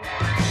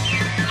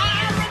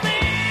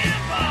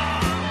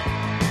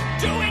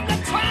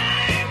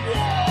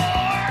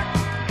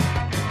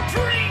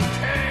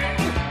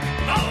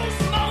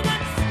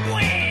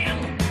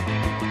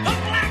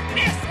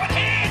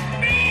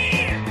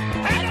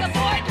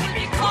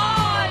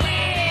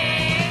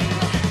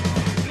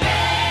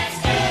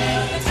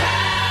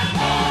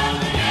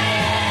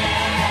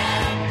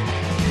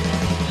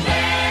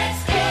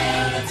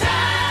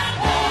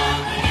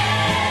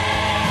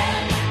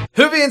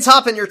Aliens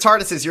hop in your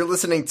TARDISes. You're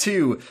listening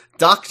to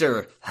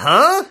Doctor...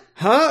 Huh?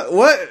 Huh?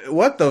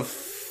 What the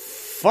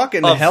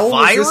fucking hell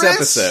was this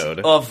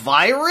episode? A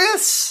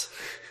virus?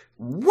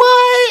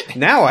 What?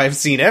 Now I've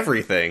seen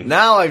everything.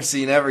 Now I've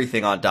seen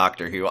everything on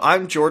Doctor Who.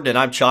 I'm Jordan, and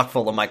I'm chock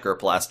full of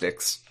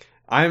microplastics.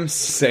 I'm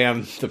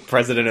Sam, the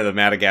president of the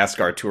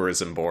Madagascar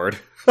Tourism Board.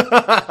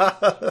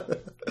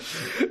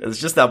 It's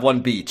just that one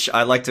beach.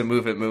 I like to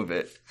move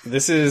it.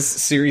 This is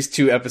Series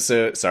 2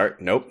 episode... Sorry,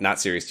 nope, not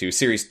Series 2.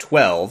 Series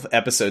 12,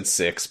 Episode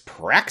 6,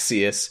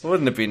 Praxeus.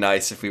 Wouldn't it be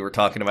nice if we were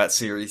talking about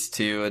Series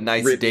 2? A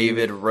nice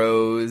David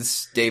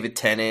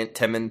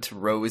Tennant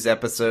Rose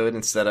episode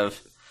instead of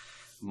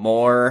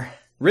more...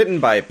 Written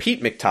by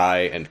Pete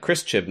McTighe and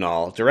Chris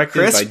Chibnall.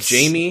 Directed by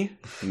Jamie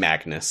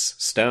Magnus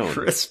Stone.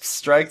 Crisp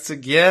strikes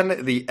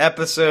again. The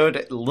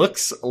episode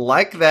looks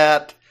like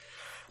that.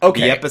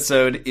 Okay. The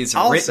episode is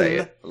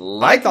written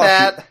like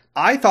that.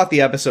 I thought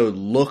the episode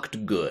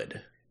looked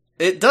good.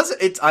 I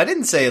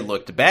didn't say it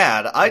looked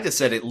bad. I just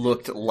said it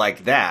looked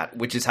like that,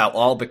 which is how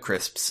all the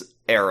Crisps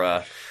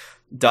era...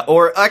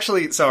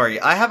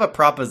 I have a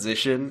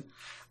proposition...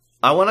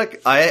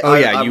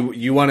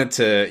 You wanted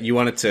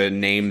to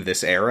name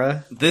this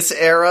era? This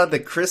era, the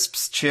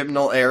Crisps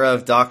Chibnall era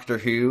of Doctor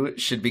Who,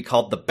 should be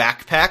called the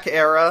Backpack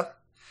era,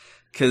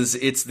 because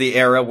it's the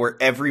era where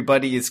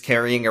everybody is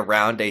carrying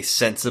around a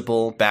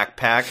sensible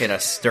backpack and a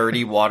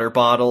sturdy water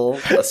bottle,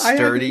 metal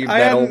water bottle. I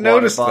hadn't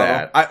noticed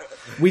that.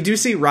 We do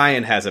see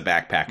Ryan has a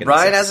backpack.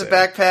 Ryan has a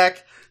backpack.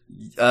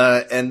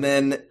 And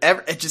then in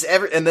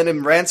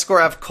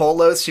Ranskorav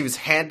Kolos, she was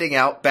handing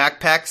out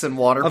backpacks and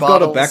water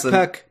bottles. I've got a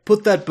backpack.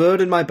 Put that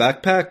bird in my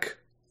backpack.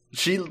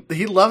 He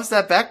loves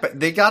that backpack.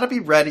 They gotta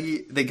be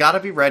ready. They gotta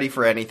be ready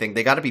for anything.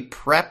 They gotta be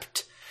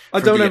prepped. I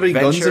don't have any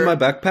guns in my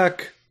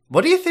backpack.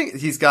 What do you think?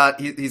 He's got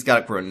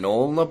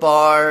granola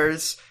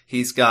bars.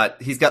 He's got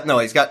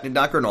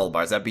not granola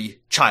bars. That'd be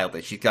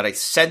childish. He's got a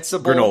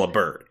sensible granola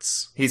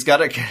birds. He's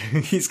got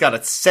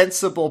a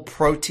sensible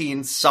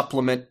protein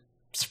supplement.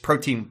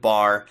 Protein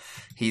bar.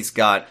 He's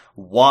got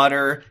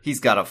water. He's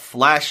got a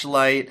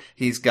flashlight.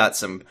 He's got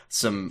some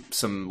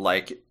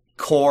like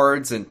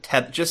cords and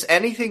just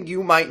anything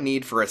you might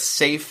need for a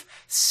safe,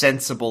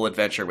 sensible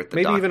adventure with the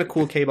Maybe Doctor. Even a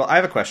cool cable. I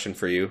have a question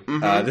for you.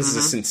 This is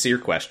a sincere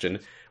question.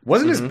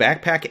 Wasn't his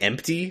backpack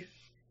empty?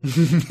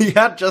 He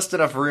had just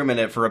enough room in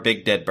it for a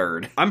big dead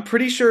bird. I'm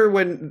pretty sure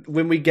when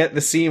we get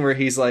the scene where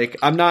he's like,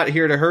 "I'm not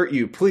here to hurt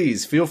you.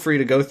 Please feel free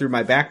to go through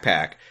my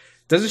backpack."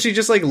 Doesn't she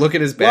just like look at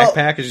his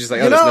backpack and she's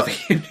like, "Oh, there's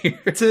nothing in here."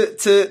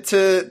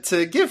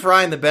 To give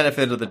Ryan the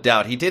benefit of the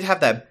doubt, he did have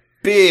that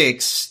big,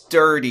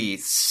 sturdy,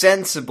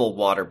 sensible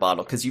water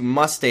bottle because you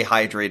must stay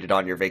hydrated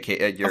on your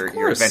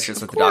adventures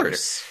with the Doctor.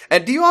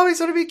 And do you always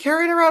want to be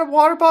carrying around a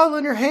water bottle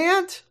in your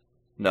hand?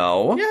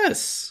 No.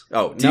 Yes.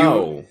 Oh, do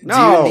you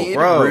need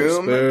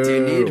room? Boo. Do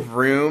you need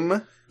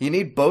room? You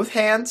need both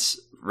hands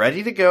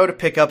ready to go to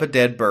pick up a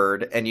dead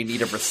bird, and you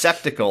need a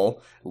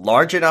receptacle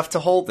large enough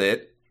to hold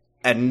it.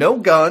 And no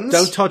guns.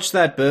 Don't touch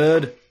that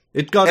bird.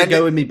 It gotta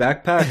go in me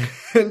backpack.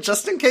 And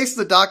just in case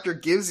the Doctor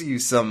gives you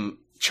some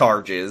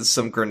charges,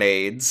 some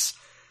grenades,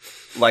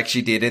 like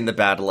she did in the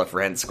Battle of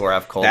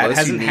Ranskorav Kolos. That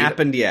hasn't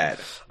happened yet.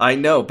 I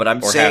know, but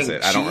I'm saying has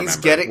it? I don't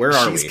remember. Where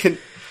are we?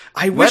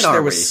 I wish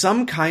there was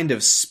some kind of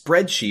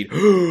spreadsheet.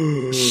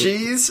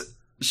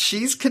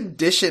 She's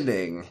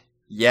conditioning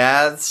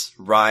Yaz,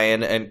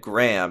 Ryan, and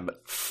Graham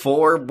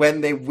for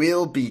when they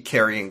will be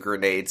carrying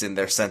grenades in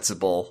their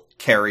sensible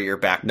carrier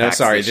backpacks. No,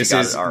 sorry, this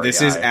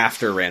is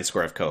after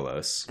Ranskorav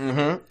Kolos.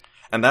 Mm-hmm.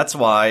 And that's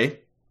why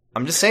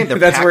I'm just saying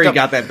that's where he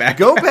got that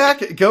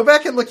backpack. Go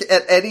back and look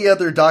at any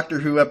other Doctor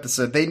Who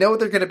episode. They know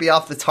they're going to be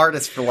off the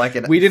TARDIS for like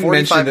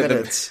 45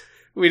 minutes.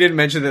 We didn't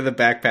mention that the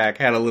backpack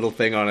had a little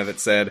thing on it that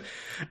said,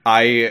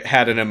 "I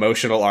had an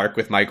emotional arc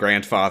with my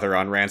grandfather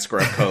on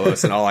Ranskorav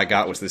Kolos, and all I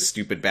got was this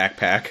stupid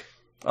backpack.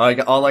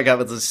 All I got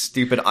was this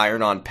stupid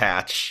iron-on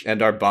patch.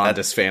 And our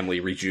Bondus family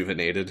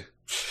rejuvenated."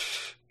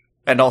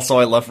 And also,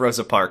 I love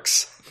Rosa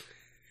Parks.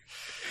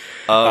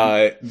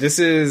 This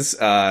is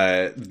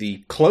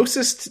the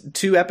closest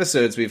 2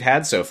 episodes we've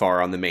had so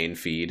far on the main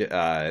feed.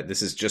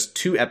 This is just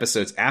 2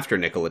 episodes after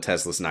Nikola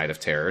Tesla's Night of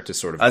Terror to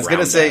sort of. I was going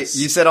to say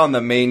you said on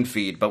the main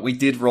feed, but we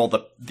did roll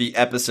the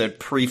episode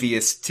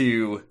previous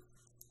to.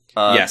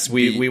 Yes,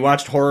 we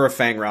watched Horror of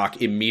Fang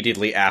Rock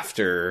immediately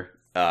after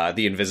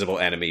The Invisible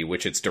Enemy,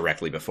 which it's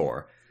directly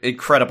before.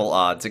 Incredible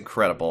odds,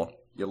 incredible.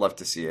 You'll love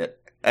to see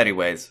it.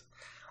 Anyways.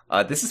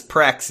 This is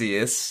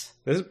Praxeus.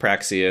 As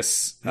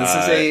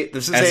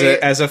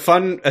a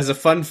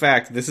fun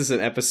fact, this is an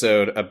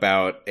episode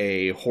about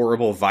a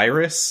horrible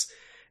virus,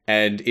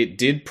 and it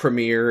did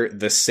premiere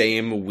the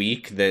same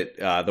week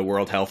that the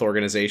World Health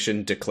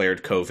Organization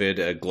declared COVID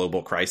a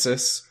global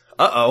crisis.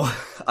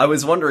 I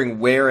was wondering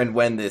where and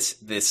when this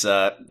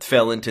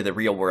fell into the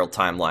real world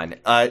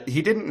timeline.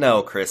 He didn't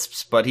know,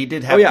 Crisps, but he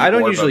did have. Oh yeah, I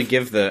didn't usually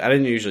give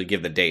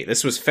the date.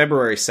 This was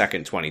February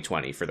 2nd,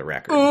 2020, for the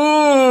record.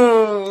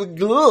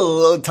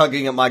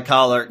 Tugging at my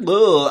collar.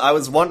 I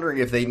was wondering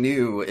if they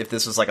knew if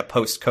this was like a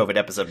post-COVID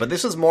episode, but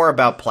this was more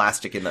about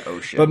plastic in the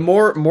ocean. But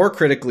more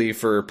critically,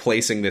 for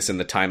placing this in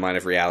the timeline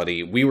of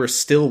reality, we were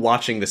still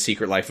watching The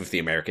Secret Life of the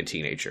American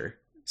Teenager.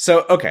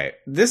 So, okay,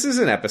 this is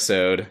an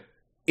episode.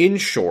 In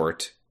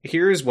short,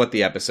 here's what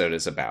the episode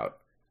is about.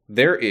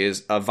 There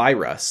is a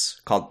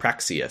virus called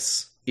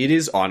Praxeus. It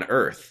is on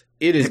Earth.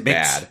 It is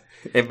bad.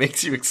 It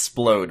makes you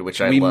explode, which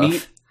I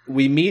love.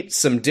 We meet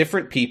some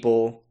different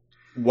people.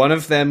 One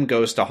of them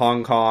goes to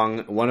Hong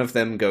Kong. One of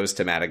them goes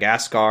to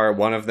Madagascar.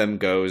 One of them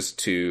goes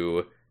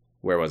to,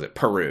 where was it?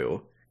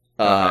 Peru.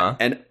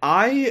 And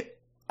I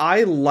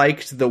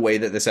liked the way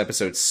that this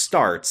episode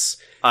starts.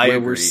 Where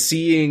we're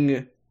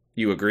seeing...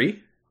 You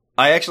agree?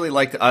 I actually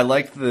liked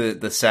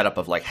the setup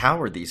of like, how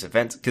are these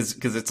events? Cause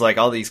it's like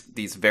all these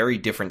very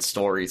different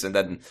stories, and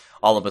then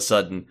all of a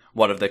sudden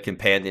one of the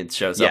companions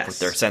shows up with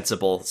their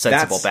sensible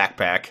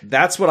backpack.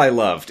 That's what I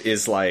loved,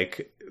 is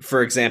like,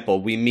 for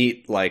example, we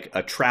meet like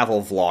a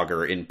travel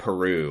vlogger in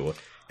Peru,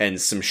 and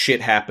some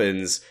shit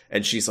happens,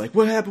 and she's like,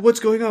 what happened?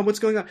 What's going on?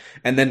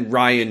 And then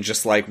Ryan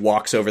just like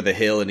walks over the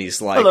hill, and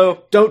he's like,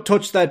 hello, don't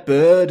touch that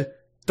bird.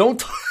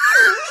 Don't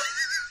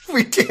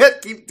We can't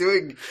keep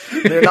doing...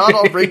 They're not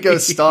all Ringo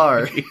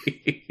Starr.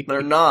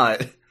 They're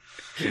not.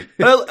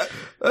 Well,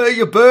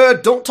 you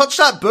bird, don't touch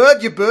that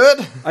bird, you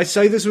bird. I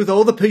say this with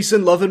all the peace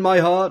and love in my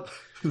heart.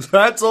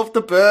 Hands off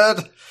the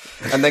bird.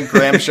 And then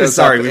Graham shows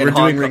Sorry, up. We were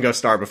doing Ringo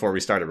Starr before we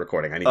started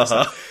recording. I need to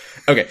stop.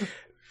 Okay.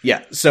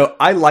 Yeah, so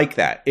I like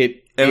that.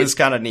 It was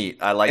kind of neat.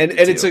 I liked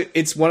it too. And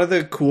it's one of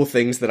the cool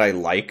things that I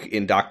like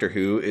in Doctor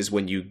Who is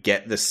when you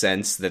get the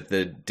sense that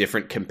the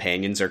different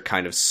companions are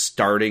kind of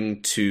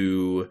starting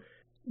to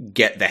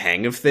get the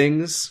hang of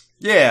things.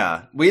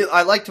 Yeah,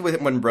 I liked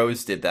when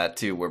Rose did that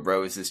too, where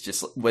Rose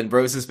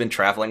has been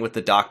traveling with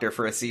the Doctor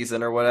for a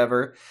season or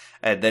whatever,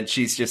 and then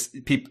she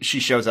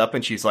shows up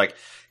and she's like,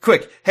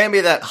 quick, hand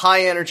me that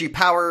high energy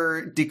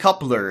power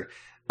decoupler.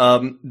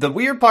 The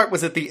weird part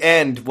was at the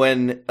end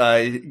when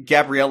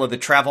Gabriella, the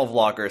travel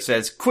vlogger,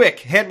 says,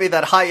 quick, hand me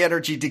that high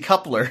energy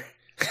decoupler.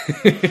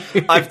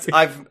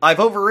 I've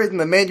overridden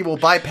the manual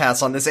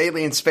bypass on this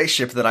alien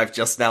spaceship that I've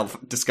just now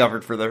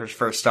discovered for the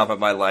first time of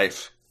my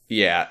life.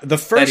 Yeah, the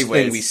first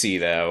thing we see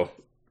though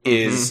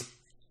is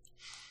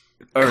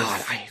Earth.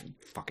 God, I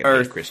fucking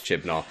hate Chris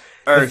Chibnall.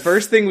 The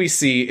first thing we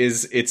see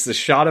is it's the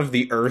shot of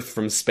the Earth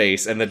from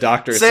space, and the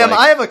Doctor is Sam,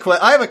 like,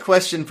 I have a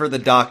question for the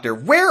Doctor.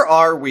 Where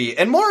are we?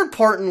 And more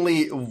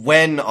importantly,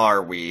 when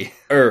are we?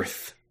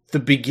 Earth, the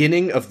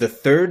beginning of the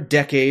 3rd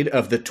decade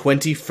of the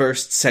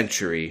 21st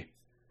century.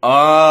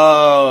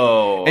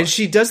 Oh. And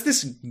she does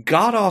this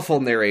god-awful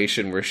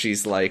narration where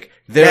she's like,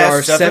 there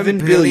are 7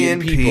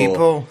 billion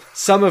people.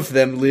 Some of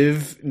them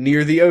live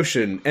near the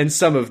ocean, and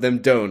some of them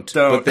don't.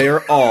 But they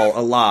are all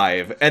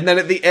alive. And then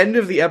at the end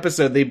of the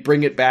episode, they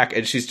bring it back,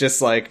 and she's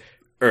just like,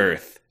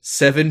 Earth,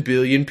 7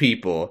 billion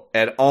people,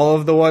 and all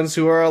of the ones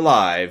who are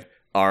alive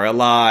are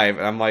alive.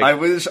 And I'm like, I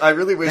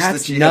really wish that's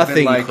that she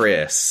nothing, had been like,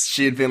 Chris.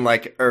 She had been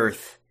like,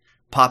 Earth,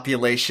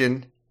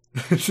 population,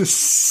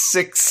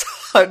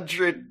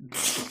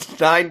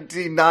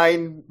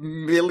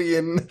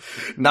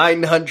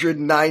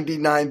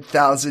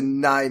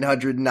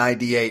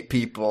 699,999,998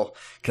 people,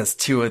 because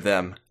 2 of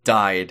them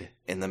died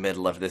in the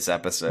middle of this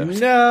episode.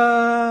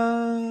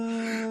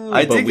 No,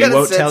 but we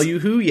won't tell you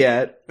who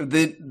yet.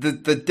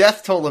 The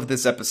death toll of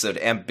this episode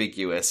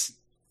ambiguous.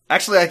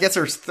 Actually, I guess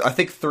I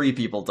think 3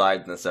 people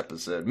died in this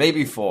episode.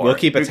 Maybe 4. We'll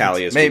keep a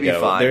tally as we go.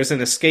 5. There's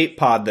an escape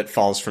pod that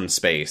falls from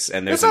space,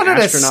 and there's an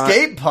astronaut. It's not an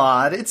escape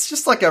pod. It's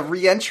just like a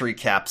re-entry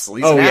capsule.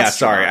 He's an astronaut.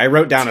 Sorry. I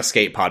wrote down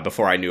escape pod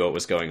before I knew what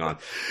was going on.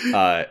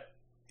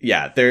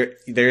 Yeah,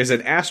 there's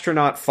an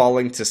astronaut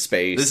falling to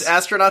space. This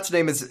astronaut's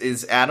name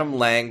is Adam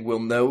Lang.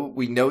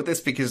 We know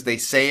this because they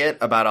say it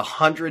about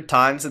 100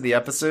 times in the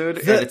episode,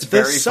 and it's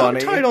very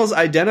funny. The subtitles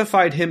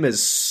identified him as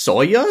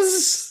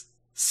Soyuz?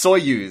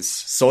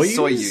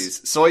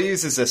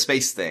 Soyuz is a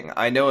space thing.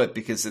 I know it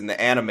because in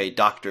the anime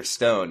Dr.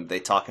 Stone, they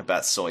talk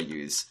about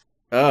Soyuz.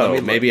 Oh,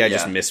 maybe I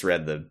just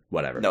misread the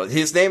whatever. No,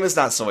 his name is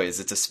not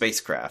Soyuz. It's a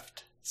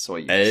spacecraft.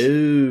 Soyuz.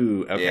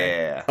 Oh, okay.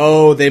 Yeah.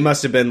 Oh, they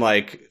must have been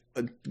like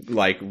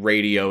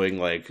radioing,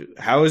 like,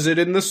 how is it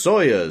in the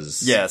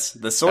Soyuz? Yes,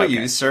 the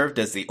Soyuz served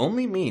as the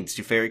only means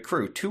to ferry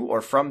crew to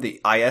or from the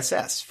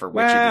ISS, for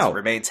which it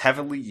remains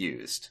heavily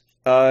used.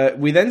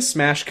 We then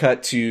smash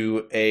cut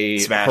to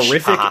a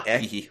horrific...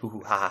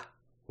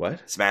 What?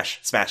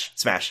 Smash.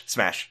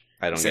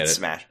 I don't get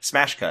it.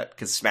 Smash cut,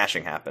 because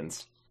smashing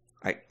happens.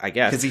 I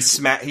guess. Because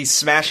he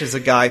smashes a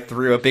guy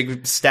through a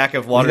big stack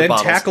of water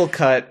bottles. Then tackle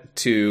cut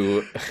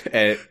to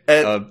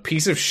a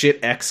piece of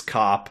shit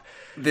ex-cop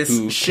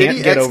who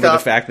can't get over the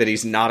fact that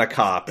he's not a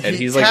cop, and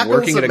he's like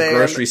working at a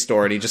grocery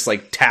store, and he just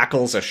like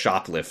tackles a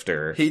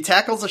shoplifter. He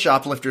tackles a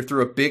shoplifter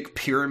through a big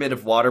pyramid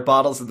of water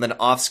bottles, and then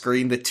off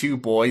screen, the two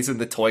boys in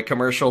the toy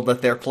commercial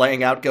that they're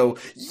playing out go,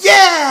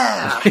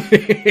 "Yeah!"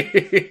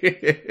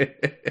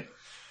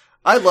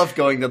 I love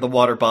going to the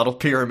water bottle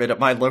pyramid at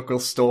my local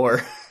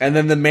store. And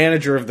then the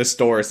manager of the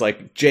store is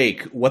like,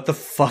 "Jake, what the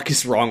fuck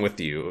is wrong with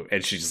you?"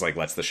 And she just like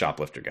lets the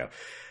shoplifter go.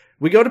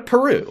 We go to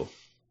Peru,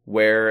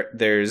 where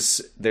there's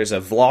a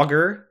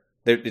vlogger.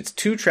 It's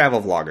two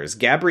travel vloggers,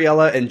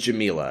 Gabriella and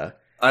Jamila.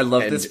 I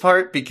love this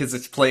part because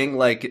it's playing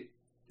like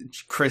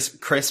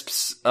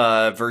Crisp's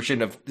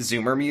version of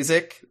Zoomer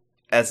music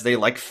as they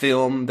like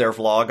film their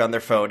vlog on their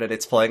phone, and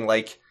it's playing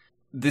like,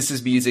 this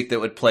is music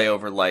that would play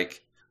over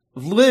like,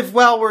 "Live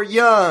while we're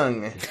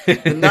young.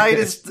 The night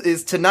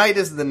is tonight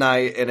is the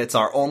night, and it's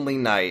our only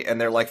night." And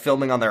they're like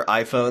filming on their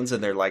iPhones,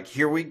 and they're like,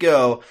 "Here we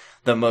go.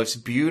 The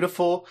most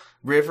beautiful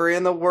river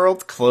in the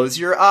world. Close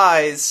your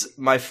eyes,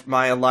 my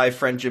alive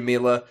friend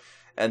Jamila."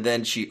 And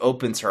then she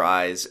opens her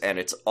eyes, and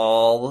it's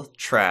all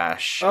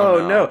trash.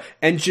 Oh no.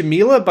 And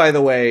Jamila, by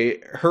the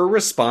way, her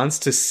response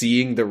to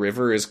seeing the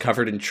river is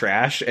covered in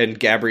trash, and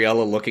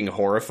Gabriella looking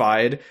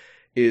horrified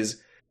is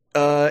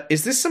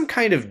this some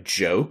kind of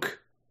joke?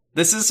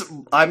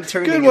 I'm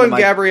turning good one,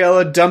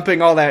 Gabriella,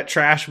 dumping all that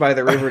trash by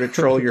the river to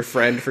troll your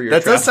friend for your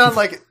that does sound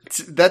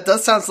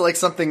like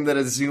something that a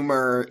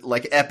Zoomer,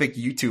 like, epic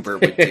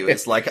YouTuber would do.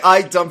 It's like,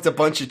 I dumped a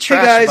bunch of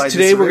trash. Hey guys,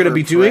 today we're going to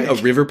be doing a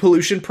river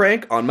pollution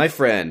prank on my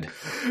friend.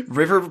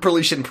 River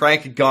pollution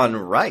prank gone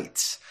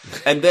right.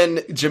 And then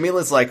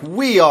Jamila's like,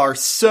 "We are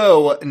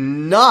so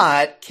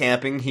not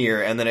camping here."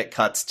 And then it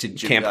cuts to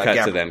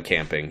to them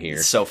camping here.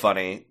 It's so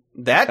funny.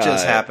 That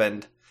just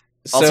happened.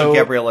 Also,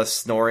 Gabriella's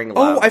snoring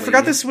loudly. Oh, I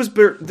forgot this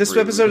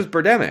episode is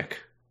Birdemic.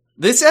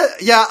 I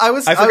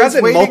forgot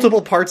that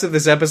multiple parts of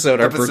this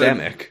episode are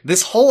Birdemic.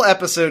 This whole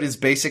episode is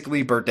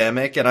basically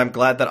Birdemic, and I'm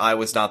glad that I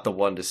was not the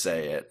one to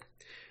say it.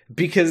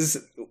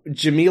 Because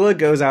Jamila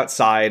goes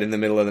outside in the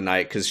middle of the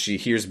night because she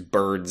hears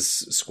birds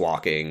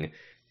squawking,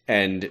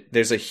 and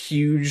there's a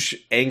huge,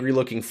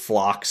 angry-looking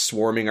flock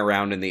swarming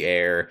around in the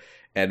air,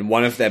 and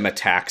one of them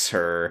attacks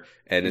her,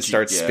 and it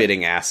starts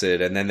spitting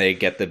acid, and then they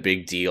get the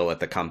big deal at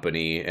the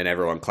company, and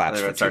everyone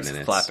claps for 2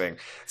 minutes. Clapping.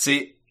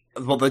 See,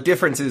 well, the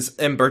difference is,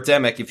 in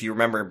Birdemic, if you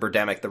remember in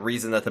Birdemic, the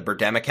reason that the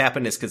Birdemic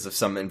happened is because of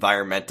some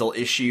environmental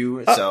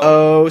issue.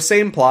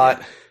 Same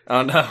plot.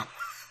 Oh no.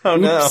 Oh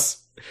no.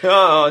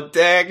 Oh,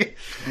 dang.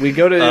 We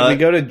go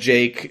to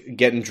Jake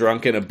getting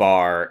drunk in a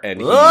bar, and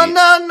he... Oh,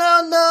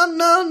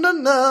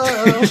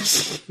 no.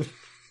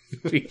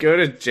 We go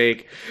to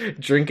Jake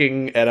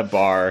drinking at a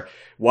bar,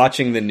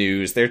 watching the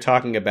news. They're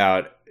talking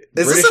about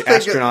British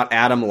astronaut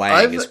Adam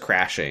Lang is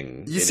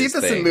crashing. You see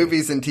this in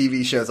movies and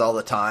TV shows all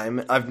the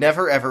time. I've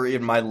never ever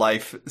in my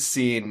life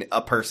seen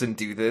a person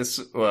do this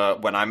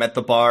when I'm at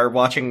the bar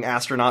watching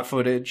astronaut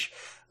footage,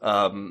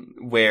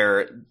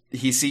 where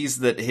he sees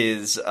that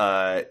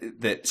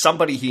that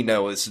somebody he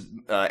knows,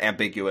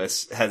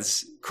 ambiguous,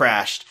 has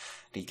crashed.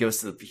 And he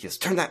goes,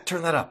 turn that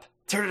up.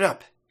 Turn it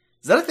up.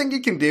 Is that a thing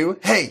you can do?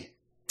 Hey!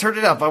 Turn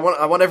it up. I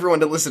want everyone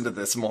to listen to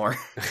this more.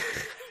 I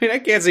mean, I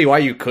can't see why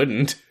you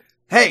couldn't.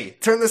 Hey,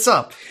 turn this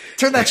up.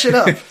 Turn that shit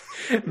up.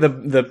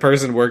 The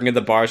person working at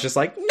the bar is just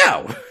like,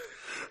 no.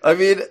 I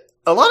mean,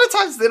 a lot of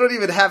times they don't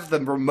even have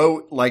the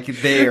remote like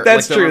there.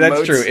 That's true.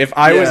 That's true. If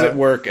I was at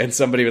work and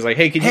somebody was like,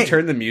 "Hey, can you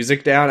turn the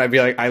music down?" I'd be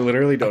like, "I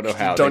literally don't know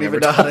how." Don't even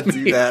know how to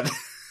do that.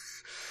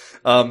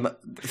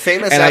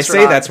 Famous and astronaut... I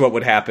say that's what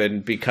would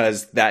happen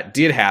because that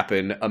did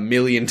happen a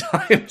million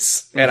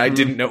times, and I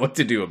didn't know what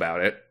to do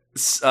about it.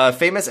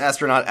 Famous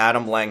astronaut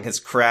Adam Lang has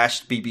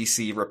crashed,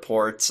 BBC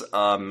reports.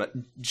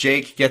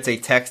 Jake gets a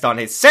text on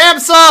his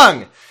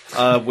Samsung,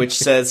 which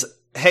says,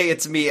 "Hey,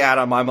 it's me,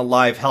 Adam. I'm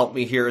alive. Help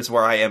me. Here is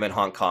where I am in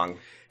Hong Kong."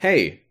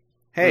 Hey.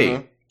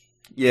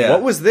 Yeah.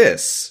 What was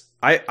this?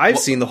 I've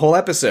seen the whole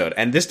episode,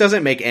 and this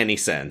doesn't make any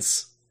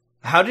sense.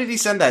 How did he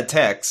send that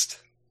text?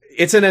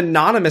 It's an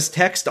anonymous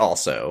text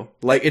also.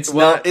 Like, it's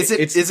not... Is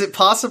it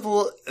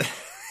possible...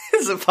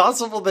 Is it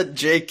possible that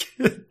Jake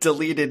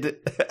deleted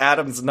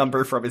Adam's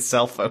number from his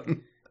cell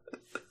phone?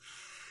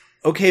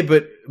 Okay,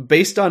 but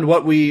based on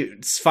what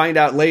we find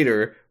out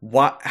later,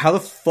 how the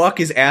fuck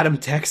is Adam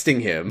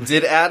texting him?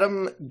 Did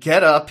Adam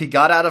get up? He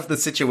got out of the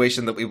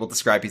situation that we will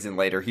describe he's in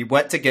later. He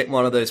went to get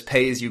one of those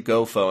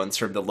pay-as-you-go phones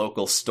from the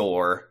local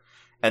store,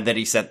 and then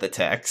he sent the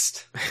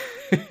text.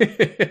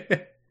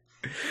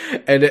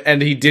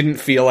 And he didn't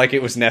feel like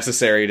it was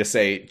necessary to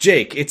say,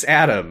 "Jake, it's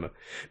Adam."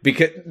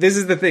 Because this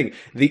is the thing.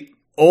 The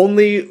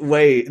only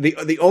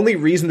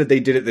reason that they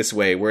did it this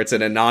way, where it's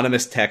an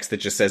anonymous text that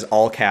just says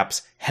all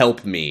caps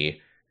 "help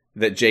me"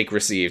 that Jake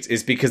received,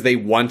 is because they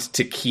want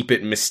to keep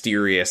it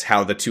mysterious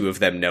how the two of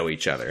them know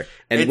each other.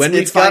 And when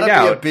we find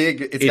out,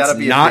 it's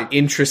not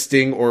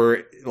interesting,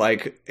 or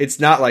like, it's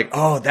not like,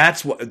 oh,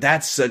 that's what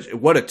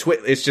a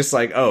twist. It's just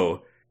like,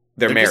 oh,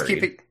 they're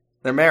married.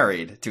 They're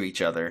married to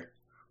each other.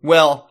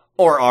 Well,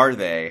 or are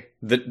they?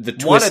 The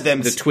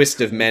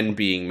twist of men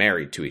being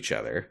married to each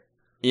other.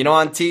 You know,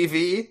 on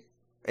TV,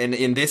 And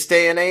in this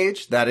day and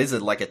age, that is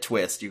like a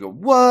twist. You go,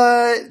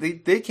 what?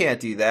 They can't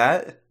do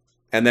that.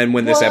 And then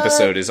when this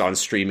episode is on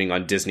streaming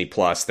on Disney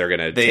Plus, they're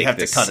gonna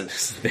cut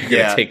it. They're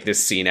gonna take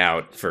this scene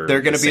out for.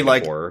 They're gonna be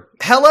like,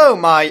 "Hello,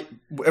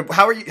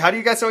 how are you? How do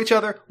you guys know each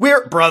other?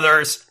 We're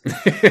brothers.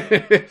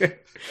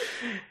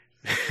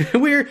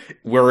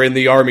 we're in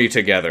the army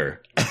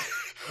together.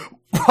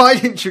 Why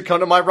didn't you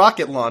come to my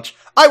rocket launch?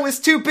 I was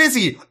too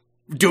busy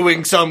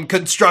doing some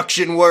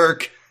construction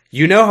work.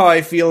 You know how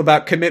I feel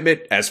about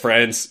commitment as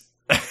friends."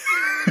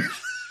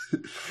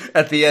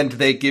 At the end,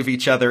 they give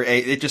each other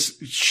it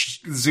just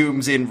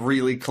zooms in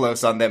really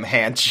close on them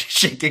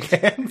shaking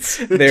hands.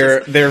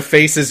 Their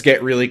faces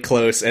get really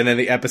close, and then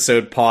the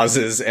episode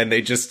pauses, and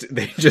they just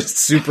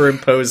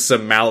superimpose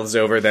some mouths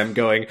over them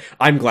going,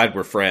 "I'm glad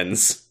we're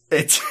friends."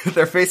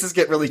 Their faces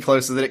get really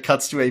close, and then it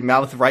cuts to a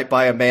mouth right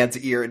by a man's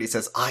ear, and he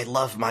says, "I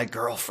love my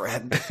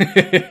girlfriend."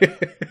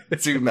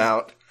 Zoom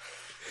out.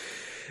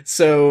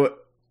 So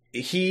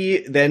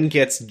he then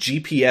gets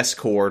GPS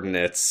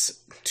coordinates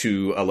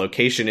to a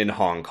location in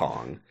Hong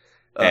Kong.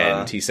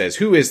 And he says,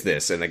 "Who is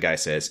this?" And the guy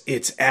says,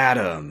 "It's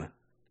Adam."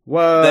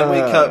 Whoa.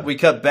 Then we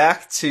cut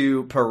back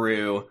to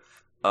Peru.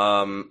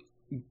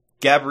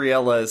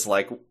 Gabriella is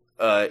like,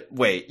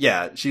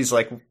 she's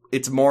like,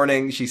 it's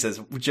morning. She says,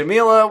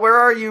 "Jamila, where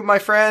are you, my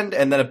friend?"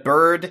 And then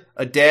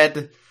a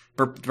dead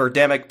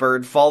Birdemic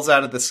bird falls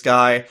out of the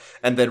sky,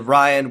 and then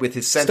Ryan with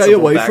his sensible "Stay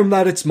away from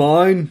that, it's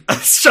mine."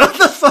 Shut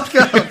the fuck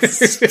up.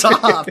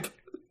 Stop.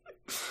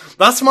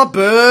 That's my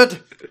bird.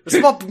 It's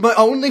my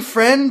only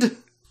friend.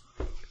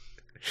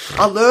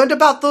 I learned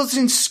about those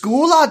in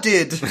school, I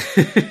did.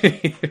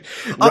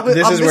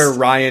 This is where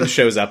Ryan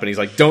shows up and he's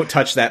like, "Don't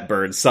touch that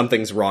bird.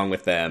 Something's wrong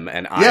with them."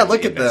 And I'm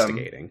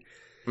investigating.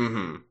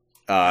 Mm-hmm.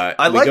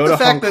 I like go to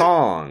Hong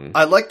Kong.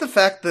 I like the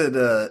fact that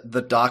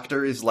the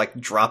doctor is like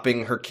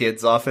dropping her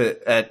kids off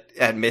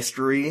at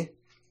Mystery.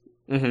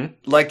 Mm-hmm.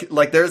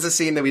 Like there's a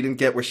scene that we didn't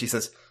get where she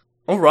says,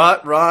 "All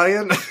right,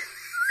 Ryan."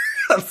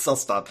 I'll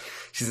stop.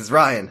 She says,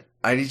 "Ryan,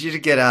 I need you to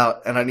get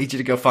out, and I need you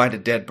to go find a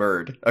dead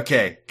bird.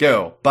 Okay,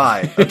 go.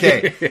 Bye.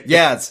 Okay,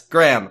 Yaz,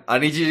 Graham, I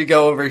need you to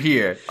go over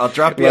here. I'll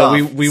drop you off.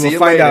 We will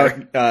find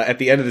out at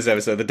the end of this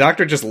episode. The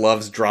doctor just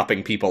loves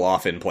dropping people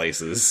off in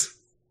places.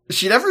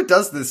 She never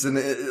does this, and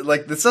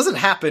this doesn't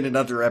happen in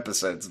other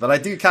episodes, but I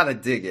do kind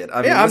of dig it.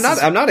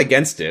 I'm not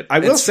against it. I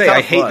will say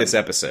I hate this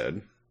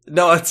episode.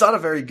 No, it's not a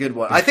very good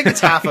one. I think it's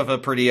half of a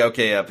pretty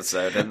okay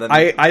episode, and then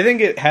I think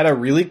it had a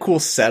really cool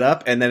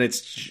setup, and then it's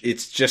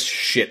just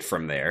shit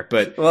from there.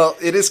 But well,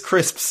 it is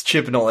Crisp's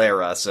Chibnall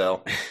era,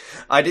 so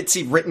I did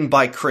see "written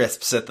by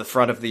Crisps" at the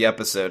front of the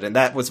episode, and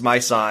that was my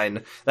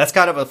sign. That's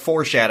kind of a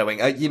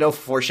foreshadowing.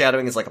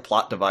 Foreshadowing is like a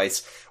plot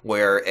device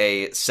where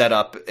a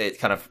setup it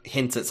kind of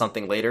hints at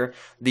something later.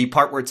 The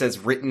part where it says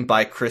 "written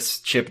by Chris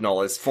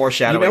Chibnall" is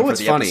foreshadowing for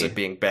the episode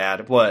being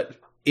bad. What?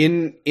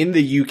 In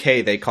the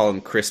UK, they call him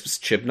Crisps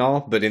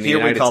Chibnall, but in the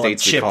United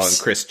States, we call him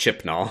Chris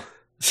Chibnall.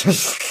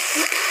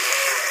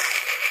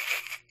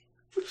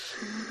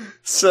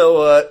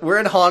 So, we're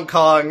in Hong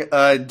Kong.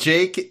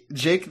 Jake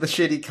the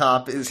shitty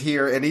cop is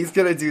here, and he's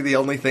gonna do the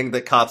only thing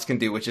that cops can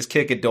do, which is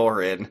kick a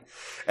door in.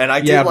 And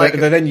but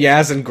then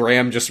Yaz and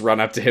Graham just run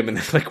up to him and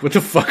they're like, "What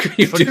the fuck are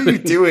you doing? What are you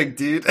doing,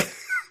 dude?"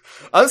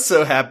 I'm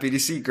so happy to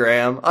see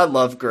Graham. I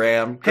love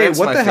Graham. Hey,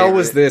 what the hell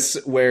was this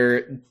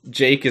where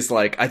Jake is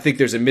like, "I think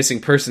there's a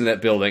missing person in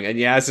that building," and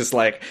Yaz is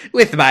like,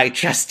 "With my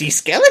trusty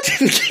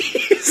skeleton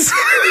keys."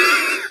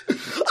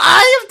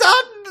 I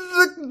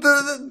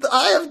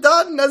have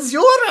done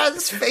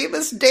Azura's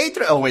famous day.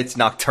 Oh, it's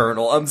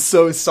Nocturnal. I'm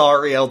so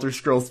sorry, Elder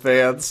Scrolls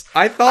fans.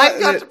 I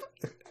thought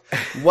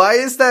Why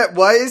is that?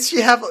 Why is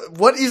she have?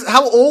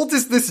 How old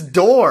is this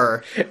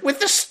door? With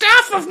the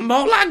staff of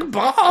Molag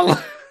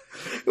Bal.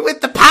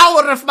 With the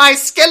power of my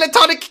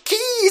skeletonic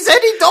keys,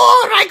 any door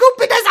I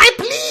open as I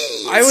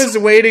please. I was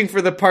waiting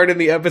for the part in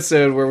the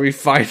episode where we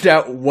find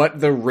out what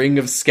the ring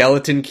of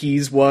skeleton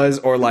keys was,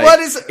 or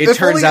it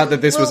turns out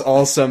that this was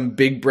all some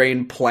big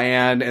brain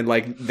plan, and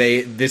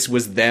this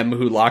was them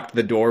who locked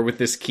the door with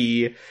this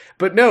key.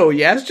 But no,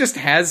 Yaz just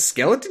has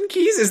skeleton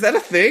keys? Is that a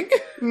thing?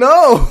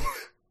 No,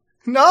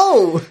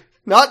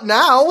 not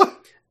now.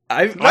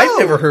 I've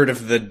never heard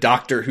of the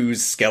Doctor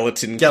Who's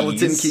skeleton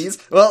keys.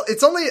 Well,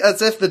 it's only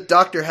as if the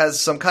Doctor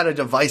has some kind of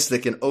device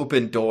that can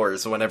open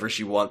doors whenever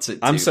she wants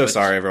it to. I'm so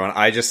sorry, everyone.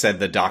 I just said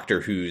the Doctor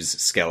Who's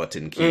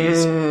skeleton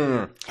keys.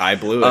 I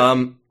blew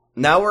it.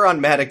 Now we're on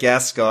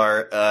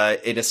Madagascar,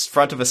 in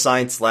front of a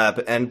science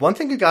lab, and one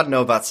thing you gotta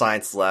know about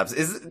science labs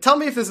is, tell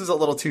me if this is a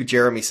little too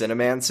Jeremy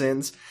Cinnamon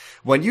sins.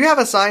 When you have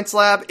a science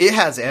lab, it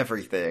has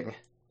everything.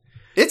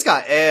 It's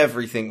got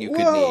everything you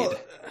could need.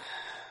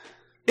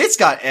 It's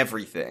got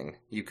everything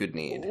you could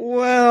need.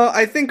 Well,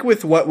 I think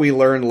with what we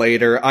learn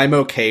later, I'm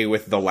okay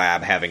with the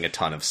lab having a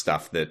ton of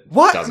stuff that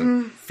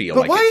doesn't feel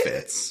like it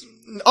fits.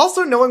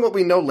 Also, knowing what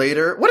we know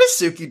later, what is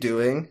Suki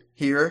doing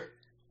here?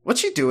 What's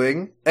she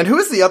doing? And who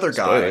is the other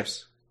guy?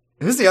 Spoilers.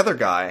 Who's the other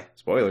guy?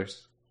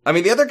 Spoilers. I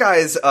mean, the other guy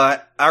is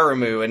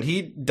Aramu, and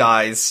he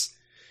dies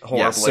horribly.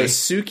 Yeah, so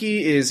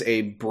Suki is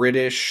a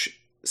British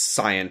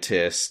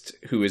scientist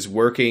who is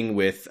working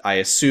with, I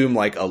assume,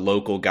 like a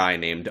local guy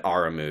named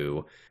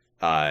Aramu.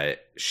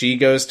 She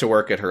goes to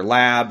work at her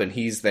lab and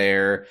he's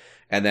there,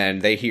 and then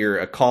they hear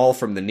a call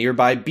from the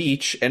nearby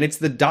beach, and it's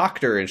the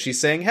doctor, and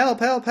she's saying, help,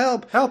 help,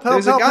 help, help,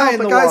 there's a guy in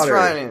the water.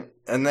 Trying.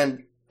 And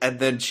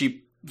then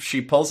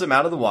she pulls him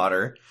out of the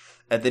water,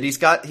 and then he's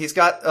got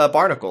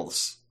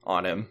barnacles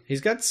on him.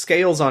 He's got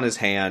scales on his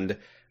hand.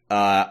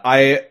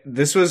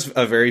 This was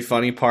a very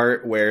funny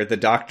part where the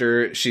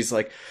doctor, she's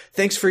like,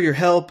 thanks for your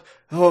help.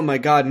 Oh my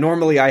god,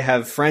 normally I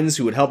have friends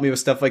who would help me with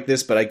stuff like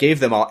this, but I gave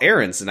them all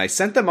errands, and I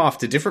sent them off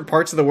to different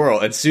parts of the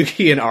world, and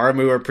Suki and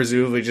Aramu are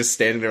presumably just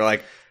standing there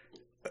like,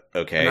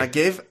 okay. And I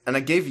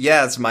gave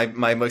Yaz,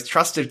 my most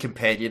trusted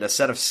companion, a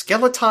set of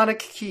skeletonic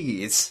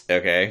keys.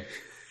 Okay.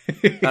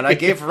 And I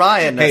gave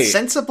Ryan a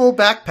sensible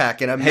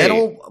backpack and a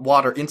metal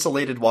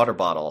insulated water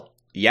bottle.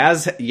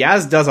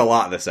 Yaz does a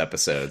lot this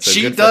episode. So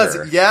she does.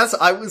 Yaz,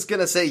 I was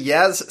gonna say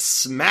Yaz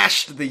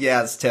smashed the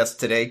Yaz test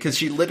today, because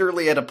she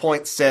literally at a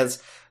point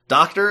says,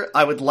 Doctor,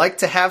 I would like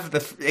to have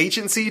the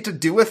agency to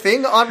do a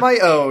thing on my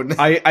own.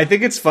 I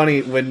think it's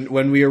funny,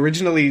 when we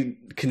originally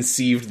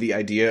conceived the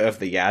idea of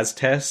the Yaz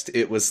test,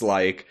 it was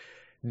like,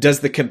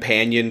 does the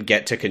companion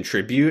get to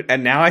contribute?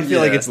 And now I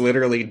feel like it's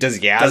literally, does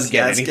Yaz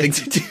get anything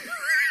to do?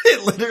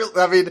 It literally,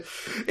 I mean,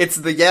 it's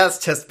the Yaz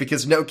test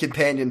because no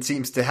companion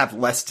seems to have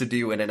less to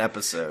do in an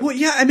episode. Well,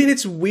 yeah, I mean,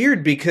 it's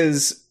weird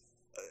because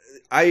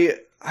I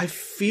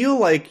feel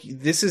like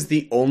this is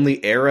the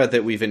only era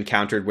that we've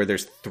encountered where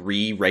there's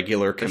 3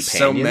 regular companions. There's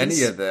so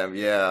many of them,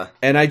 yeah.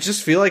 And I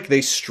just feel like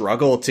they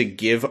struggle to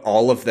give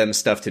all of them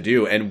stuff to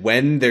do. And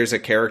when there's a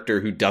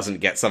character who doesn't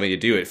get something to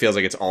do, it feels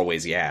like it's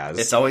always Yaz.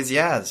 It's always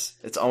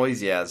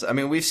Yaz. I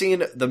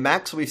mean, the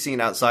max we've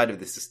seen outside of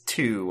this is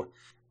 2.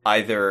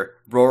 Either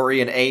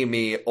Rory and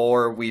Amy,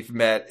 or we've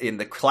met in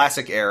the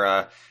classic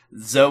era,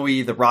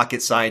 Zoe, the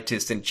rocket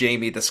scientist, and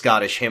Jamie, the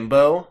Scottish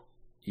himbo.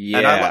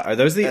 Yeah, are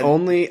those the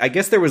only? I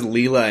guess there was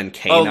Leela and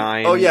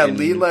K9. Oh yeah,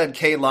 Leela and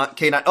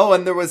K9. Oh,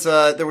 and there was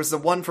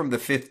the one from the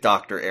 5th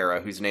Doctor era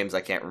whose names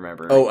I can't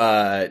remember.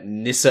 Oh,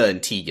 Nyssa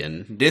and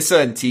Tegan.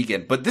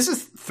 But this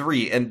is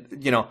 3,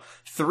 and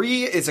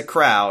 3 is a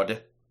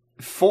crowd.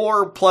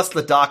 4 plus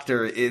the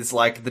Doctor is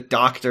like the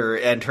Doctor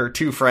and her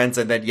 2 friends,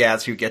 and then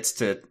Yaz, who gets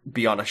to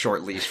be on a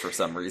short leash for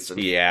some reason.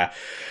 Yeah.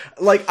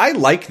 Like, I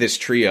like this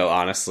trio,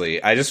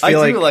 honestly. I just feel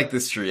I do like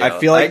this trio. I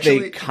feel like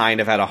they kind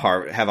of have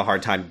a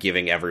hard time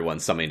giving everyone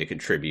something to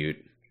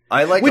contribute.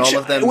 I like all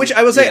of them. Which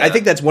I will say, I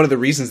think that's one of the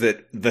reasons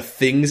that the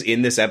things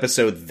in this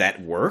episode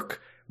that work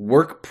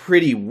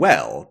pretty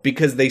well,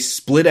 because they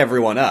split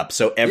everyone up,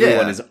 so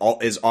everyone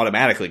is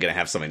automatically going to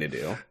have something to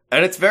do.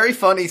 And it's very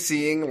funny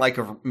seeing, like,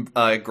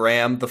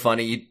 Graham, the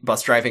funny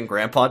bus-driving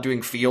grandpa,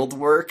 doing field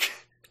work.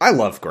 I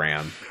love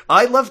Graham.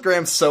 I love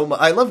Graham so much.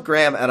 I love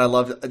Graham and I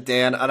love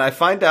Dan, and I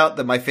find out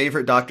that my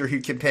favorite Doctor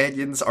Who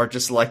companions are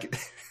just, like,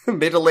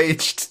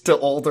 middle-aged to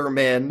older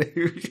men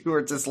who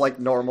are just, like,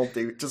 normal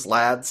dudes. Just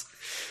lads.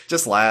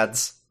 Just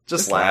lads.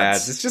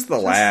 It's just the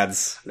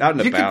lads. Out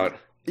and about.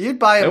 You'd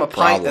buy him a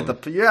pint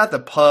you're at the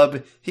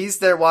pub. He's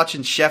there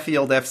watching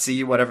Sheffield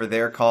FC, whatever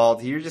they're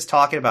called. You're just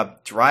talking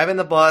about driving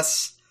the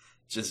bus,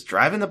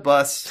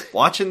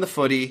 watching the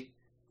footy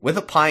with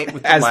a pint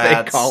with the lads.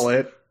 As they call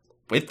it.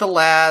 With the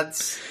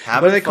lads,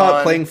 having What do they fun. call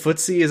it? Playing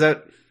footsie? Is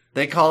that?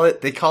 They call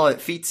it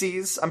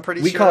feetsies, I'm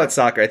pretty sure. We call it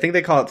soccer. I think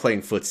they call it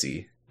playing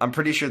footsie. I'm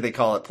pretty sure they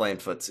call it playing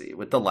footsie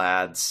with the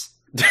lads.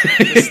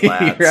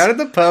 You're out at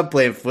the pub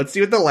playing footsie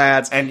with the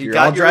lads, and you're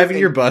all driving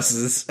your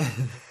buses.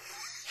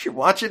 You're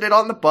watching it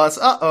on the bus.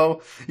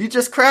 Uh-oh. You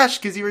just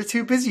crashed because you were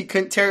too busy. You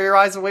couldn't tear your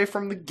eyes away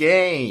from the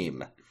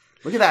game.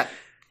 Look at that.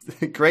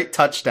 Great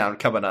touchdown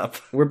coming up.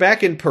 We're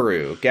back in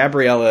Peru.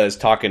 Gabriella is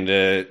talking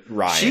to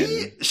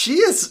Ryan. She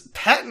is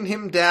patting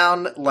him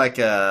down like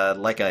a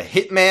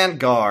hitman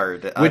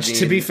guard. Which,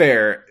 to be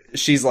fair,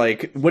 she's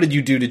like, what did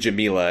you do to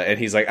Jamila? And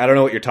he's like, I don't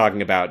know what you're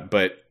talking about,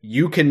 but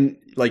you can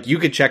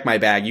check my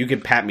bag. You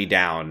can pat me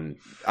down.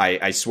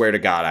 I swear to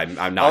God,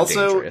 I'm not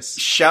dangerous. Also,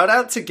 shout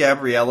out to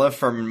Gabriella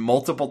from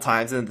multiple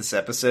times in this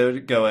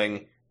episode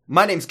going,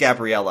 my name's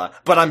Gabriella,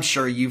 but I'm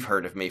sure you've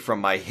heard of me from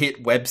my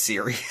hit web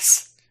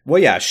series.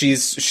 Well, yeah,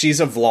 she's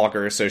a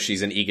vlogger, so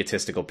she's an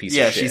egotistical piece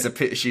of shit.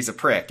 Yeah, she's a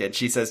prick, and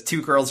she says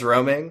 2 girls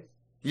roaming,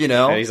 you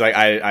know? And he's like,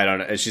 I don't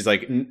know. And she's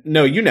like,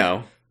 no, you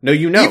know. No,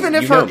 you know. Even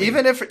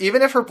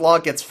if her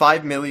blog gets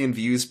 5 million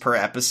views per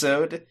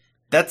episode,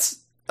 that's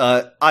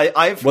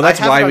that's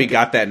why we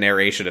got that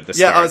narration at the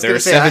start. I was there are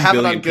say, 7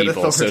 billion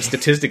people, so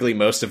statistically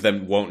most of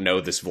them won't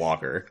know this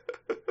vlogger.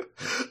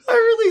 I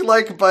really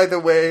like, by the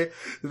way,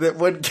 that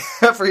when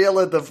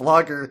Gabriella the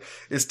vlogger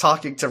is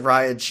talking to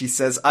Ryan, she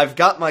says, I've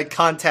got my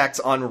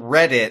contacts on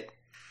Reddit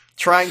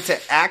trying to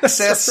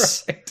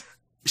access... Right.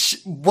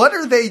 What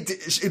are they...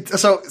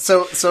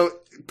 So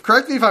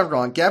correct me if I'm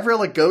wrong.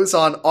 Gabriella goes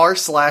on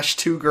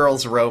r/2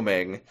 girls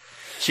roaming.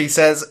 She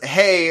says,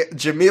 hey,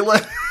 Jamila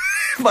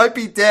might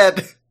be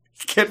dead.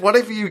 Can one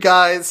of you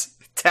guys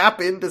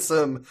tap into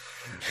some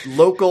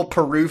local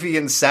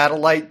Peruvian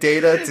satellite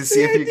data to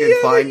see if you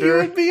can find her.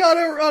 You would be on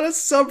a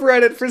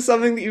subreddit for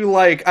something that you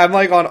like. I'm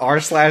like on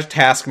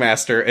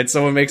r/Taskmaster, and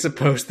someone makes a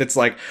post that's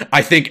like,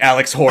 I think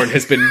Alex Horn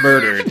has been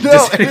murdered.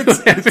 No,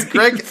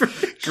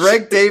 it's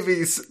Greg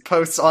Davies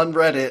posts on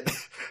Reddit.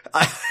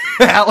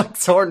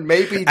 Alex Horn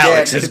may be dead.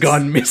 Alex has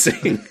gone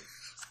missing.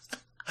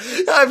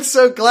 I'm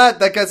so glad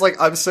that guy's like,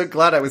 I'm so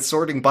glad I was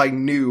sorting by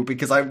new,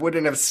 because I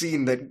wouldn't have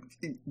seen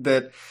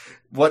that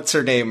what's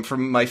her name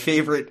from my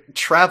favorite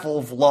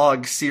travel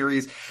vlog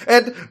series.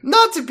 And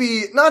not to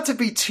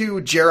be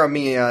too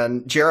Jeremy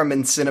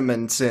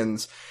Cinnamon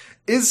Sins.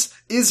 Is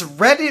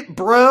Reddit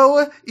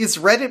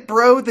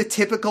bro the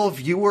typical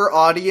viewer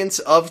audience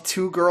of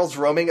Two Girls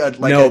Roaming?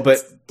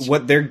 But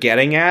what they're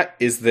getting at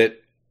is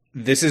that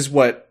this is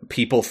what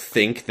people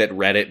think that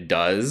Reddit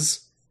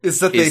does. Is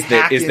that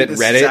Reddit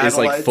satellites? Is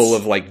like full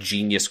of like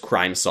genius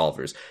crime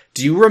solvers.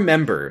 Do you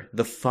remember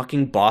the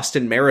fucking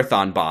Boston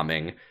Marathon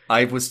bombing?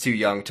 I was too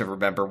young to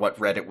remember what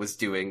Reddit was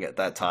doing at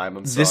that time.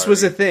 I'm sorry. This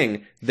was a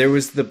thing. There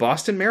was the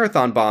Boston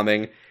Marathon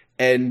bombing,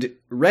 and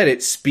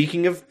Reddit,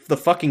 speaking of the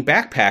fucking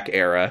backpack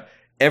era,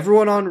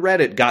 everyone on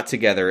Reddit got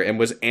together and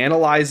was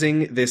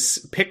analyzing this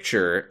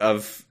picture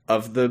of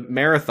the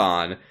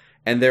marathon,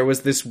 and there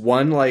was this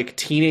one like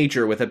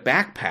teenager with a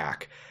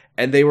backpack,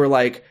 and they were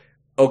like,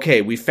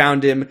 okay, we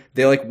found him.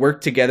 They like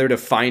worked together to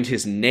find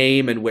his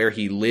name and where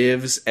he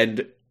lives,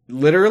 and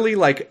literally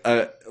like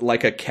a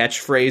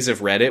catchphrase of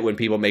Reddit when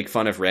people make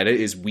fun of Reddit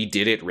is "We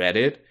did it,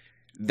 Reddit."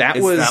 Is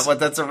that what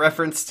that's a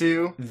reference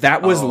to?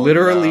 That was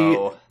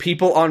literally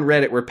people on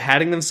Reddit were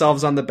patting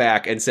themselves on the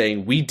back and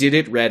saying, "We did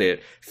it,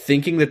 Reddit,"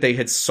 thinking that they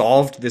had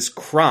solved this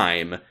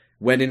crime,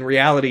 when in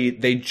reality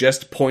they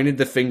just pointed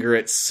the finger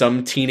at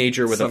some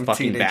teenager with a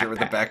fucking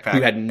backpack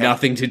who had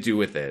nothing to do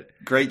with it.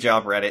 Great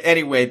job, Reddit.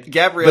 Anyway,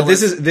 Gabrielle. But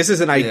this is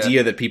an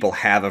idea that people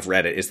have of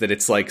Reddit, is that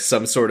it's like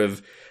some sort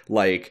of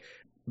like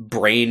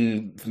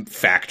brain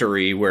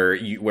factory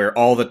where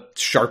all the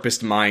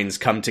sharpest minds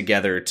come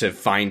together to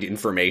find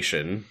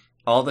information.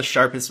 All the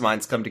sharpest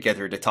minds come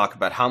together to talk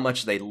about how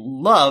much they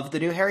love the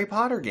new Harry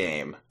Potter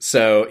game.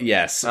 So,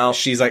 yes,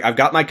 she's like, I've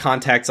got my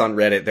contacts on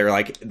Reddit.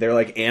 They're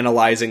like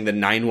analyzing the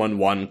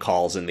 911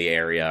 calls in the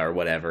area or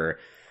whatever.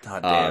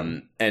 God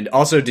damn. And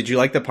also, did you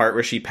like the part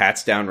where she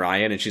pats down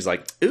Ryan and she's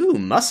like, ooh,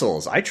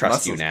 muscles, I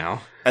trust you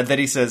now. And then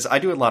he says, I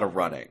do a lot of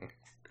running.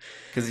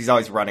 Because he's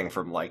always running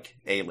from, like,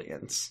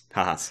 aliens.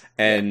 Haha.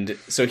 And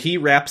so he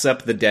wraps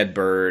up the dead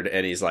bird,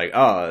 and he's like,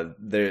 oh,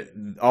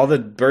 all the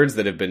birds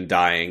that have been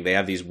dying, they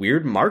have these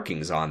weird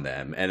markings on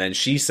them. And then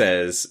she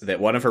says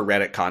that one of her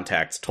Reddit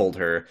contacts told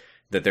her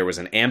that there was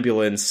an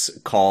ambulance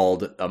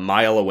called a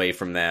mile away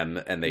from them,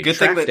 and they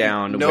tracked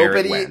down where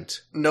it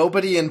went.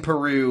 Nobody in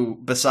Peru,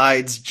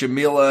 besides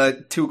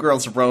Jamila, Two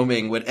Girls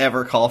Roaming, would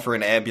ever call for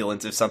an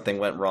ambulance if something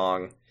went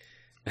wrong.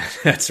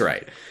 That's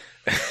right.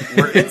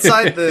 We're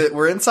inside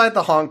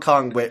the Hong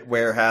Kong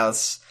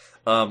warehouse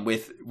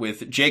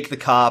with Jake the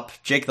cop,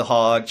 Jake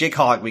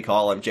Hogg we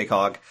call him, Jake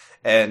Hogg,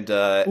 and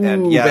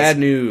yes. Bad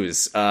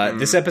news.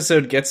 This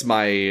episode gets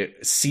my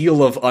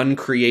seal of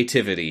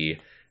uncreativity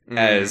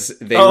as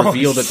they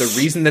reveal that the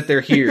reason that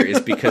they're here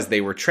is because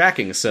they were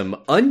tracking some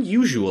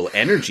unusual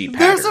energy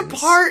patterns. There's a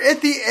part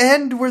at the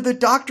end where the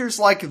doctor's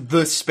like,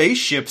 the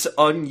spaceship's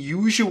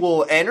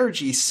unusual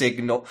energy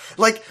signal.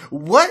 Like,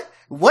 what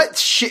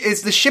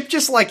is the ship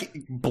just like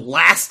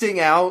blasting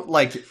out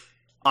like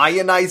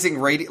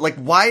ionizing radio? Like,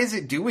 why is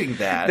it doing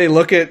that? They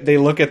look at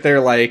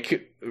their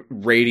like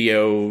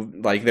radio,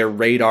 like their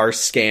radar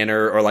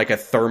scanner or like a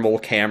thermal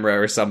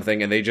camera or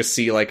something, and they just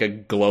see like a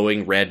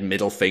glowing red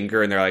middle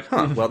finger, and they're like,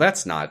 huh, well,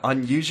 that's not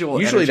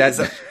unusual. Usually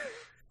energy.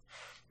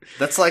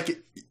 That's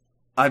like,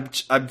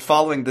 I'm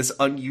following this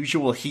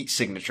unusual heat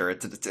signature.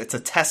 It's a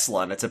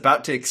Tesla, and it's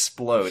about to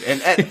explode.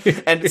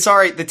 And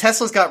sorry, the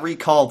Teslas got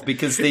recalled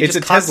because it's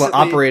a Tesla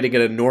operating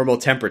at a normal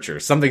temperature.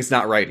 Something's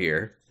not right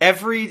here.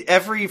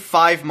 Every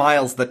 5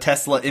 miles, the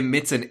Tesla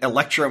emits an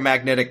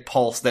electromagnetic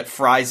pulse that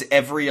fries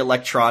every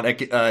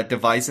electronic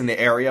device in the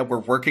area. We're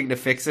working to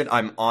fix it.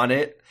 I'm on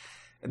it.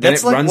 Then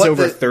it runs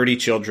over 30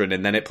 children,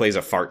 and then it plays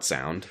a fart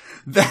sound.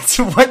 That's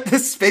what the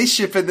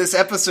spaceship in this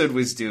episode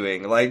was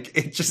doing. Like,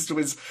 it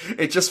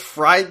just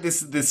fried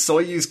this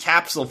Soyuz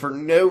capsule for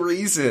no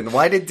reason.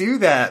 Why'd it do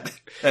that?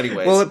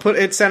 Anyways. Well,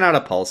 it sent out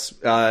a pulse.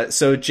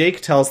 So Jake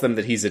tells them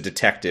that he's a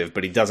detective,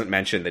 but he doesn't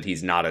mention that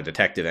he's not a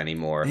detective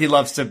anymore. He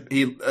loves to,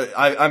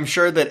 I'm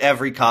sure that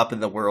every cop in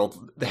the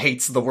world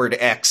hates the word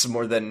X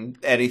more than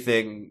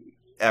anything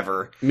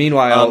ever.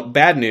 Meanwhile,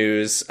 bad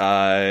news,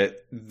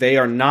 they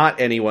are not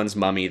anyone's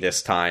mummy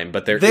this time,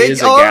 but there is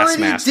a gas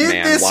mask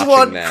man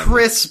watching them.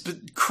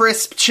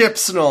 Crisp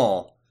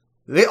Chipsnell.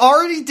 They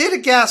already did a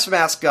gas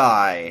mask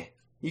guy.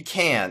 You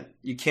can't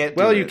do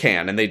Well, it. you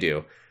can, and they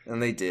do.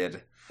 And they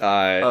did.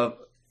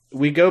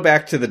 We go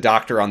back to the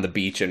doctor on the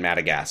beach in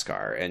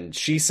Madagascar, and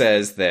she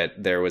says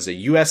that there was a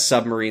U.S.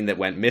 submarine that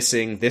went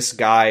missing. This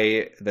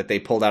guy that they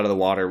pulled out of the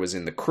water was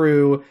in the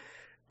crew.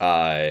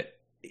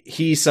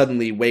 he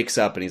suddenly wakes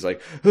up and he's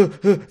like,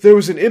 there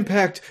was an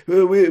impact.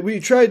 We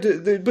tried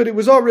to, but it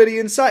was already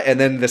inside. And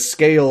then the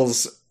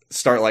scales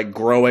start like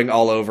growing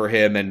all over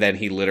him, and then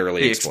he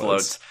literally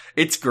explodes.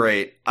 It's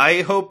great.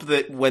 I hope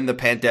that when the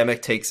next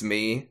pandemic takes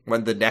me,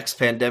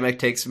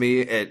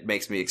 it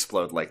makes me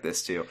explode like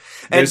this too.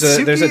 And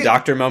there's a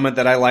doctor moment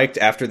that I liked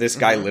after this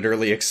guy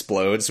literally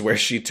explodes, where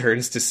she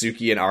turns to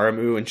Suki and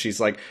Aramu and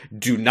she's like,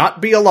 "Do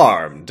not be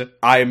alarmed.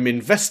 I'm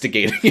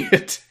investigating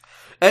it."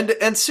 And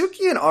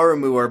Suki and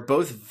Aramu are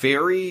both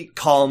very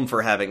calm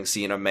for having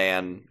seen a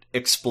man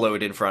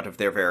explode in front of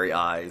their very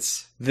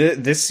eyes.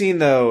 This scene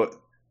though,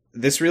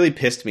 this really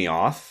pissed me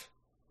off.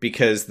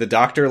 Because the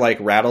doctor, like,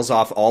 rattles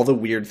off all the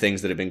weird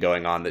things that have been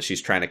going on that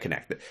she's trying to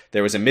connect.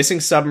 There was a missing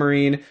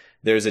submarine,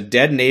 there's a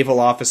dead naval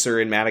officer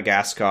in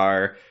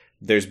Madagascar,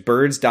 there's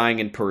birds dying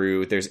in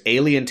Peru, there's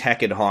alien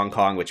tech in Hong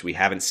Kong, which we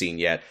haven't seen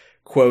yet.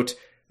 Quote,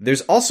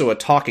 there's also a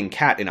talking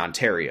cat in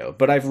Ontario,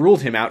 but I've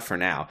ruled him out for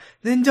now.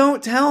 Then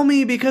don't tell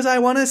me, because I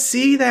want to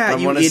see that, you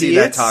idiots. I want to see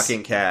that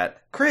talking cat.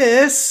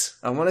 Chris!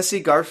 I want to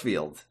see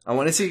Garfield. I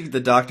want to see the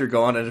doctor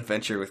go on an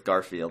adventure with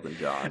Garfield and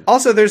John.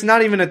 Also, there's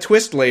not even a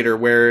twist later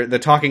where the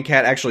talking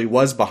cat actually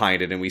was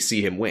behind it and we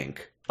see him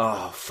wink.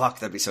 Oh, fuck,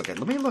 that'd be so good.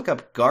 Let me look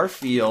up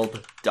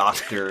Garfield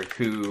Doctor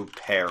Who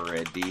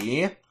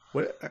parody.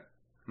 What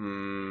are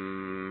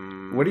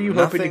you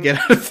hoping to get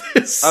out of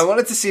this? I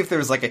wanted to see if there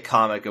was like a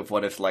comic of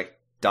what if like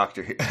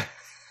Doctor Who...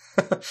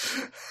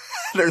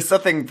 There's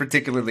nothing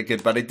particularly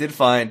good, but I did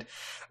find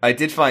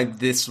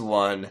this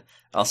one.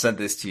 I'll send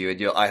this to you,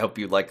 and I hope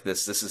you like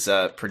this. This is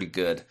pretty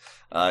good.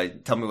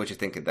 Tell me what you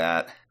think of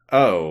that.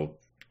 Oh,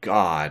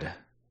 God.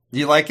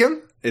 You like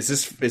him? Is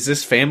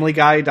this Family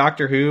Guy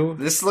Doctor Who?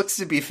 This looks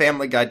to be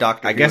Family Guy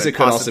Doctor Who. I guess it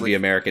could also be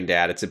American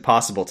Dad. It's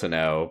impossible to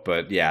know,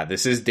 but yeah,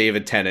 this is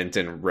David Tennant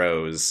and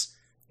Rose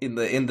in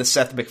the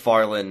Seth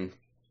MacFarlane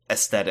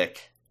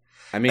aesthetic.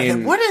 I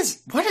mean, what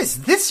is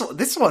this?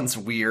 This one's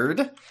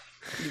weird.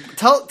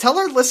 Tell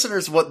our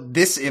listeners what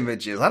this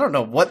image is. I don't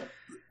know what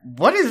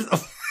is.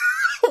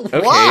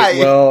 Okay, why?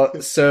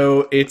 Well,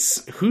 so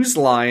it's Whose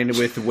Line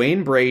with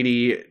Wayne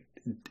Brady,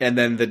 and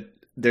then the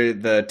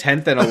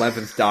 10th and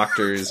 11th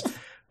Doctors.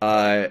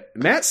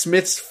 Matt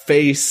Smith's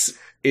face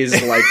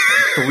is like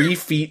 3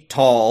 feet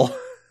tall.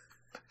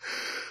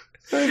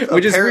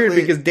 Which is weird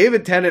because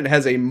David Tennant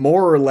has a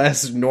more or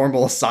less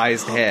normal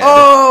sized head.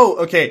 Oh,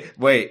 okay.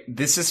 Wait,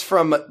 this is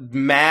from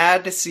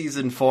Mad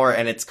Season 4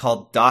 and it's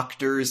called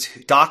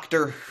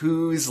Doctor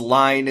Whose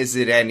Line Is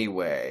It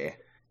Anyway?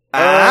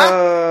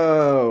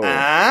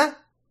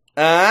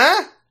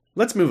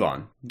 Let's move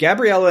on.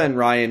 Gabriella and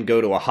Ryan go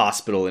to a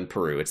hospital in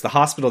Peru. It's the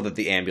hospital that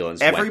the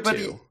ambulance went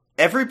to.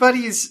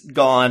 Everybody's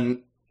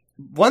gone.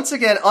 Once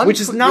again, which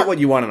is not what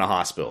you want in a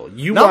hospital.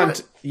 You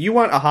want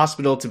a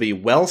hospital to be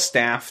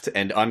well-staffed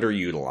and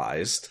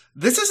underutilized.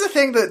 This is the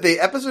thing that the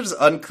episode is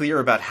unclear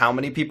about how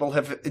many people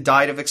have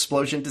died of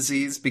explosion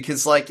disease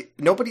because, like,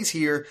 nobody's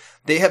here.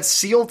 They have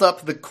sealed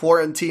up the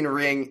quarantine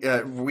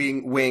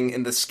wing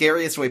in the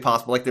scariest way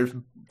possible. Like,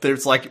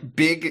 there's like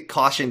big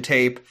caution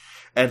tape,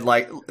 and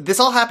like this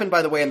all happened,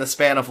 by the way, in the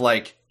span of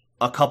like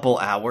a couple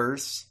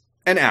hours.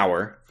 An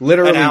hour.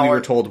 Literally, we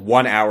were told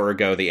 1 hour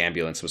ago the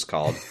ambulance was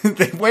called.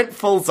 They went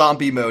full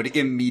zombie mode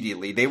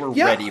immediately. They were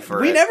ready for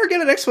it. We never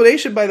get an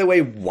explanation, by the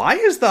way. Why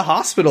is the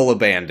hospital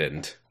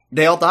abandoned?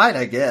 They all died,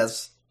 I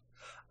guess.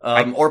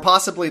 Or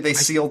possibly they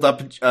sealed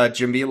up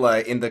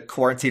Jamila in the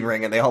quarantine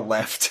ring and they all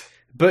left.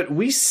 But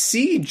we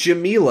see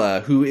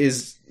Jamila, who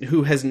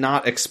has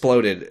not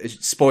exploded.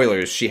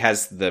 Spoilers, she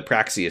has the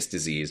Praxeus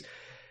disease.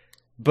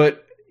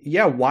 But,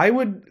 yeah, why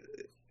would...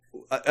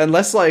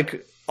 Unless,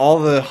 like... all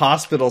the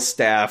hospital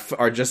staff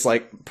are just,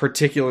 like,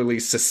 particularly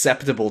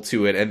susceptible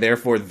to it, and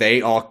therefore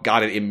they all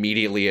got it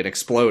immediately and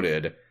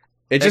exploded.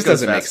 It just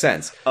doesn't make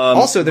sense.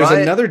 Also, there's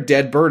another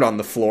dead bird on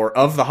the floor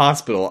of the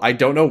hospital. I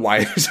don't know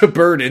why there's a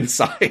bird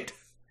inside.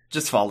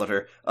 Just followed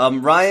her.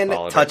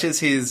 Ryan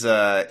touches his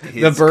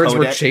the birds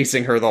were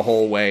chasing her the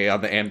whole way on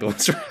the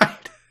ambulance ride.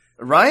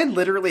 Ryan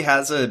literally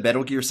has a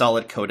Metal Gear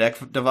Solid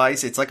codec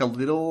device. It's like a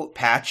little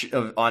patch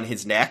on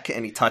his neck,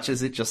 and he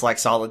touches it just like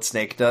Solid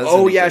Snake does.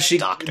 Oh yeah,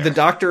 the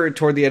doctor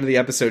toward the end of the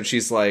episode,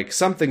 she's like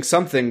something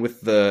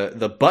with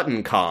the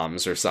button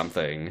comms or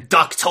something.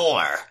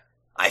 Doctor,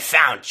 I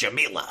found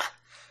Jamila.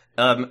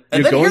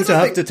 You're going to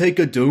have to take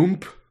a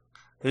dump.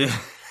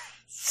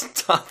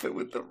 Stop it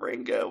with the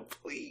Ringo,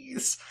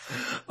 please.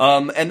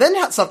 And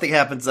then something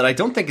happens that I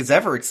don't think is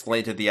ever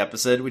explained in the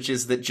episode, which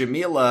is that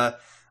Jamila.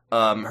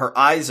 Her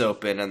eyes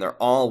open and they're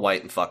all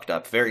white and fucked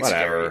up. Very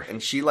scary.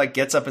 And she like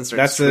gets up and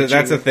starts switching.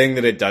 That's a thing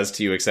that it does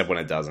to you, except when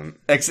it doesn't.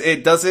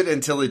 It does it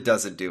until it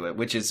doesn't do it,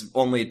 which is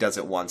only it does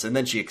it once, and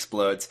then she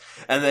explodes.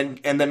 And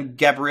then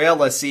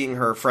Gabriella, seeing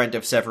her friend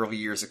of several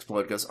years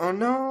explode, goes, "Oh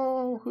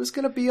no, who's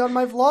gonna be on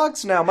my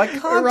vlogs now? My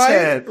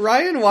content."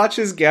 Ryan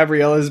watches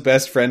Gabriella's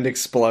best friend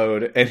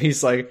explode, and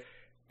he's like,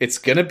 "It's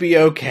gonna be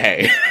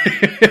okay."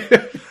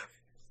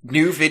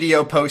 New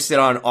video posted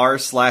on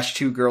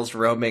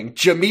r/2girlsroaming.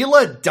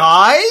 Jamila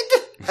died?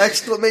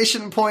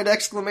 Exclamation point,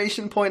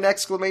 exclamation point,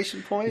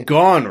 exclamation point.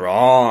 Gone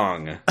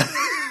wrong.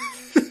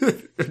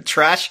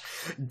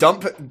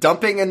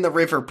 dumping in the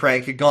river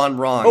prank had gone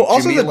wrong. Oh,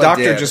 also Jamila the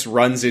doctor just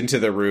runs into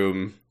the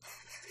room.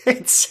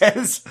 It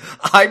says,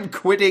 "I'm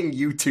quitting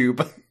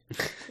YouTube."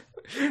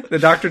 The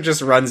doctor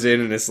just runs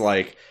in and is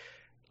like,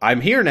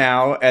 "I'm here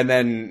now," and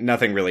then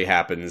nothing really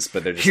happens,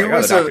 but they're just like,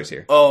 "Oh, the doctor's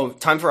here." Oh,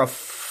 time for a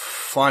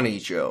funny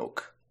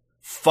joke.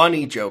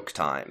 Funny joke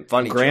time.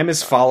 Graham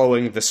is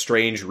following the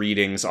strange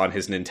readings on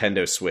his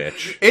Nintendo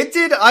Switch.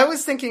 I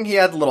was thinking he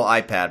had a little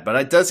iPad,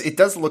 but it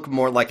does look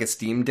more like a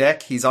Steam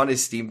Deck. He's on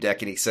his Steam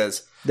Deck and he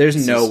says...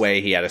 There's no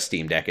way he had a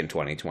Steam Deck in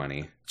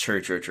 2020.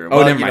 True. Oh,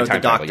 well, never mind.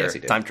 Time travel. Yes, he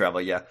did. Time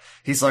travel, yeah.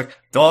 He's like,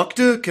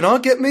 "Doctor, can I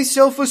get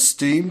myself a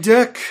Steam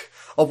Deck?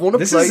 I want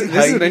to play Hades."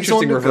 This is an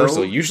interesting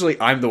reversal. Usually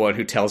I'm the one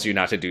who tells you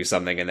not to do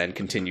something and then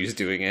continues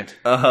doing it.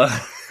 Well,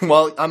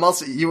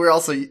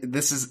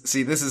 this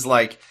is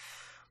like...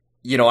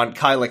 on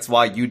Kyle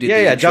XY, you did the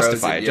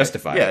intros.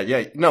 Justify it.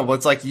 Yeah. No, well,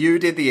 it's like you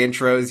did the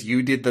intros,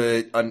 you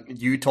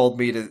told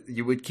me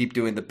you would keep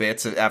doing the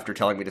bits after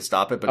telling me to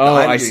stop it. But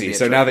I see.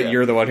 So now that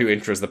you're the one who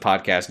intros the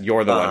podcast,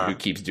 you're the one who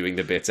keeps doing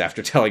the bits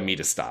after telling me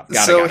to stop.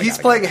 He's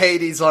playing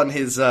Hades on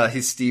his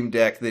Steam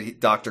Deck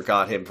that Doctor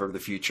got him from the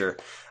future.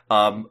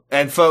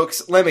 And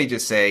folks, let me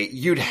just say,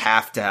 you'd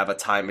have to have a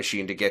time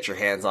machine to get your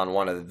hands on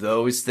one of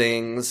those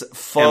things,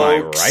 folks. Am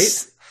I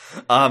right?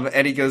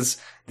 And he goes,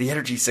 "The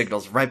energy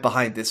signal's right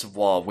behind this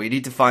wall. We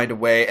need to find a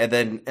way." And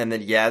then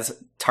Yaz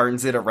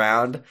turns it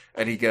around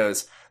and he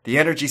goes, "The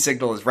energy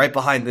signal is right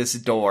behind this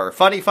door."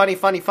 Funny.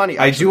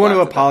 I do want to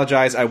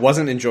apologize. I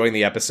wasn't enjoying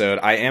the episode.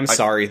 I am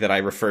sorry that I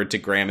referred to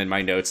Graham in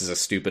my notes as a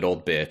stupid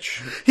old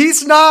bitch.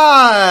 He's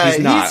not.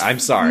 I'm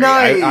sorry.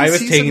 Nice. I was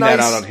taking that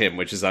out on him,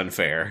 which is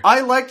unfair.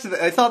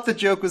 I thought the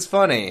joke was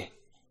funny.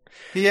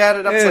 He had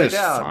it upside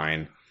down.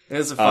 Fine. It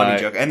was a funny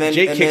joke. And then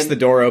Jake kicks the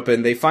door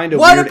open. They find a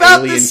weird alien computer.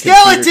 What about the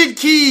skeleton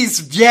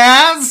keys,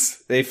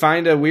 Yaz? They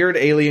find a weird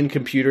alien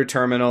computer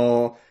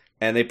terminal,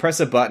 and they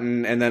press a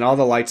button, and then all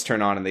the lights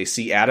turn on, and they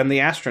see Adam the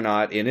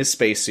astronaut in his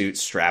spacesuit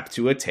strapped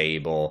to a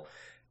table.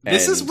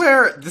 This is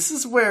where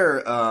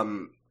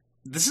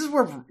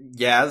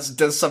Yaz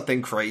does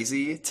something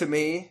crazy to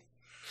me.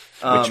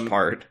 Which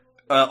part?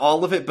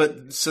 All of it,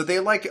 but so they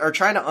are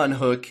trying to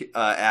unhook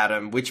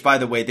Adam, which, by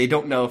the way, they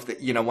don't know if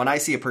when I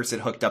see a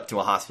person hooked up to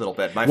a hospital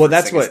bed,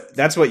 that's what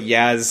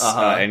Yaz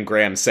and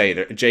Graham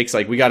say. Jake's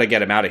like, "We got to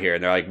get him out of here,"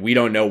 and they're like, "We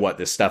don't know what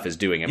this stuff is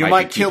doing. It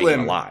might be keeping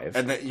him alive."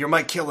 And you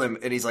might kill him,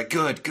 and he's like,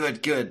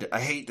 "Good. I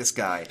hate this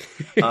guy."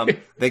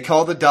 They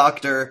call the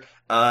doctor.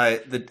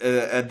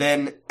 And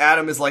then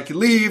Adam is like,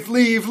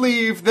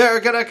 leave,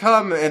 they're gonna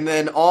come. And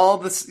then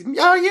all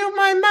you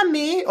my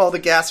mummy, all the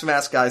gas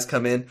mask guys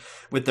come in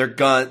with their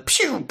guns,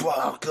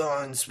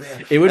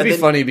 man. It would be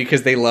funny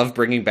because they love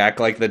bringing back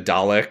like the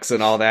Daleks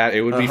and all that.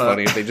 It would be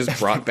funny if they just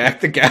brought back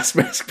the gas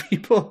mask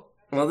people.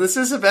 Well, this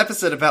is an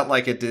episode about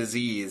like a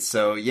disease,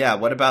 so yeah,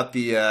 what about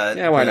the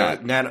why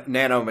not?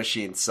 Nano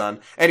machines,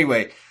 son?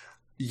 Anyway,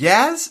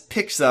 Yaz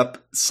picks up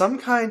some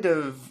kind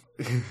of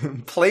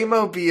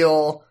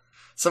Playmobil,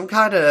 some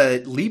kind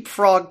of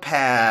leapfrog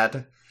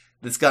pad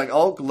that's got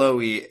all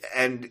glowy,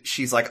 and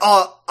she's like,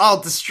 "Oh,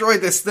 I'll destroy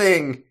this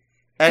thing."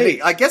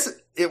 And I guess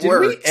it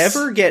works. Did we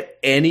ever get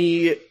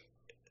any,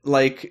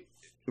 like,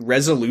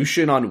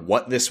 resolution on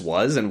what this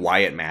was and why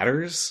it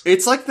matters?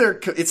 It's like their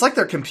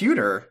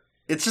computer.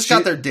 It's just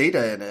got their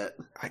data in it.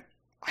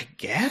 I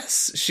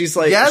guess she's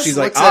like,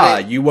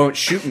 you won't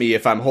shoot me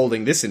if I'm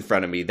holding this in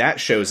front of me. That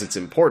shows it's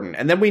important.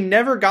 And then we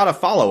never got a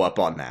follow up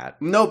on that.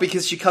 No,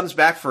 because she comes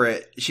back for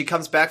it.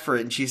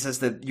 And she says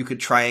that you could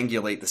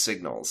triangulate the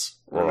signals.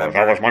 Remember?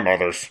 That was my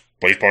mother's.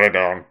 Please put it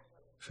down.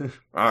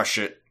 Oh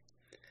shit.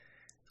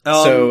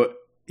 So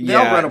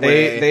yeah,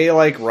 they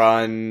like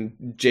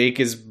run. Jake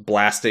is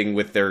blasting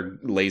with their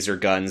laser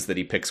guns that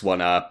he picks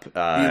one up. He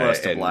loves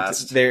to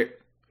blast.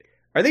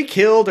 Are they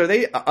killed? Are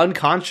they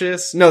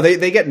unconscious? No,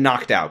 they get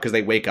knocked out because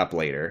they wake up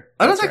later.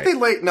 I don't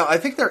think no, I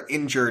think they're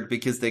injured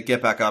because they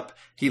get back up.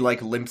 He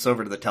like limps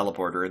over to the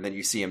teleporter and then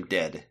you see him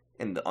dead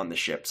on the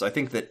ship. So I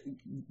think that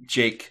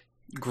Jake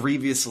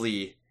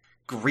grievously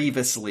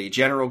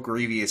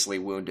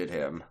wounded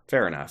him.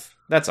 Fair enough.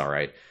 That's all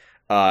right.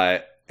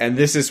 And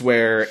this is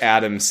where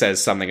Adam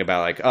says something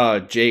about like, "Oh,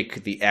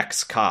 Jake, the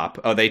ex-cop."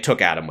 Oh, they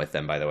took Adam with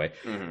them, by the way.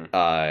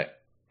 Mm-hmm.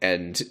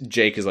 And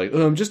Jake is like,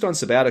 "Oh, I'm just on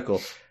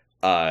sabbatical."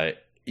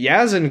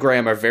 Yaz and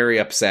Graham are very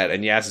upset,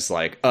 and Yaz is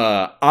like,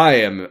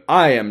 I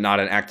am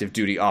not an active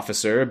duty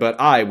officer, but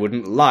I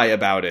wouldn't lie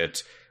about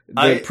it.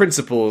 The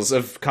principles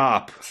of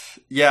cop."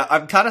 Yeah,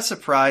 I'm kind of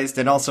surprised,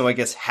 and also I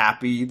guess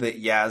happy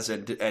that Yaz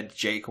and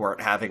Jake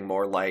weren't having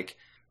more like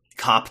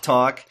cop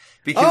talk.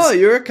 Because,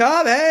 you're a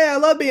cop? Hey, I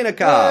love being a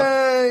cop.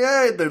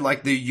 Hey, they're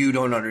like, you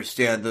don't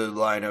understand the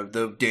line of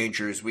the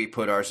dangers we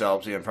put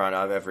ourselves in front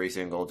of every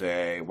single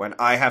day. When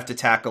I have to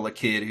tackle a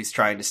kid who's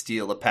trying to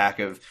steal a pack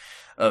of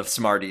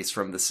Smarties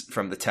from the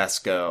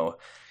Tesco.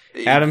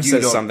 Adam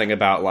says something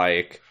about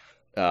like,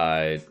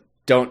 don't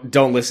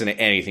listen to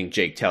anything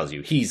Jake tells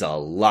you. He's a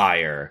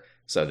liar.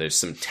 So there's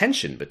some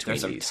tension between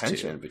these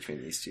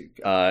two.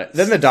 Guys.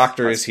 Then the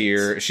doctor is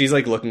here. She's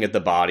like looking at the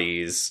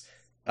bodies.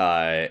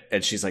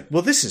 And she's like,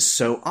 well, this is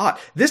so odd.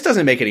 This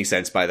doesn't make any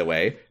sense, by the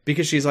way,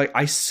 because she's like,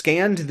 I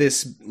scanned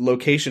this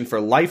location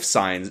for life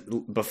signs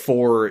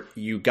before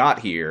you got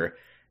here,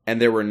 and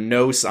there were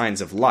no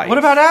signs of life. What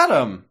about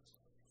Adam?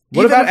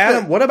 What about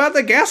Adam? What about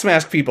the gas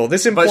mask people?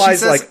 This implies,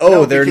 says,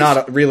 they're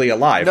not really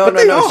alive. But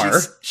they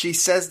are. She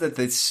says that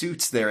the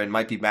suits they're in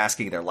might be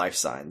masking their life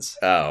signs.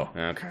 Oh,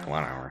 okay,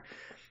 whatever.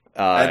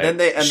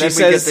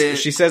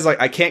 She says, like,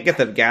 I can't get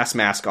the gas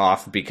mask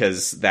off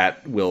because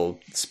that will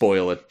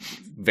spoil a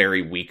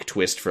very weak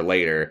twist for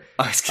later.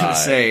 I was gonna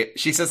say,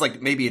 she says,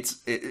 like, maybe it's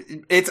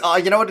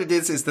you know what it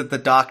is that the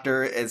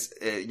doctor is,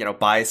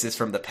 biases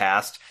from the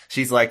past.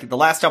 She's like, the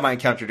last time I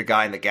encountered a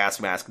guy in the gas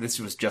mask, this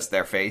was just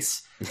their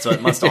face. So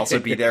it must also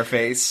be their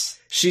face.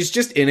 She's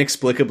just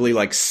inexplicably,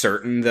 like,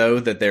 certain, though,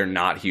 that they're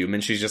not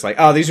human. She's just like,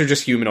 oh, these are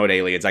just humanoid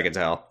aliens, I can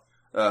tell.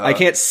 I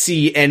can't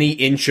see any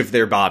inch of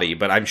their body,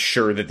 but I'm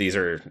sure that these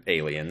are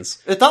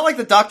aliens. It's not like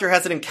the Doctor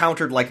hasn't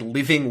encountered, like,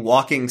 living,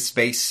 walking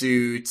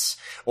spacesuits,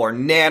 or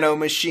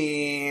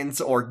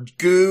nanomachines, or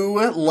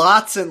goo.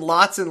 Lots and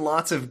lots and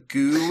lots of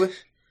goo.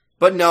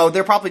 But no,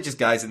 they're probably just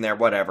guys in there,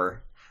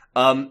 whatever.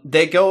 But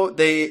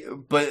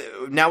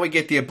now we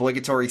get the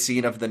obligatory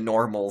scene of the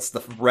normals,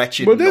 the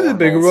wretched normals. But they're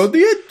bigger on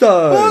the inside.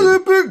 Oh, they're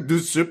big. The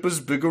zipper's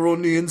bigger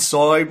on the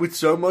inside with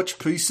so much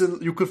peace and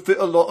you could fit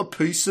a lot of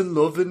peace and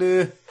love in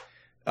there.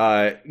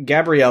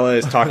 Gabriella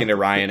is talking to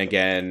Ryan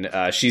again.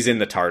 She's in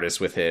the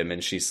TARDIS with him,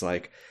 and she's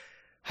like,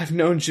 I've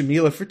known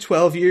Jamila for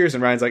 12 years.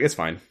 And Ryan's like, it's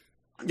fine.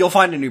 You'll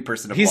find a new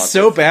person to He's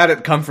so bad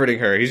at comforting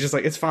her. He's just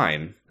like, it's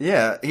fine.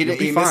 Yeah, he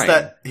missed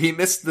that. He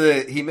missed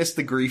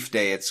the grief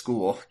day at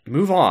school.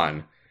 Move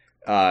on.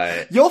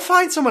 You'll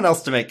find someone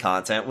else to make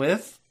content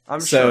with.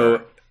 I'm sure.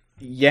 So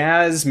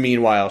Yaz,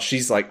 meanwhile,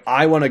 she's like,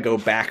 I want to go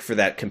back for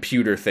that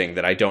computer thing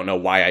that I don't know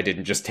why I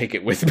didn't just take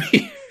it with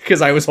me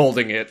because I was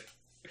holding it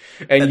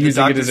and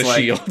using it as a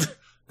shield.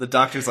 The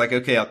Doctor's like,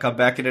 okay, I'll come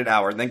back in an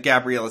hour. And then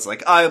Gabriella's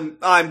like,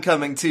 I'm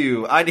coming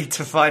too. I need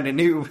to find a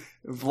new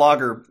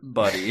vlogger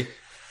buddy.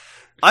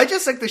 I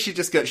just think that she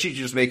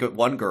just make it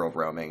one girl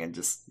roaming and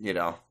just,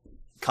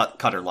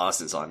 cut her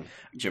losses on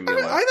Jamila.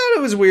 I thought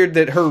it was weird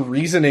that her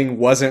reasoning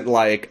wasn't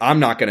like, I'm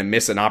not going to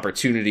miss an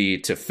opportunity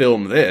to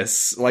film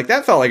this. Like,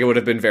 that felt like it would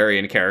have been very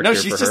in character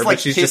for her. But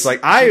she's just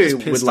like, I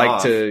would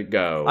like to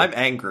go. I'm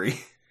angry.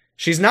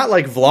 She's not,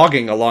 like,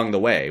 vlogging along the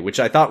way, which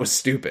I thought was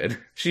stupid.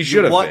 She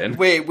should have been.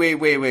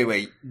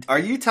 Wait. Are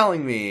you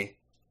telling me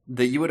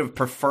that you would have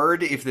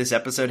preferred if this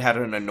episode had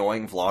an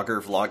annoying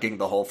vlogger vlogging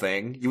the whole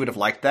thing? You would have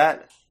liked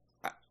that?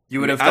 You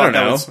would have. I don't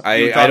know.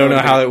 I don't know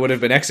how it would have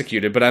been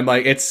executed, but I'm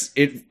like,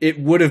 it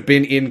would have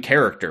been in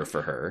character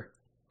for her.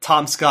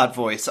 Tom Scott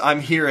voice. I'm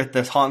here at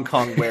the Hong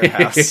Kong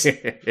warehouse.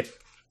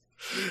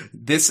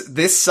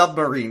 This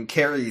submarine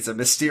carries a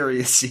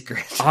mysterious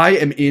secret. I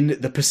am in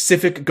the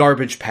Pacific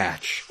garbage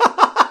patch.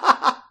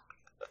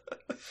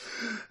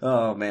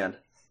 Oh man.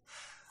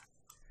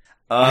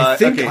 I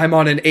think I'm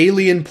on an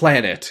alien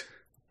planet.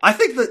 I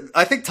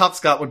think Tom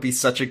Scott would be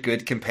such a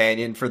good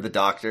companion for the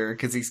Doctor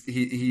because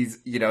he's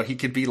he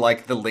could be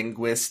like the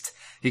linguist.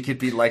 He could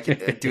be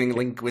like doing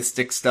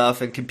linguistic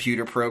stuff and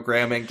computer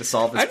programming to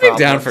solve his problems. I'd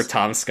be down for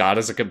Tom Scott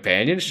as a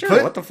companion. Sure,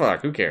 but what the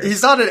fuck? Who cares?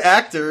 He's not an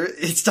actor.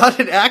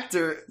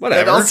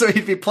 Whatever. And also,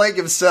 he'd be playing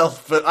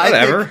himself. But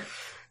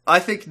I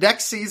think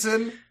next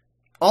season.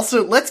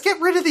 Also, let's get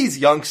rid of these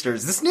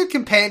youngsters. This new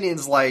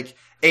companion's like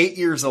 8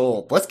 years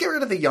old. Let's get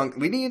rid of the young.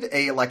 We need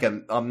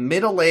a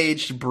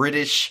middle-aged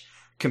British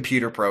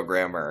computer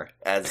programmer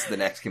as the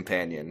next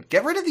companion.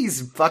 Get rid of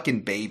these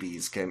fucking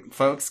babies,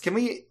 folks. Can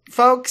we,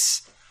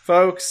 folks?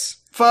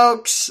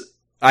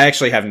 I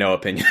actually have no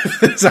opinion.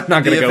 So I'm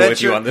not going to go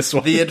with you on this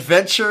one. The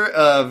adventure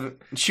of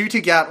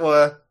Ncuti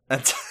Gatwa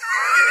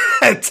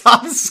and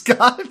Tom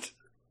Scott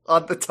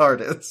on the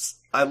TARDIS.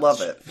 I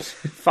love it.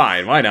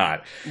 Fine, why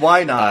not?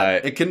 Why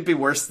not? It couldn't be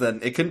worse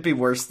than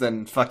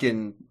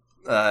fucking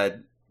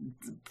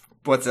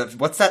what's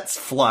that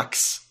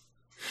Flux?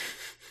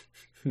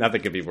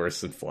 Nothing could be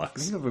worse than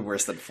Flux. It could be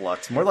worse than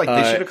Flux. More like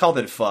they should have called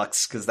it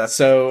Fux, because that's...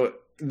 So,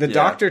 the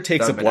Doctor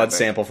takes a blood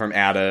sample from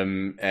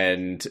Adam,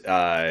 and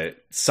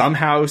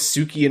somehow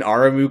Suki and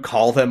Aramu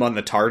call them on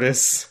the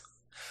TARDIS.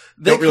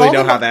 Don't really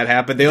know how that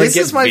happened. They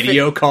get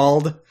video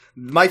called.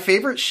 My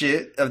favorite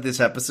shit of this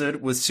episode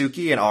was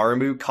Suki and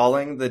Aramu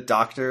calling the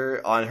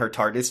Doctor on her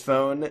TARDIS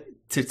phone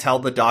to tell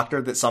the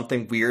Doctor that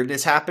something weird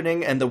is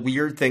happening, and the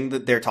weird thing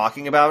that they're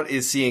talking about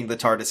is seeing the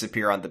TARDIS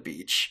appear on the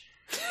beach.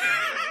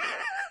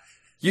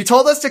 You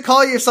told us to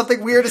call you if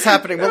something weird is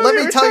happening. Well, let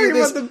me tell you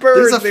this. About the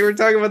birds. They were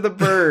talking about the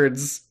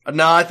birds.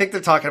 No, I think they're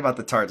talking about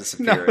the TARDIS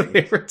appearing. No,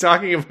 they were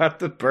talking about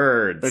the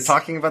birds. They're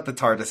talking about the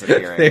TARDIS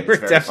appearing. They were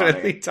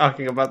definitely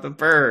talking about the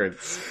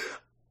birds.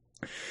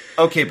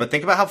 Okay, but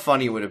think about how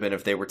funny it would have been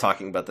if they were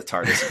talking about the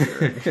TARDIS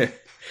appearing.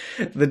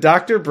 The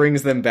Doctor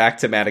brings them back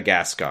to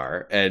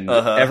Madagascar, and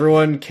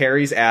everyone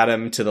carries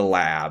Adam to the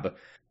lab.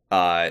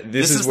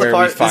 This is where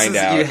we find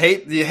out. You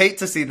hate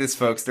to see this,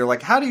 folks. They're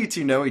like, how do you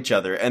two know each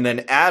other? And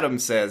then Adam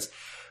says,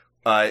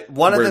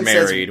 One of them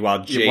married says,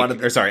 while Jake,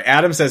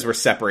 Adam says we're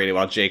separated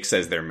while Jake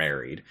says they're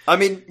married. I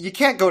mean, you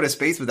can't go to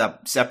space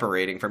without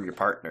separating from your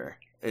partner.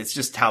 It's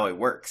just how it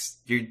works.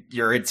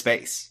 You're in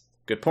space.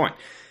 Good point.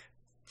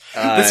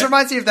 This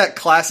reminds me of that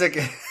classic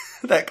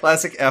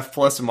F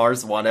plus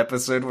Mars 1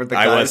 episode where the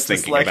guy I was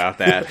thinking about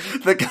that.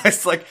 The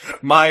guy's like,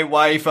 my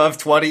wife of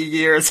 20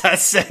 years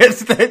has said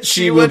that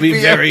she will be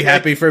very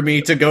happy for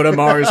me to go to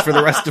Mars for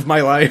the rest of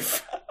my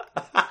life.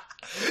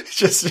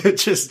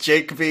 Just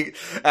Jake being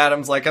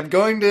Adam's like, I'm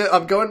going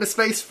to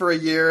space for a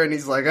year, and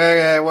he's like,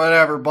 okay,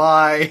 whatever,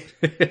 bye.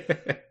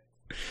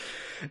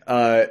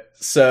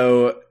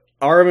 So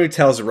Aramu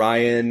tells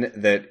Ryan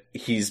that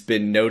he's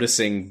been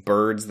noticing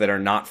birds that are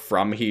not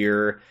from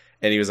here.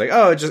 And he was like,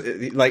 oh, just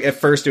like at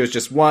first it was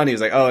just one. He was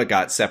like, oh, it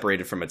got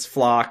separated from its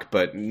flock,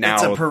 but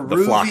now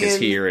the flock is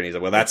here. And he's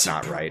like, well, that's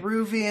not right.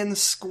 Peruvian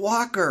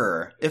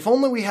squawker. If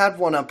only we had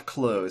one up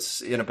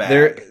close in a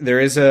bag. There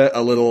is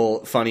a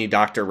little funny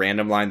Dr.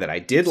 Random line that I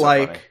did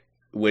funny.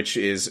 Which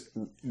is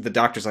the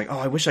doctor's like, oh,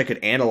 I wish I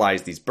could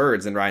analyze these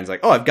birds. And Ryan's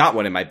like, oh, I've got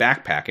one in my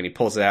backpack. And he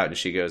pulls it out and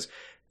she goes,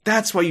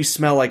 that's why you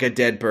smell like a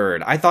dead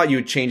bird. I thought you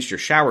had changed your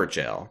shower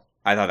gel.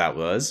 I thought that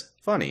was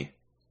funny.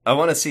 I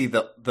want to see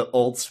the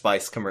Old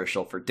Spice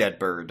commercial for Dead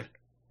Bird.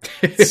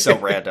 It's so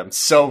random.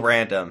 So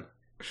random.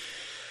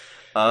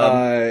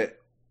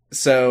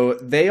 So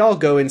they all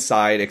go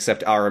inside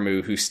except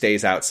Aramu, who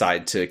stays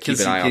outside to keep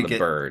an eye on the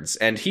birds.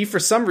 And he, for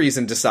some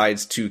reason,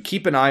 decides to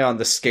keep an eye on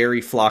the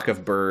scary flock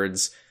of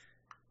birds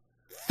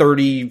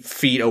 30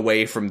 feet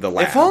away from the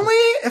lab.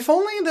 If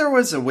only there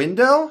was a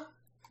window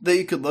that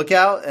you could look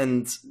out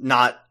and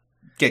not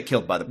get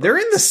killed by the birds. They're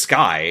in the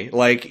sky.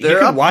 Like, you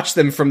can watch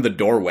them from the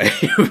doorway.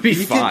 It would be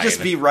fine. He can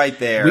just be right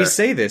there. We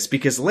say this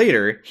because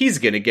later he's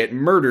going to get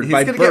murdered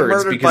by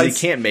birds because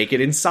he can't make it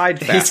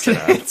inside fast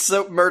enough. He's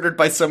so murdered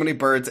by so many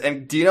birds.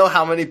 And do you know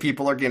how many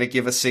people are going to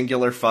give a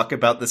singular fuck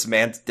about this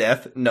man's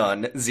death?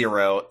 None.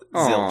 Zero.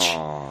 Zilch.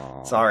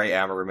 Aww. Sorry,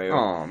 Amarumu.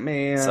 Oh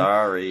man.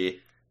 Sorry.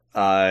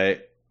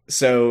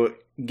 So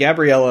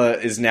Gabriella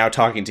is now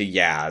talking to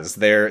Yaz.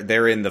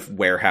 They're in the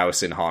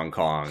warehouse in Hong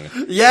Kong.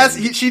 Yes,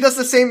 she does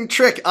the same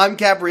trick. I'm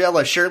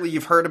Gabriella. Surely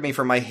you've heard of me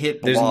from my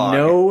hit blog. There's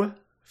no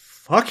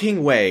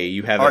fucking way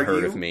you haven't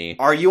heard of me.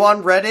 Are you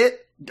on Reddit?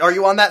 Are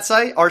you on that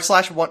site?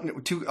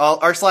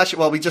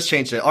 Well, we just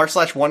changed it.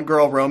 r/one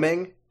girl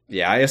roaming.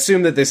 Yeah, I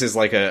assume that this is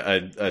like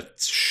a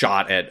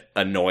shot at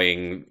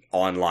annoying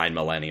online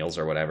millennials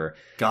or whatever.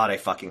 God, I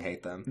fucking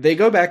hate them. They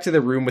go back to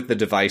the room with the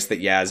device that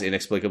Yaz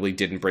inexplicably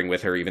didn't bring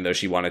with her, even though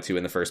she wanted to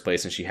in the first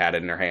place and she had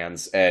it in her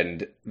hands.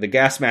 And the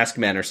gas mask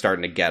men are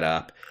starting to get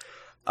up.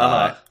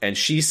 And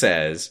she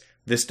says,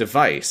 this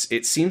device,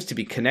 it seems to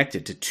be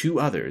connected to two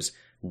others.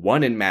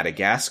 One in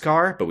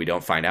Madagascar, but we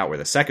don't find out where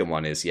the second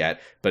one is yet.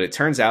 But it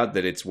turns out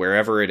that it's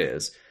wherever it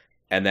is.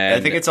 And then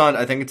I think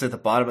it's at the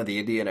bottom of the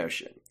Indian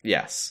Ocean.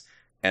 Yes.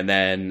 And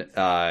then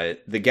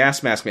the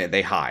gas mask man,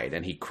 they hide,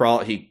 and he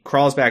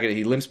crawls back in,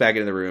 he limps back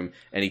into the room,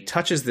 and he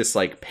touches this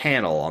like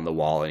panel on the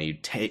wall, and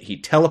he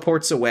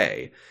teleports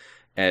away,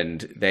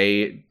 and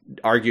they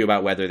argue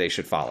about whether they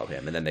should follow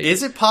him. And then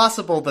Is it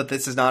possible that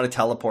this is not a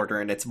teleporter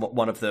and it's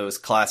one of those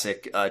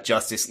classic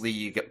Justice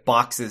League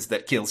boxes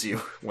that kills you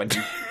when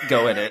you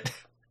go in it?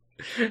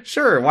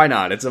 Sure, why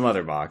not? It's a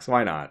mother box.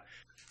 Why not?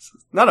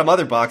 Not a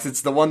mother box,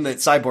 it's the one that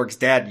Cyborg's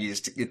dad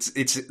used. It's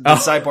the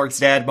Cyborg's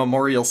dad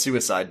memorial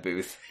suicide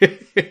booth.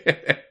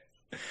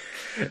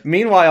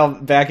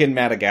 Meanwhile, back in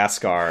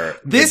Madagascar,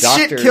 this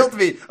shit killed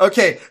me.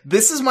 Okay,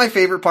 this is my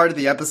favorite part of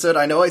the episode.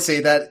 I know I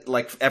say that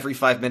like every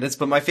 5 minutes,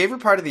 but my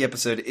favorite part of the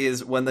episode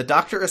is when the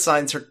doctor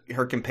assigns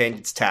her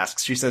companions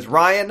tasks. She says,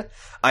 Ryan,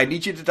 I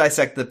need you to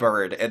dissect the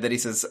bird. And then he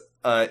says,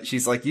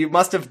 she's like, you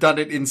must have done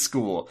it in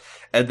school.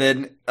 And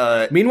then,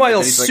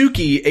 meanwhile,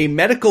 Suki, a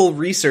medical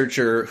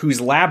researcher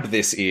whose lab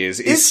this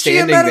is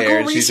standing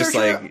there, and she's just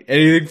like,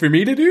 anything for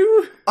me to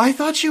do? I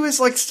thought she was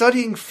like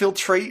studying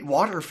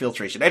water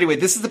filtration. Anyway,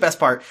 this is the best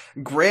part.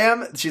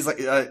 Graham, she's like,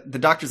 the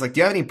doctor's like, do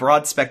you have any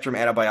broad spectrum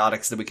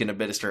antibiotics that we can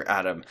administer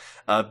Adam,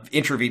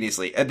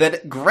 intravenously? And then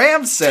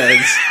Graham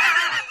says,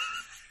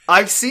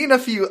 I've seen a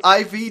few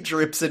IV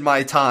drips in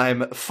my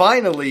time.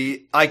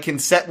 Finally, I can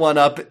set one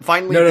up.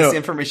 Finally, this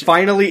information.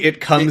 Finally, it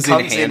comes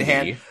in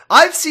handy.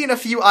 I've seen a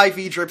few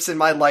IV drips in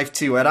my life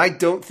too, and I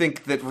don't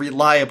think that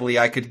reliably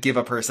I could give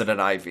a person an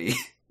IV.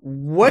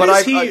 What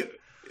is he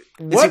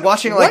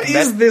watching? Like, what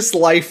is this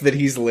life that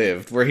he's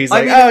lived? Where he's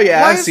like, oh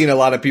yeah, I've seen a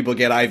lot of people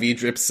get IV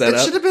drips set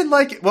up. It should have been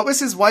like, what was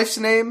his wife's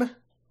name?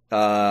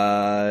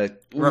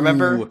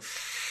 Remember?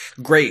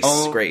 Grace.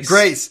 Oh,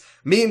 Grace.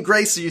 Me and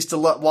Grace used to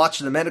watch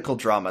the medical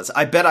dramas.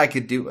 I bet I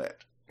could do it.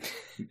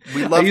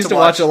 I used to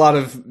watch a lot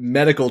of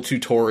medical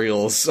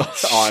tutorials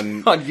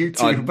on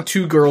YouTube. On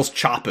two girls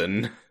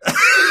chopping.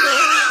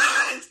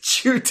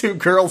 Two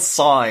girls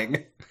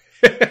sawing.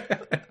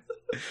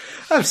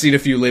 I've seen a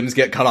few limbs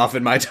get cut off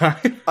in my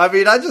time. I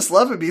mean, I just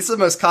love him. He's the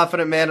most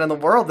confident man in the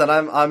world, and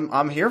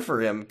I'm here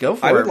for him. Go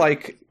for it. I would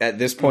like, at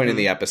this point in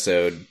the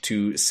episode,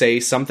 to say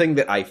something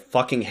that I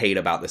fucking hate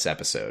about this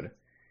episode.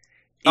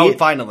 Oh,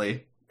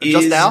 finally.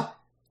 Just now?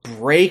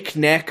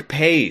 Breakneck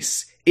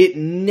pace. it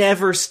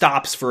never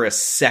stops for a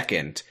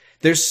second.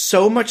 There's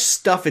so much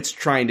stuff it's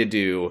trying to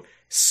do,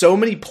 so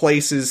many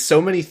places,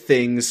 so many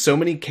things, so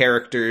many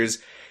characters,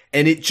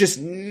 and it just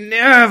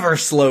never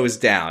slows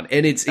down,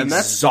 and it's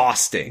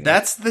exhausting.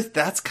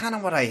 That's kind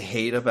of what I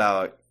hate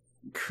about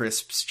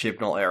Crisp's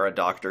Chibnall era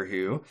Doctor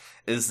Who,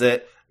 is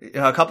that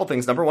a couple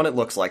things. Number one, it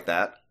looks like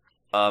that.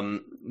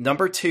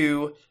 Number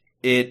two,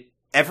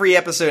 every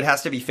episode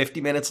has to be 50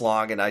 minutes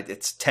long, and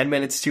it's 10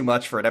 minutes too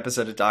much for an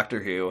episode of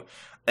Doctor Who.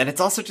 And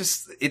it's also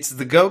it's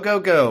the go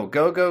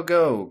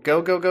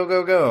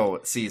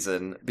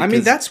season. I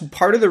mean, that's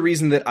part of the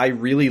reason that I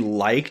really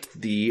liked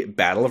the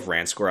Battle of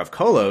Ranskor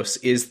Kolos,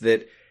 is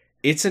that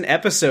it's an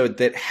episode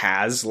that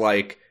has,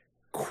 like,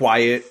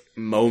 quiet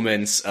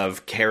moments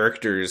of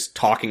characters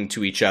talking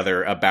to each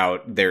other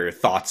about their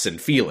thoughts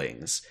and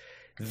feelings.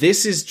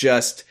 This is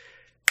just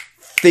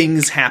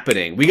things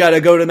happening. We gotta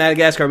go to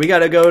Madagascar, we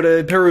gotta go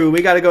to Peru,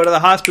 we gotta go to the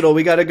hospital,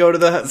 we gotta go to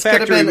the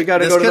factory, we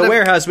gotta go to the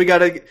warehouse,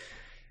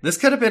 This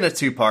could have been a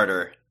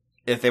two-parter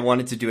if they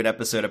wanted to do an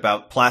episode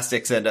about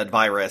plastics and a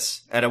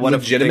virus, and it would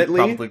have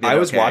legitimately. I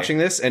was watching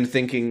this and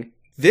thinking,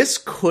 this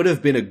could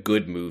have been a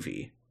good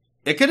movie.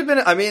 It could have been.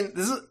 I mean,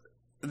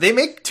 they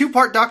make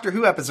two-part Doctor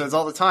Who episodes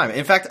all the time.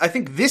 In fact, I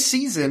think this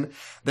season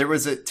there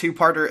was a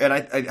two-parter, and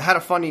I had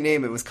a funny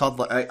name. It was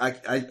called.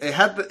 It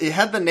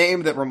had the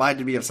name that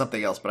reminded me of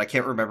something else, but I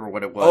can't remember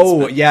what it was.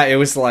 Oh yeah, it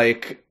was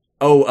like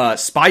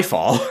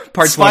Spyfall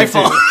parts 1 and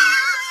 2.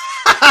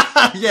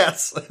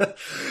 Yes.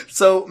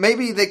 So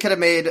maybe they could have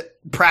made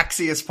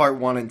Praxeus part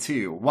 1 and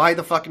 2. Why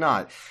the fuck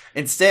not?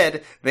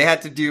 Instead, they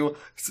had to do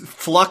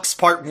Flux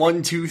part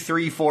 1, 2,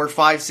 3, 4,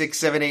 5, 6,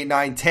 7, 8,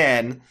 9,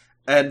 10.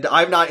 And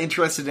I'm not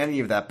interested in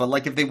any of that. But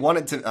like, if they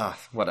wanted to,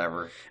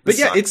 whatever. But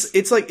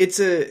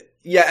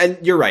yeah, and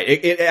you're right.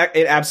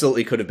 It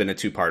absolutely could have been a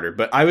two-parter.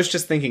 But I was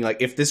just thinking,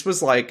 like, if this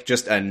was like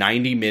just a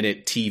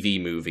 90-minute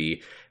TV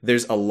movie,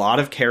 there's a lot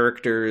of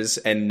characters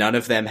and none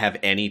of them have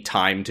any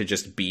time to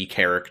just be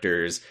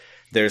characters.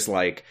 There's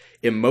like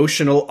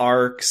emotional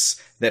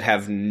arcs that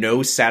have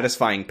no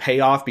satisfying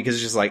payoff because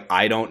it's just like,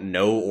 I don't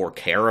know or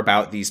care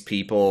about these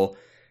people.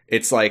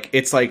 It's like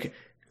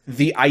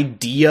the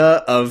idea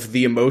of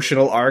the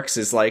emotional arcs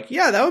is like,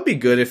 yeah, that would be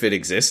good if it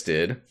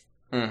existed.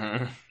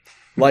 Mm-hmm.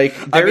 Like,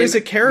 there is a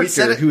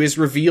character who is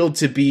revealed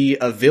to be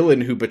a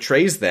villain who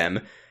betrays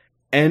them,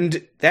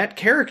 and that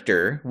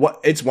character,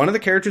 it's one of the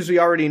characters we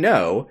already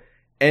know,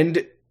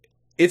 and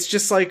it's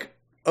just like,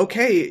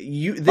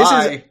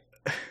 okay,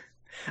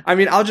 I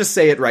mean, I'll just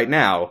say it right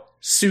now,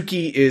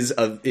 Suki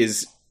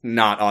is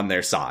not on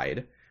their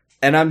side.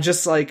 And I'm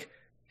just like,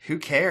 who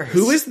cares?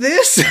 Who is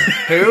this?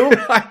 Who?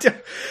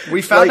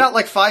 We found out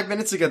like 5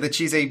 minutes ago that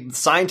she's a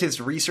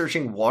scientist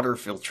researching water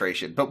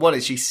filtration. But what,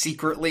 is she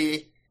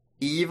secretly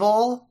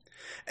evil?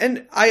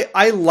 And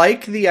I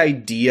like the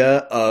idea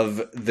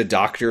of the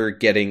Doctor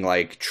getting,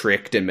 like,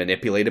 tricked and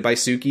manipulated by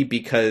Suki,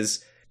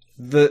 because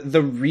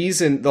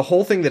the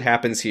whole thing that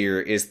happens here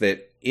is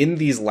that in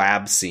these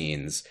lab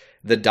scenes,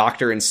 the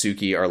Doctor and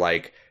Suki are,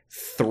 like,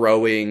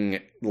 throwing,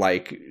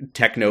 like,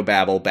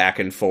 technobabble back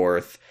and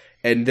forth,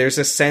 and there's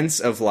a sense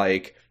of,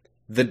 like,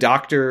 the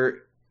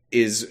Doctor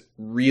is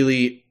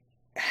really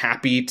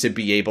happy to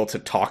be able to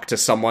talk to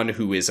someone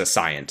who is a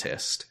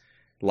scientist.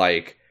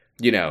 Like,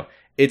 you know,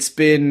 it's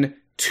been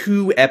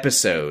 2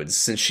 episodes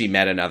since she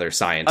met another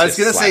scientist. I was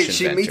going to say,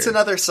 she meets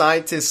another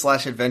scientist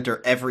 /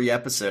 inventor every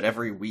episode.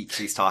 Every week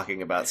she's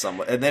talking about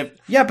someone. And then,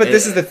 yeah, but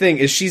this is the thing,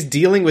 is she's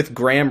dealing with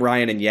Graham,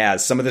 Ryan, and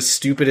Yaz, some of the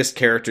stupidest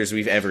characters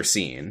we've ever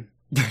seen.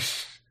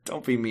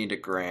 Don't be mean to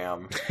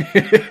Graham.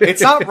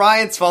 It's not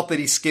Ryan's fault that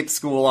he skipped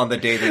school on the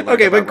day they learned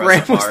Okay, but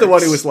Graham was the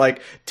one who was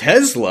like,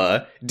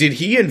 Tesla? Did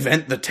he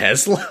invent the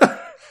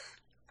Tesla?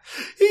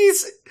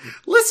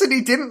 Listen,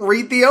 he didn't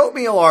read the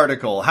oatmeal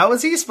article. How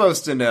is he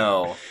supposed to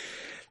know?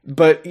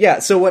 But yeah,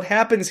 so what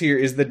happens here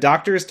is the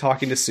Doctor is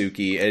talking to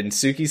Suki, and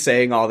Suki's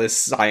saying all this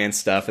science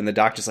stuff, and the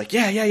Doctor's like,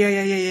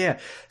 yeah.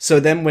 So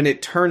then when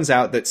it turns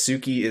out that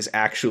Suki is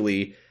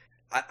actually,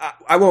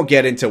 I won't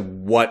get into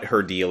what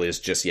her deal is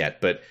just yet,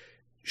 but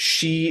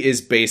she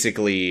is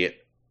basically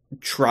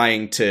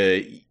trying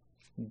to,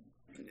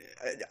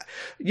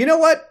 you know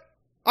what?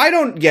 I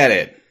don't get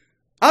it.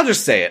 I'll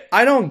just say it.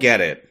 I don't get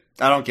it.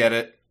 I don't get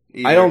it.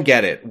 Either. I don't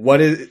get it.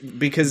 What is,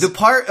 because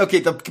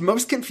the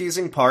most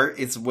confusing part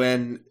is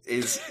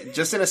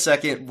just in a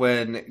second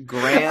when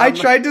Graham. I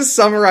tried to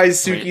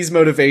summarize Suki's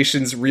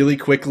motivations really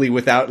quickly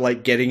without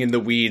like getting in the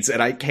weeds,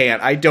 and I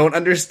can't. I don't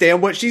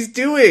understand what she's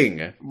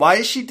doing. Why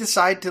does she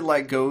decide to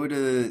like go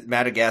to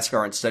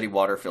Madagascar and study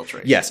water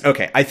filtration? Yes,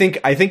 okay. I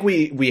think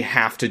we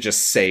have to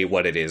just say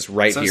what it is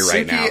right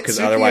now, because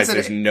otherwise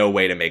there's no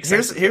way to make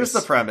sense. Here's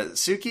the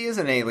premise. Suki is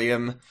an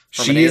alien.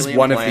 She is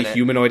one of the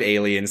humanoid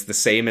aliens, the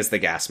same as the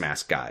gas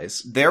mask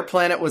guys. Their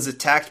planet was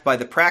attacked by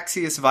the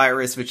Praxeus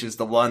virus, which is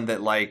the one that,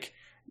 like,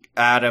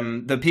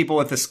 the people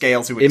with the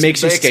scales who it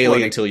makes you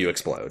scaly until you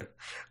explode.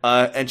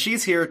 And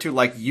she's here to,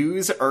 like,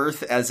 use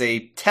Earth as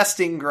a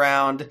testing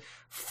ground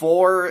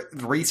for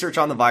research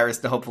on the virus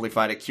to hopefully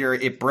find a cure.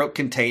 It broke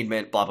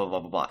containment, blah, blah, blah,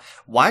 blah, blah.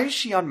 Why is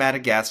she on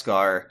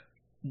Madagascar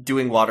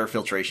doing water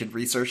filtration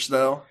research,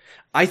 though?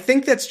 I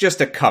think that's just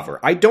a cover.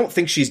 I don't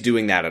think she's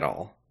doing that at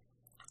all.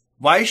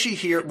 Why is she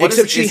here?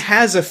 Except she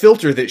has a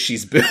filter that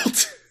she's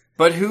built.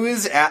 But who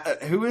is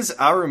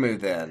Arumu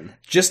then?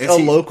 Just a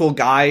local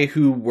guy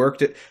who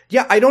worked at...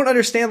 Yeah, I don't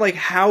understand, like,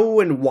 how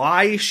and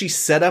why she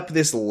set up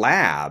this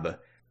lab.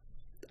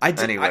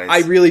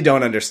 I really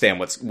don't understand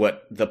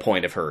what the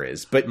point of her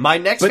is. But my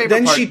next favorite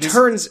then part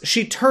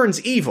she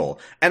turns evil,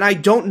 and I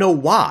don't know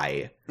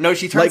why. No,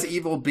 she turns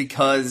evil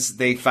because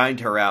they find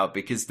her out,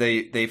 because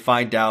they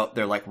find out,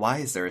 they're like, why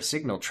is there a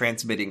signal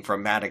transmitting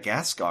from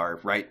Madagascar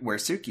right where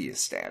Suki is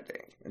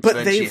standing? And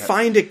but they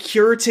find a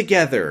cure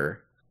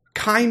together.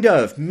 Kind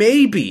of.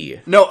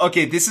 Maybe. No,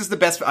 okay, this is the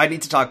best. I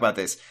need to talk about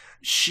this.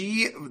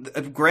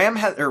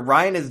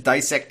 Ryan has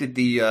dissected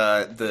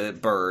the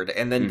bird,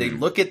 and then they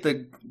look at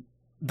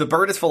the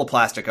bird is full of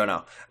plastic, oh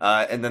no.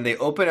 And then they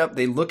open up,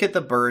 they look at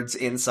the bird's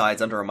insides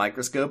under a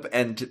microscope,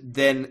 and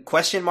then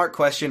question mark,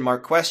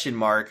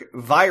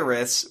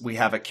 virus, we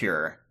have a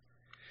cure.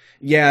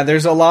 Yeah,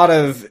 there's a lot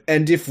of,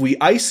 and if we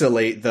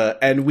isolate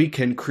and we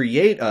can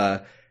create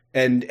and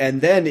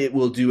then it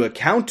will do a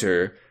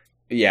counter.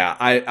 Yeah,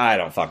 I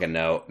don't fucking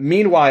know.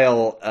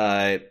 Meanwhile,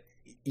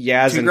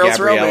 Yaz and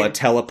Gabriella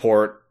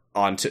teleport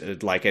onto,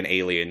 like, an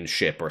alien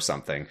ship or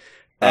something.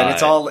 And you can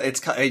tell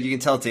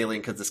it's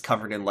alien because it's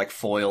covered in, like,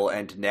 foil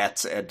and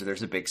nets, and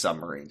there's a big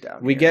submarine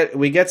down here.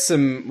 We get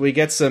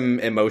some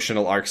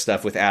emotional arc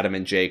stuff with Adam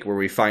and Jake, where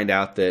we find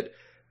out that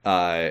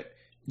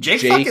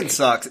Jake fucking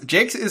sucks.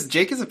 Jake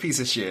is a piece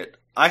of shit.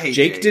 I hate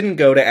Jake. Jake didn't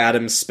go to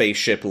Adam's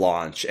spaceship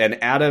launch, and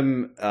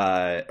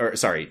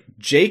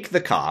Jake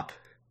the cop,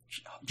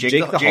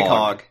 Jake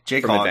Hogg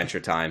from Adventure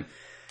Time,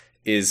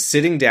 is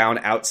sitting down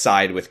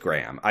outside with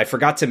Graham. I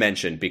forgot to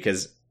mention,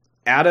 because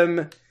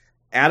Adam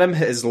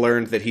has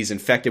learned that he's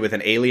infected with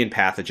an alien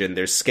pathogen.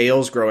 There's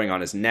scales growing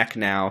on his neck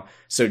now.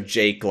 So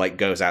Jake, like,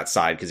 goes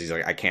outside because he's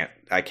like, I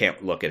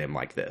can't look at him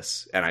like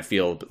this. And I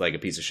feel like a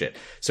piece of shit.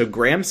 So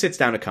Graham sits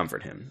down to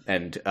comfort him.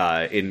 And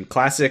in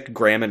classic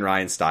Graham and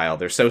Ryan style,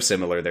 they're so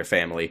similar, their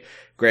family.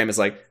 Graham is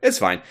like, it's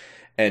fine.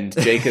 And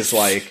Jake is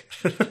like,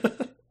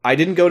 I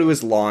didn't go to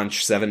his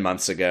launch 7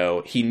 months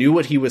ago. He knew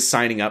what he was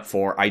signing up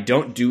for. I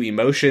don't do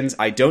emotions.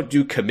 I don't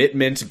do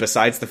commitment,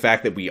 besides the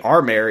fact that we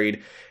are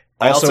married.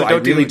 Also, I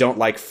really don't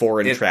like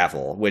foreign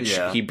travel, which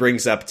he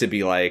brings up to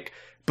be like,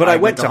 but I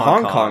went to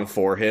Hong Kong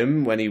for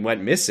him when he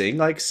went missing.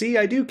 Like, see,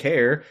 I do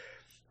care.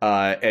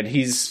 And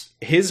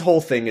his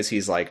whole thing is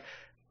he's like,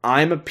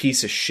 I'm a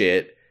piece of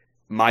shit.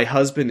 My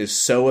husband is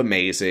so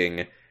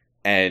amazing,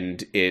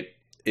 and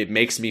it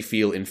makes me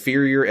feel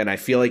inferior, and I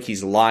feel like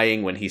he's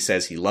lying when he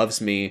says he loves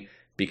me,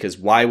 because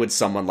why would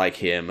someone like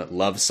him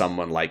love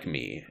someone like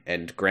me?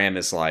 And Graham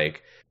is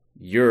like,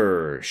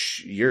 you're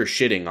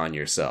shitting on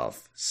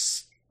yourself.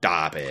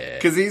 Stop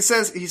it. Because he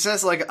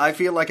says, like, I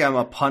feel like I'm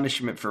a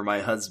punishment for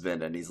my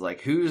husband, and he's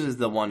like, who's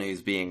the one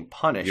who's being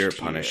punished? You're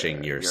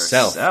punishing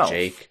yourself,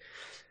 Jake.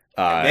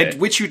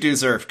 Which you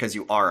deserve, because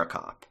you are a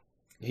cop.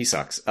 He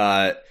sucks.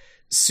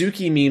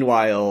 Suki,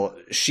 meanwhile,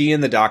 she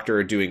and the doctor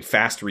are doing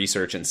fast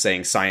research and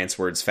saying science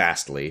words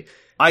fastly.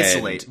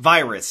 Isolate,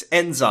 virus,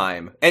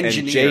 enzyme,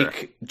 engineer.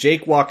 And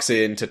Jake walks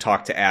in to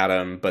talk to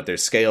Adam, but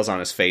there's scales on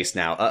his face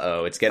now.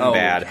 Uh-oh, it's getting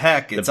bad.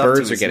 Heck, the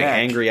birds are getting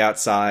angry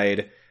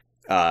outside.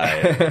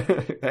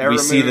 We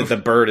see that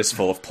the bird is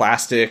full of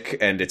plastic,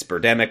 and it's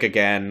birdemic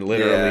again,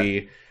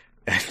 literally. Yeah.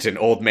 And an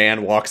old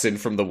man walks in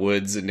from the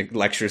woods and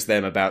lectures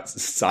them about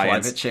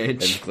science, climate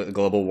change, and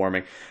global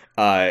warming.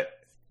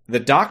 The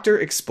doctor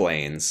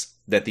explains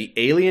that the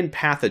alien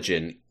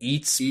pathogen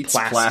eats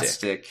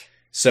plastic.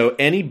 So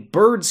any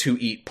birds who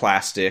eat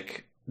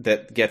plastic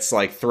that gets,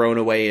 like, thrown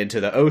away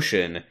into the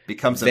ocean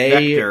becomes a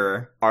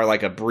vector. Are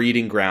like a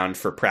breeding ground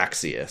for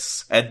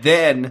Praxeus. And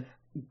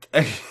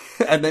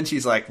then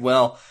she's like,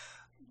 well,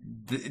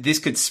 this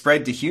could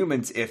spread to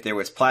humans if there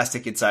was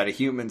plastic inside of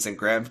humans. And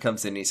Graham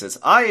comes in and he says,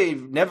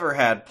 I've never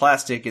had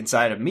plastic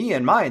inside of me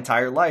in my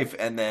entire life.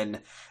 And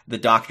then the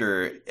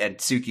doctor and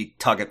Suki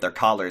tug at their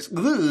collars.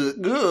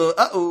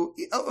 Uh-oh.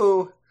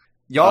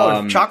 Y'all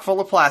are chock full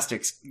of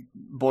plastics,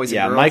 boys and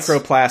girls. Yeah,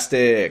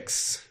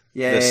 microplastics.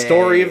 Yay. The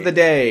story of the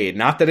day.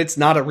 Not that it's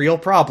not a real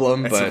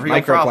problem, but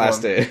microplastics.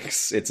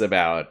 Problem. It's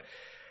about...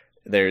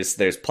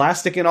 There's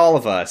plastic in all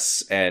of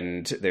us,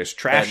 and there's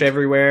trash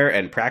everywhere,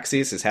 and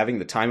Praxeus is having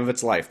the time of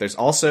its life. There's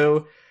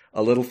also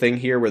a little thing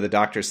here where the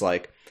doctor's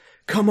like,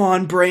 come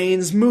on,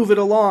 brains, move it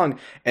along.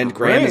 And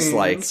Graham is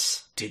like,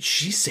 did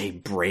she say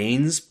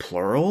brains,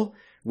 plural?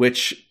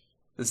 Which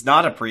is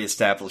not a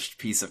pre-established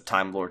piece of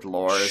Time Lord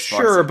lore.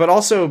 Sure, but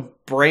also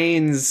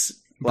brains...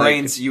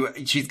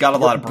 she's got a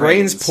lot of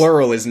brains. Brains,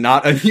 plural, is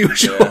not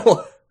unusual.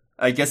 Yeah.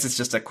 I guess it's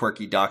just a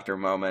quirky doctor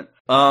moment.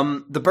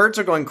 The birds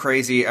are going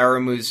crazy.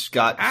 Arumu's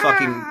got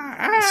fucking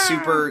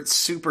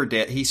super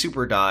dead. He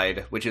super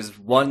died, which is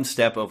one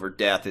step over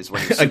death is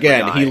when he super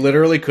died. He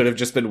literally could have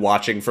just been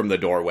watching from the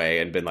doorway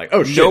and been like,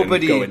 oh shit,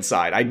 and go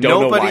inside. I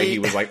don't know why he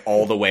was, like,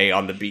 all the way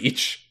on the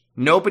beach.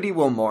 Nobody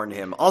will mourn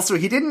him. Also,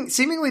 he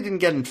seemingly didn't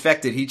get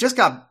infected. He just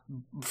got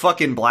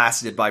fucking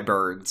blasted by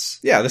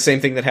birds. Yeah, the same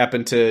thing that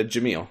happened to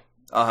Jamil.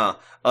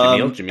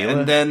 Jamila?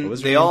 And then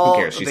they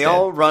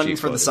all run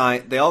for the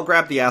sign. They all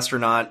grab the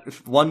astronaut.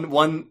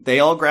 They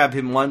all grab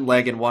him one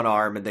leg and one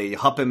arm, and they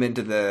hup him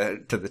into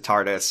the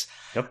TARDIS.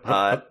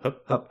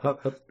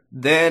 Hup.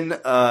 Then,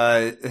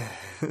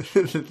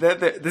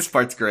 this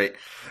part's great.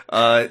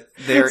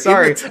 They're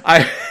sorry.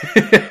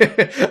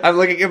 I'm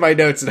looking at my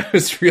notes and I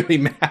was really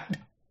mad.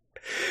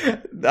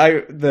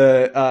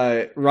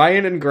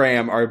 Ryan and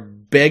Graham are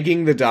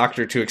begging the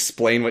Doctor to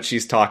explain what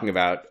she's talking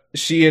about.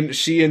 She and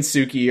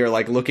Suki are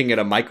like looking at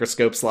a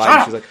microscope slide.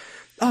 And she's like,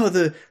 "Oh,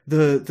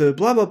 the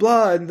blah blah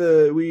blah, and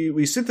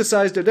we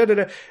synthesized da da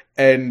da."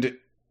 And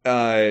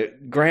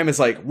Graham is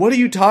like, "What are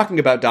you talking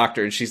about,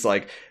 Doctor?" And she's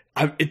like,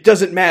 "It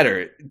doesn't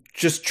matter.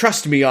 Just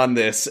trust me on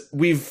this.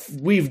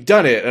 We've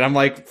done it." And I'm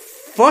like,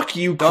 "Fuck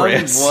you,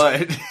 Chris."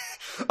 Done what?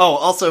 Oh,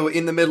 also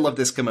in the middle of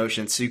this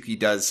commotion, Suki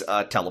does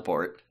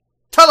teleport.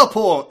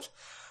 Teleport.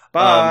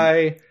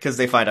 Bye. Because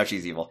they find out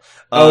she's evil.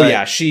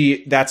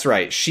 That's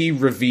right. She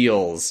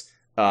reveals,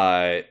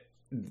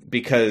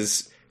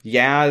 because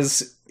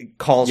Yaz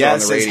calls her on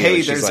the radio.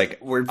 Hey, she's like,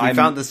 we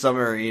found the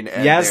submarine.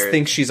 And Yaz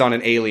thinks she's on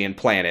an alien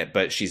planet,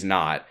 but she's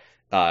not.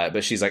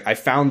 But she's like, I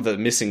found the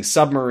missing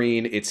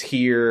submarine. It's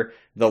here.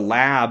 The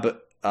lab,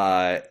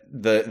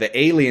 the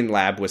alien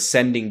lab was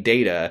sending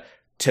data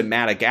to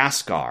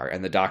Madagascar,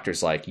 and the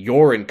Doctor's like,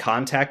 "You're in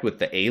contact with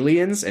the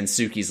aliens?" And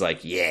Suki's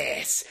like,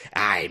 "Yes,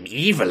 I'm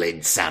evil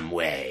in some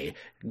way."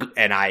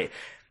 And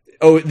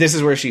this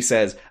is where she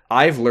says,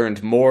 "I've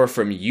learned more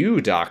from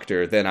you,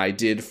 Doctor, than I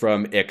did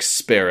from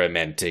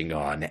experimenting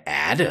on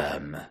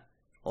Adam."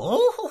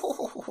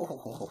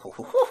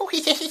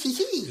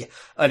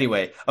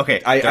 Anyway,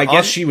 okay. I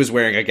guess she was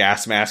wearing a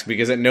gas mask,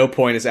 because at no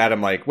point is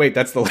Adam like, "Wait,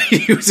 that's the lady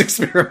who's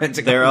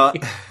experimenting." They're on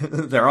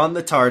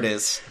the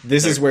TARDIS.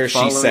 This is where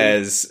she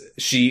says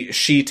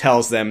she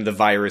tells them the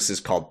virus is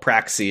called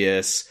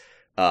Praxeus.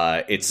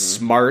 It's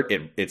smart,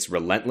 it's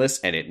relentless,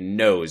 and it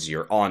knows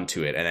you're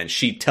onto it. And then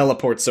she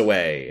teleports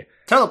away.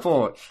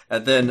 Teleport!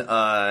 And then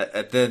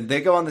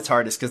they go on the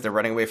TARDIS because they're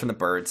running away from the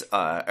birds.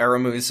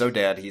 Aramu is so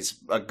dead, he's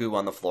a goo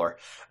on the floor.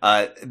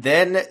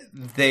 Then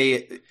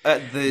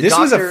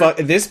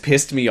this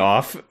pissed me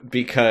off,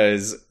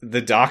 because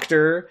the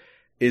Doctor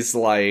is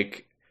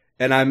like,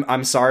 and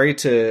I'm sorry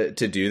to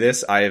do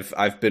this. I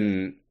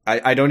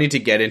don't need to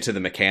get into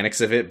the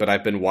mechanics of it, but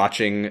I've been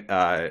watching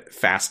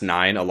Fast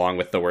 9 along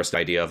with The Worst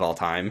Idea of All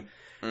Time.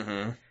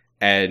 Mm-hmm.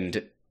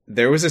 And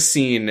there was a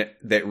scene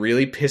that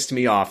really pissed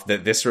me off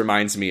that this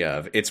reminds me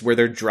of. It's where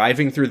they're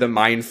driving through the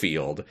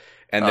minefield,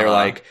 and they're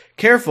like,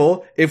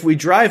 "Careful, if we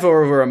drive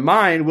over a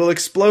mine, we'll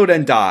explode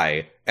and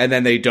die." And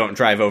then they don't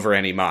drive over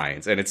any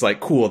mines. And it's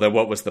like, cool, then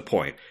what was the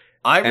point?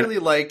 I really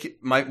like,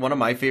 one of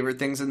my favorite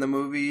things in that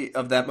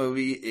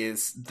movie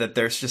is that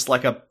there's just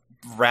like a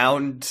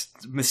round,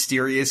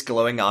 mysterious,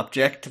 glowing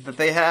object that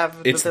they have.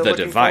 It's the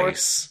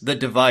device. The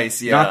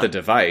device, yeah. Not the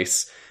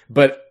device.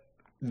 But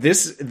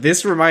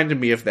this reminded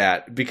me of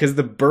that, because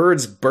the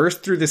birds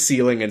burst through the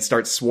ceiling and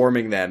start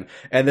swarming them,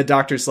 and the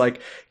Doctor's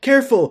like,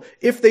 "Careful,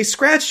 if they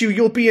scratch you,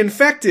 you'll be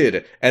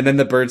infected." And then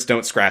the birds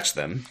don't scratch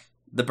them.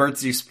 The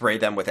birds, you spray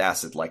them with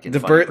acid, like in the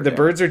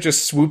birds are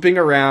just swooping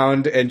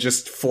around and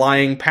just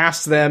flying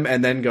past them,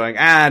 and then going,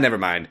 never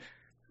mind.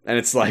 And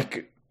it's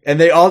like,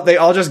 and they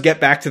all just get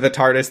back to the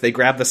TARDIS. They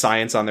grab the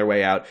science on their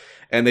way out,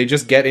 and they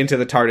just get into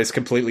the TARDIS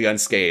completely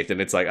unscathed. And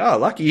it's like, oh,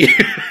 lucky.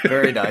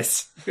 Very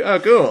nice. Oh,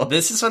 cool.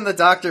 This is when the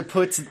Doctor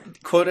puts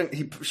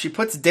she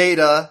puts a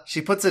data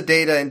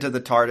into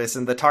the TARDIS,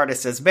 and the TARDIS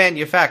says,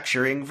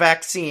 "Manufacturing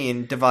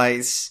vaccine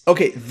device."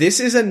 Okay, this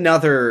is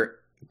another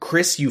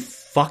Chris, you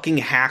fucking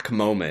hack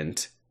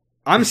moment.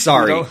 I'm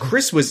sorry.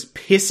 Chris was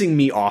pissing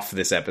me off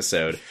this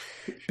episode,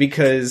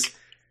 because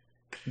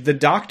the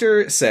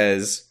Doctor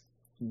says,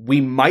 "We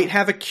might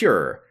have a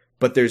cure,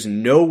 but there's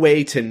no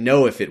way to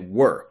know if it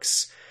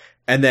works."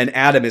 And then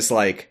Adam is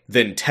like,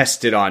 "Then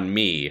test it on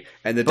me."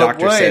 And the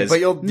Doctor says,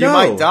 "But you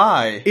might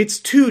die. It's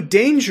too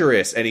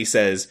dangerous." And he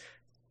says,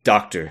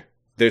 "Doctor,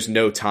 there's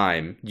no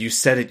time. You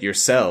said it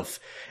yourself."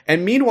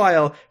 And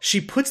meanwhile,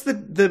 she puts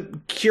the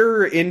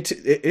cure into...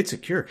 It's a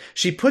cure.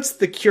 She puts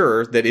the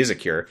cure, that is a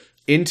cure,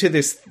 into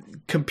this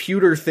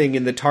computer thing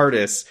in the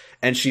TARDIS,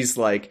 and she's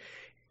like,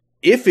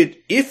 if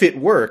it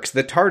works,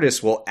 the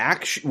TARDIS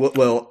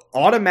will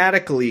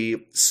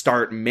automatically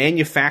start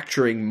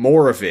manufacturing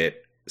more of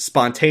it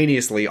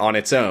spontaneously on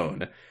its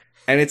own.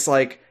 And it's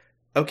like,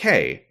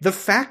 okay, the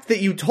fact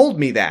that you told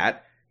me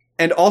that,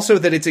 and also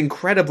that it's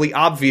incredibly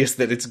obvious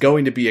that it's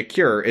going to be a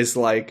cure, is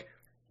like,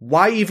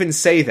 why even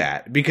say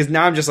that? Because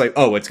now I'm just like,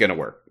 oh, it's gonna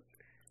work.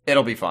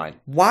 It'll be fine.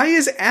 Why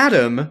is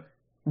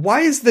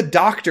the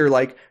Doctor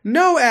like,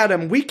 "No,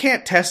 Adam, we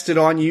can't test it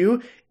on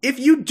you. If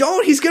you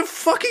don't, he's gonna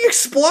fucking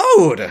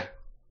explode."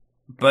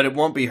 But it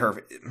won't be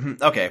her.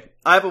 Okay,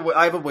 I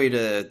have a way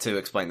to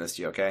explain this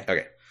to you, okay?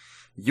 Okay.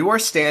 You are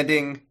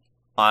standing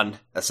on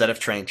a set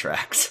of train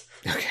tracks.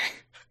 Okay.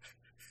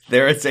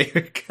 There is a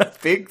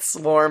big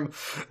swarm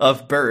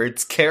of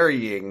birds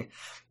carrying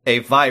a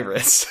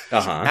virus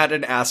at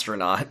an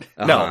astronaut.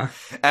 No,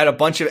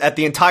 at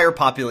the entire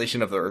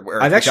population of the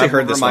Earth. I've actually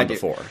heard this one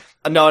before.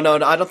 No,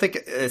 I don't think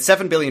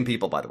 7 billion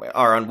people, by the way,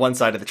 are on one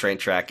side of the train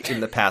track in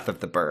the path of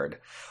the bird.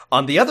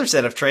 On the other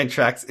set of train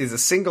tracks is a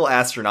single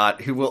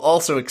astronaut who will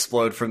also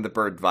explode from the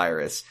bird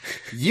virus.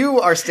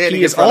 You are standing.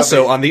 He is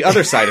also on the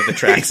other side of the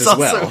tracks as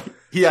well.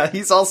 Yeah,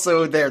 he's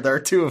also there. There are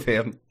 2 of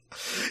him.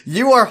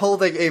 You are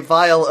holding a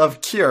vial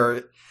of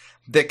cure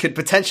that could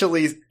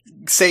potentially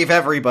save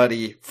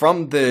everybody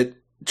from the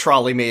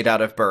trolley made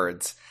out of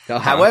birds.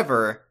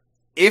 However,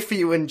 if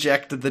you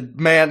inject the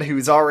man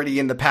who's already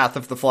in the path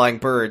of the flying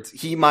birds,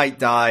 he might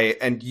die,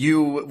 and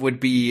you would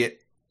be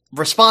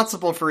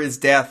responsible for his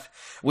death,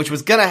 which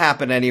was gonna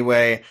happen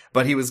anyway,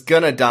 but he was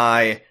gonna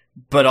die,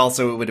 but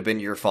also it would have been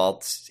your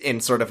fault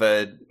in sort of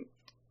a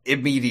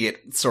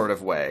immediate sort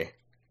of way.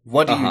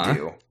 What do you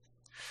do?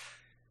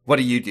 What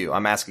do you do?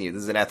 I'm asking you.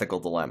 This is an ethical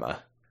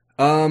dilemma.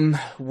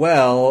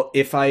 Well,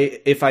 if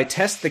I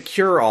test the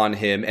cure on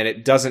him and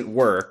it doesn't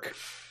work,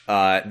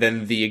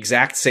 then the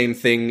exact same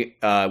thing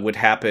would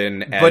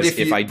happen as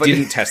if I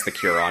didn't test the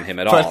cure on him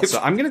at all. So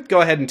I'm going to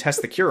go ahead and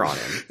test the cure on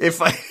him.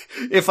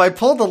 If I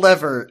pull the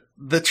lever,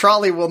 the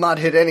trolley will not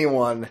hit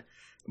anyone.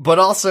 But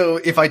also,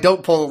 if I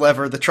don't pull the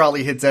lever, the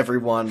trolley hits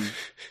everyone.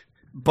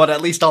 But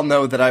at least I'll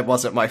know that it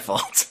wasn't my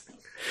fault.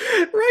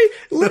 Right?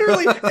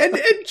 Literally. and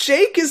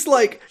Jake is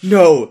like,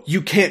 no,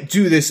 you can't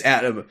do this,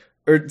 Adam.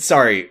 Or,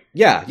 sorry.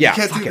 Yeah.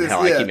 Fucking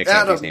hell, I keep mixing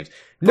up these names.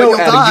 No,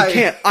 Adam, you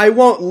can't. I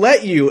won't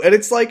let you. And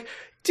it's like,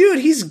 dude,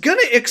 he's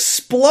gonna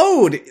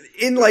explode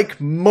in, like,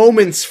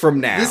 moments from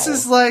now. This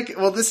is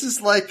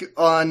like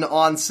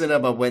on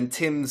Cinema when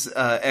Tim's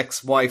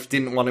ex-wife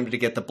didn't want him to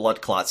get the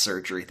blood clot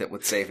surgery that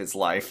would save his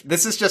life.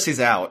 This is just he's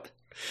out.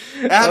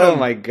 Adam, oh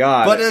my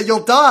god. But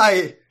you'll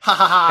die. Ha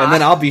ha ha. And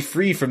then I'll be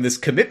free from this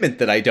commitment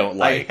that I don't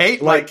like. I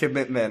hate my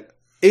commitment.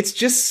 It's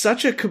just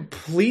such a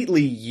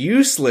completely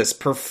useless,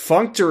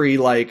 perfunctory,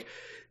 like,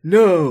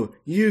 no,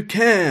 you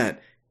can't.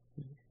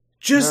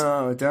 Just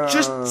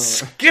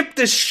skip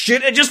this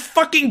shit and just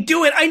fucking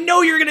do it. I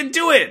know you're gonna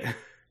do it.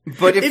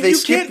 But if you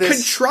can't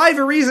contrive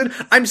a reason,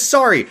 I'm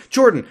sorry.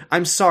 Jordan,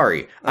 I'm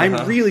sorry.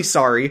 I'm really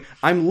sorry.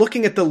 I'm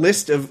looking at the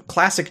list of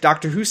classic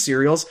Doctor Who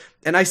serials,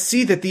 and I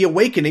see that The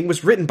Awakening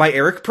was written by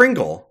Eric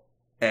Pringle.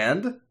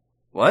 And?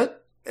 What?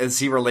 Is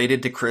he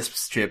related to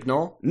Crisps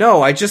Chibnall?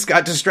 No, I just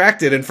got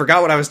distracted and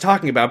forgot what I was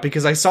talking about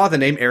because I saw the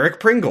name Eric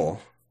Pringle.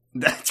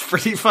 That's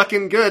pretty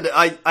fucking good.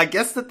 I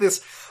guess that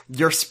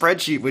your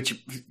spreadsheet,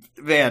 which,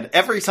 man,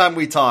 every time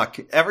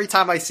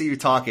I see you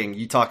talking,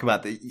 you talk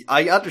about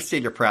I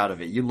understand you're proud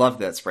of it. You love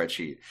that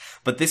spreadsheet.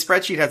 But this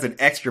spreadsheet has an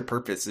extra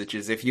purpose, which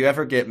is if you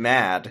ever get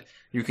mad,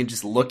 you can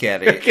just look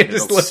at it. You can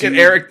just look at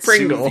Eric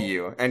Pringle.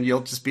 You, and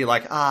you'll just be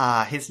like,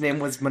 his name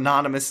was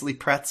mononymously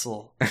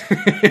Pretzel.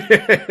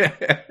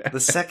 The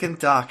second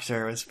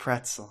Doctor was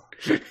Pretzel.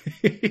 What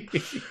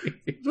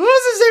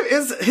was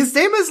his name? His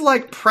name is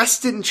like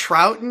Preston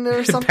Troughton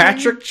or something?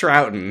 Patrick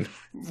Troughton.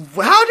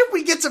 How did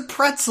we get to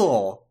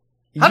Pretzel?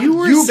 You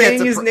were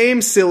saying his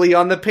name silly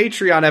on the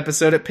Patreon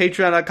episode at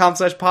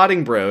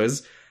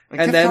patreon.com/poddingbros.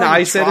 And then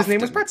I said his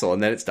name was Pretzel,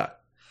 and then it's done.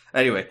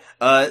 Anyway,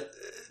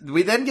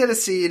 we then get a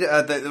scene,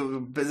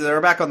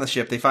 they're back on the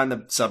ship, they find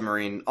the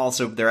submarine,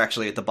 also they're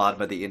actually at the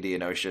bottom of the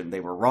Indian Ocean, they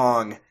were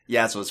wrong,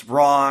 Yaz was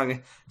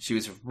wrong, she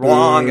was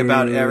wrong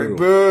about Eric,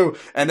 boo!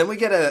 And then we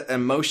get an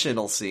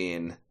emotional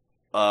scene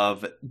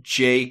of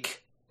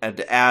Jake and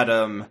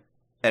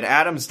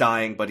Adam's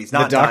dying, but he's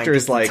not dying. The doctor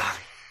is like,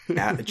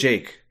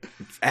 Jake,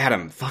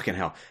 Adam, fucking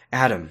hell,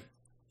 Adam,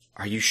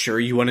 are you sure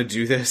you want to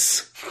do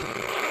this?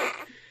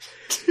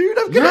 Dude,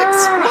 I'm gonna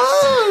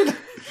explode!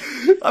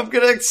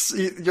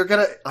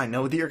 I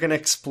know that you're gonna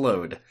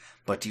explode,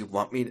 but do you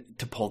want me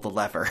to pull the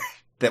lever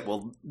that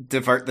will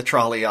divert the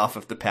trolley off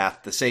of the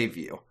path to save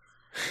you?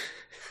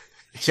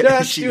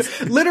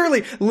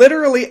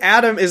 Literally,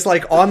 Adam is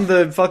like on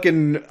the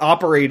fucking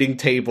operating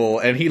table,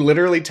 and he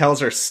literally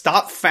tells her,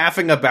 "Stop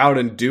faffing about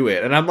and do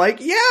it." And I'm like,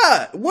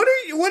 "Yeah, what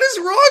is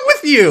wrong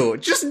with you?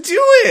 Just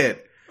do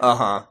it."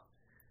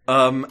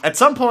 At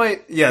some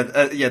point,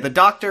 the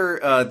doctor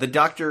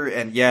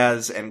and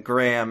Yaz and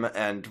Graham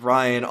and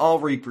Ryan all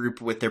regroup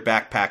with their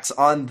backpacks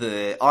on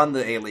the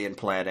alien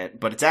planet,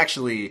 but it's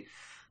actually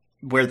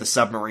where the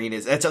submarine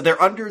is. And so they're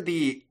under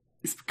the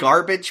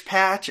garbage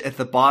patch at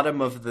the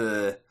bottom of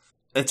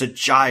it's a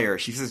gyre.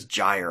 She says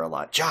gyre a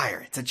lot.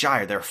 Gyre. It's a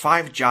gyre. There are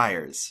 5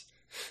 gyres.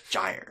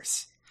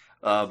 Gyres.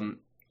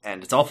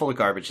 And it's all full of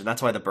garbage, and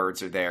that's why the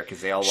birds are there,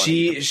 because they all want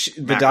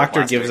the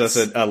doctor gives us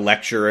a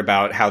lecture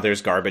about how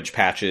there's garbage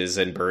patches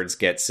and birds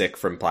get sick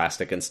from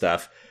plastic and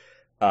stuff.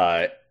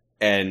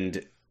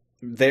 And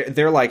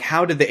they're like,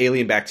 how did the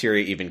alien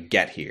bacteria even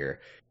get here?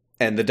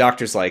 And the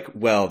doctor's like,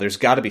 well, there's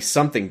got to be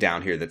something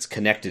down here that's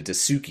connected to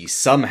Suki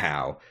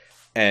somehow.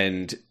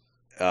 And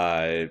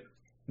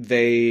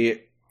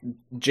they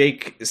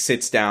Jake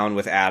sits down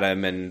with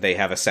Adam and they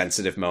have a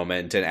sensitive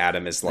moment, and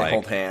Adam is like,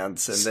 hold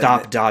hands and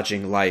stop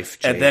dodging life,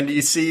 Jake. And then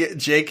you see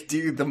Jake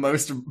do the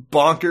most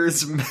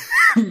bonkers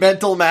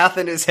mental math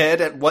in his head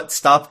at what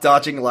stop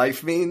dodging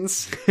life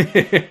means.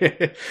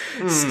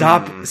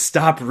 Stop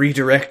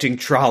redirecting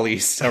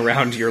trolleys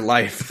around your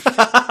life,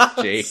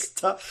 Jake.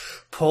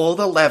 Pull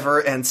the lever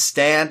and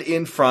stand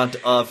in front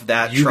of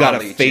that trolley, You gotta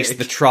face Jake.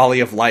 The trolley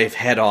of life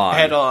head on.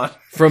 Head on.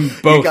 From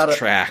both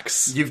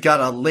tracks. You've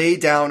gotta lay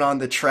down on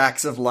the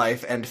tracks of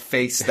life and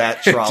face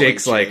that trolley,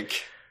 Jake's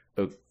Jake.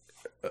 Like,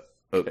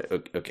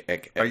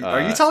 okay.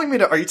 Are you telling me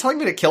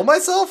to kill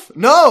myself?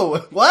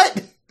 No!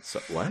 What?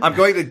 So, what? I'm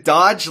going to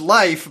dodge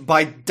life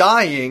by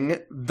dying,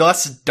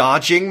 thus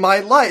dodging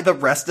the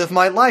rest of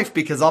my life,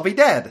 because I'll be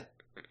dead.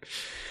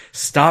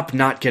 Stop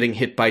not getting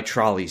hit by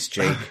trolleys,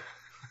 Jake.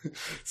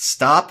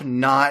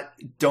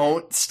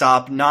 Don't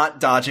stop not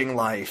dodging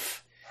life.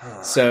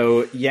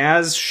 So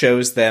Yaz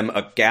shows them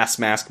a gas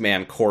mask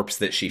man corpse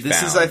that she found.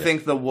 This is, I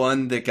think, the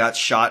one that got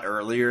shot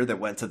earlier that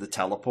went to the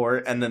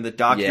teleport, and then the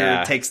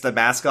doctor takes the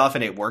mask off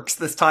and it works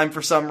this time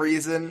for some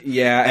reason.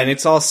 Yeah, and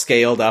it's all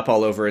scaled up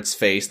all over its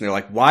face, and they're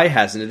like, why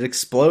hasn't it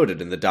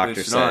exploded? And the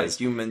doctor says, not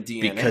human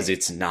DNA. Because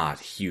it's not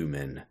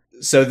human.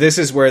 So this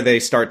is where they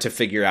start to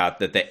figure out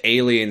that the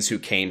aliens who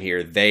came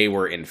here, they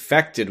were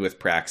infected with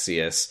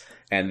Praxeus,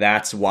 and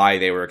that's why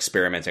they were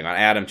experimenting on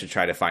Adam to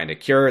try to find a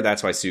cure.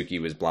 That's why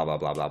Suki was blah, blah,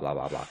 blah, blah, blah,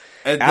 blah, blah.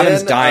 And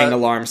Adam's dying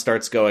alarm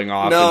starts going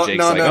off, and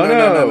Jake's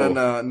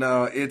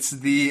No. It's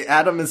the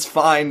Adam is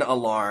fine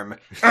alarm.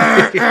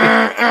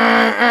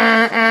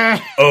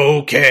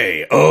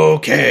 Okay.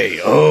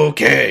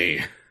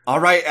 All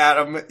right,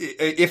 Adam,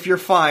 if you're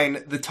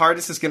fine, the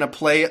TARDIS is going to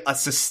play a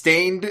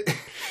sustained,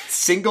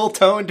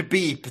 single-toned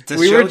beep.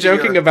 We were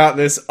joking about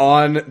this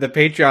on the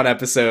Patreon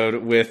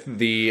episode with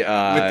the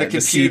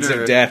Seeds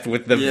of Death,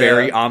 with the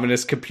very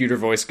ominous computer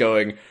voice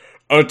going,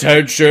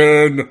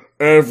 attention,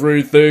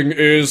 everything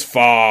is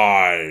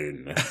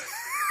fine.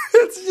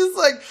 It's just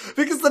like,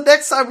 because the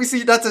next time we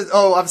see,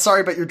 I'm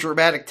sorry about your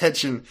dramatic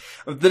tension.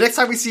 The next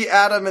time we see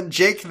Adam and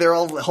Jake, they're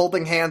all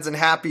holding hands and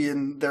happy,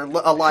 and they're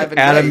alive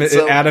and great.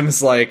 So.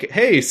 Adam's like,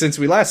 hey, since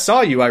we last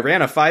saw you, I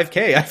ran a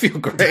 5K. I feel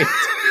great.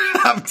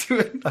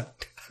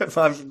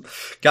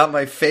 I've got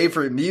my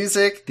favorite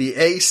music. The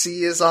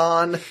AC is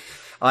on.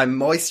 I'm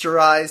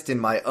moisturized in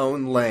my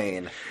own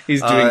lane.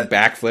 He's doing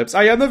backflips.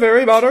 I am the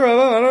very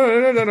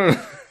bottom.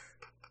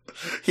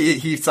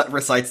 He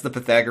recites the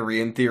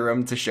Pythagorean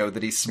theorem to show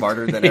that he's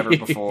smarter than ever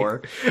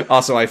before.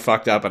 Also, I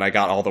fucked up and I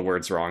got all the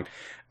words wrong.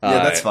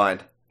 Yeah, that's fine.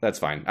 That's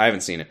fine. I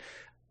haven't seen it.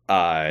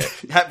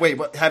 Wait,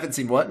 what? Haven't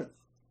seen what?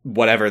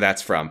 Whatever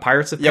that's from.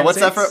 Pirates of Penzance? Yeah, what's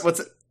that from? What's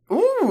it?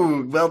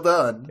 Ooh, well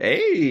done.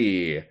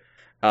 Hey.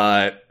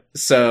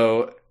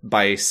 So,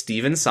 by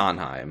Stephen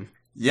Sondheim.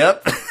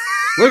 Yep.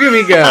 Look at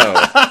me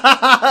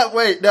go.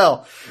 Wait,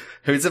 no.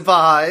 Who's it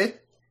by?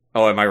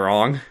 Oh, am I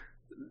wrong?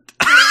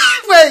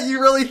 Wait, you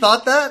really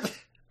thought that?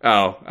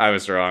 Oh, I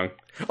was wrong.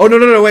 Oh,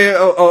 no, wait,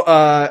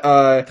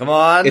 come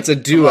on. It's a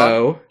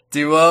duo.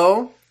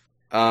 Duo?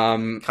 Let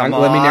me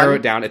narrow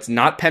it down. It's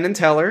not Penn and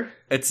Teller.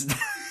 It's,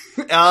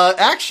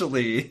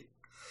 actually,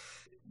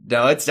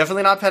 no, it's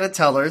definitely not Penn and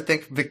Teller.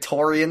 Think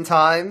Victorian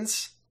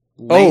times.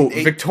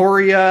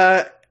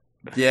 Victoria.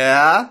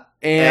 Yeah.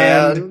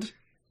 And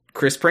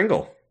Chris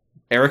Pringle.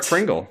 Eric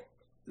Pringle.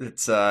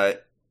 It's,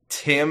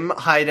 Tim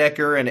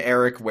Heidecker and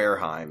Eric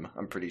Wareheim,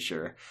 I'm pretty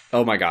sure.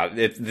 Oh my god,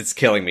 it's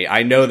killing me.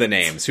 I know the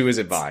names. Who is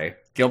it by?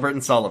 Gilbert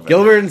and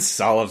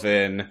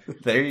Sullivan.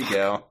 There you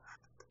go.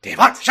 Damn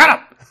it, shut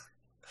up!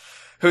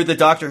 Who the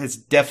Doctor has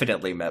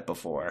definitely met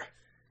before.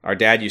 Our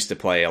dad used to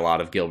play a lot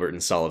of Gilbert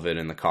and Sullivan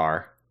in the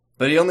car.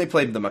 But he only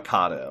played the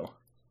Mikado.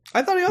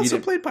 I thought he also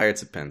played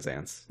Pirates of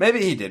Penzance.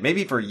 Maybe he did.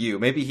 Maybe for you.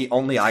 Maybe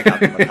I got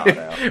the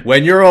Mikado.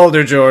 When you're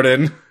older,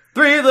 Jordan.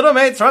 3 little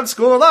mates from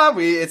school are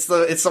we? It's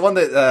the one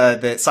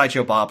that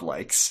Sideshow Bob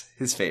likes.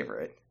 His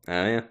favorite.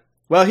 Oh, yeah.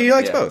 Well, he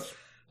likes both.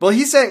 Well,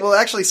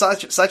 actually,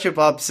 Sideshow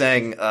Bob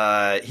sang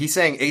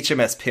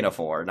HMS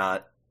Pinafore,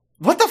 not...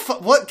 What the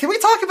fuck? What? Can we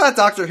talk about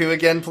Doctor Who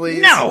again,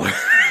 please? No!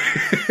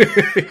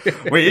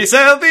 We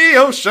sail the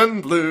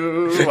ocean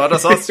blue on a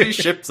saucy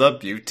ship's a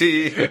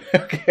beauty.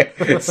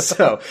 Okay,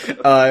 so,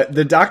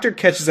 the Doctor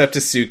catches up to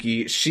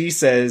Suki. She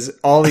says,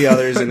 all the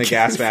others in the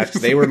gas masks,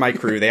 they were my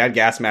crew. They had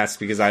gas masks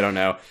because I don't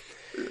know.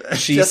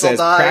 She says,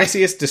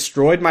 Praxeus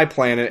destroyed my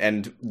planet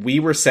and we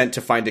were sent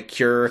to find a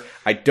cure.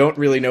 I don't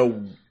really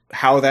know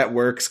how that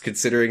works,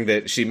 considering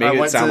that she made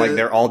it sound like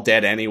they're all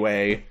dead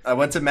anyway. I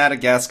went to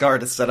Madagascar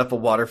to set up a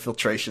water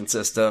filtration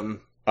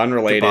system.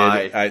 Unrelated.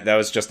 That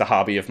was just a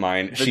hobby of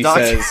mine. She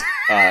says,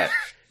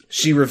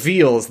 she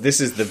reveals this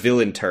is the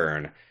villain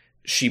turn.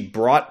 She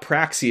brought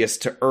Praxeus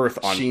to Earth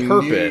on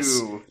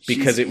purpose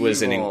because it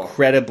was an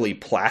incredibly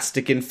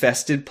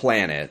plastic-infested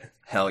planet.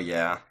 Hell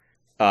yeah.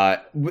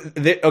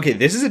 Okay,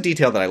 this is a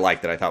detail that I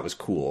like that I thought was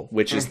cool,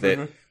 which is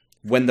that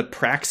when the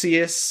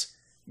Praxeus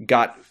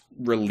got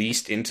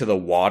released into the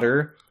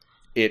water,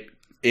 it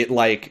it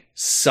like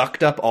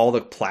sucked up all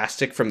the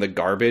plastic from the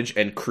garbage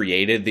and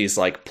created these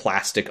like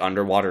plastic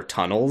underwater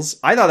tunnels.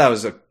 I thought that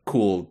was a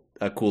cool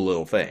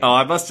little thing. Oh,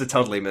 I must have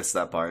totally missed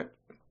that part.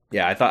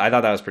 Yeah, I thought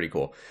that was pretty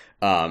cool.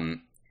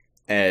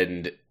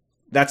 And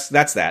that's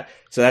that.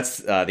 So that's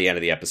the end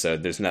of the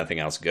episode. There's nothing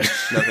else good.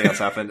 Nothing else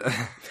happened.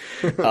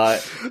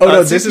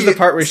 This is the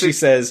part where she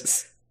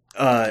says,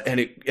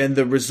 and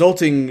the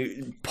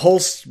resulting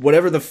pulse,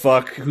 whatever the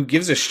fuck, who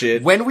gives a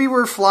shit? When we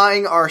were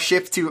flying our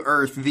ship to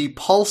Earth, the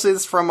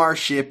pulses from our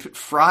ship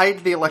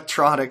fried the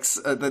electronics.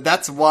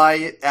 That's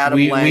why Adam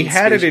Lang... We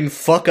had it in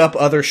fuck up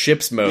other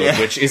ships mode,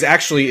 which is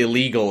actually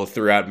illegal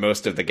throughout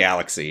most of the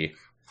galaxy.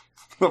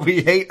 But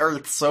we hate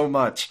Earth so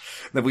much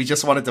that we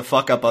just wanted to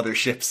fuck up other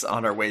ships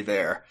on our way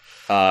there.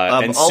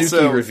 And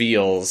Suki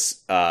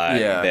reveals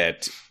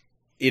that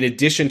in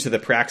addition to the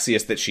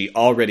Praxeus that she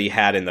already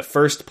had in the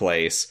first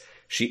place,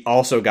 she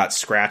also got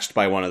scratched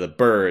by one of the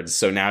birds,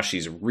 so now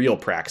she's real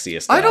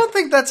Praxeus now. I don't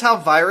think that's how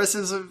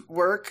viruses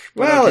work.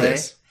 Well, it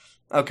is.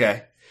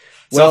 Okay.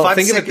 Well, so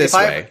think of it this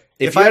way.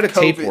 If you had a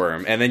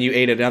tapeworm and then you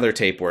ate another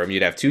tapeworm,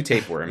 you'd have two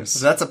tapeworms.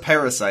 So that's a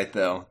parasite,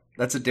 though.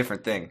 That's a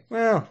different thing.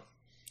 Well...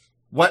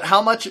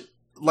 How much,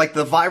 like,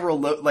 the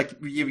viral, like,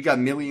 you've got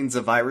millions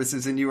of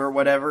viruses in you or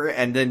whatever,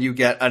 and then you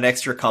get an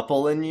extra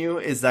couple in you,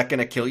 is that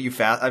gonna kill you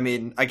fast? I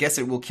mean, I guess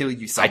it will kill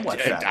you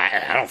somewhat fast.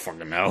 I don't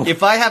fucking know.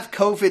 If I have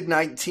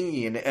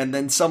COVID-19, and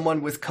then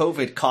someone with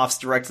COVID coughs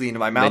directly into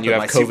my mouth then you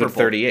have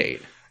COVID-38.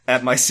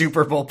 At my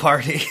Super Bowl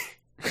party,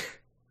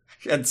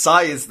 and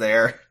Sai is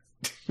there.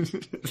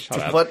 Shut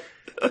up. What?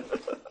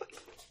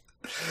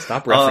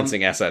 Stop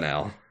referencing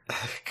SNL.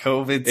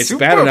 COVID It's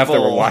Super bad enough Bowl.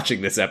 that we're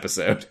watching this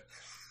episode.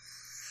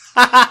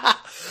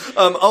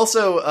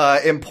 Also,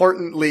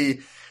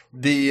 importantly,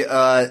 the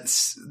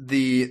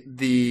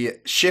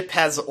ship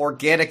has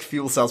organic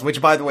fuel cells,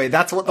 which, by the way,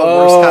 that's what the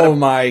worst kind of... Oh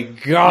my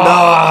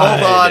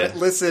god! No, hold on,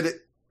 listen.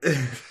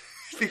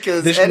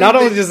 Because not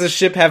only does the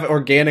ship have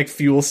organic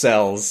fuel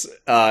cells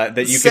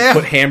that you can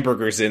put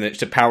hamburgers in it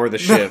to power the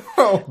ship,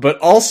 but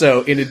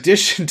also, in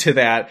addition to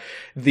that,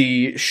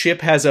 the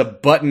ship has a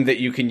button that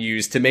you can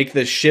use to make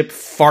the ship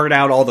fart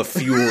out all the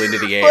fuel into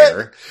the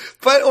air.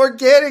 But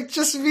organic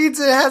just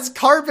means it has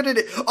carbon in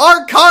it.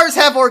 Our cars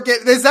have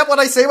organic... Is that what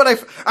I say when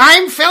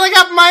I'm filling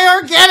up my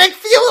organic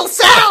fuel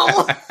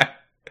cell?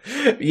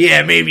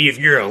 Yeah, maybe if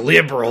you're a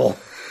liberal.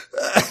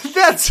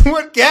 That's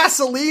what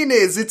gasoline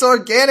is. It's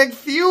organic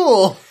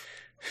fuel.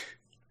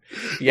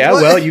 Yeah,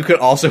 well, you could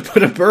also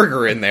put a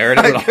burger in there and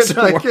it would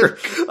also work.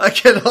 I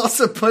could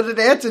also put an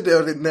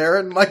antidote in there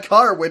and my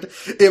car would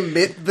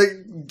emit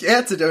the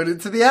antidote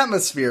into the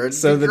atmosphere.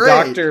 So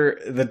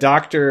the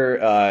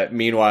doctor,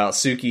 meanwhile,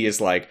 Suki is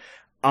like,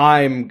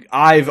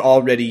 I've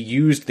already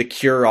used the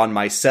cure on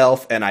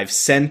myself and I've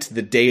sent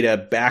the data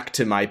back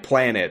to my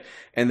planet.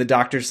 And the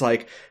doctor's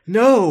like,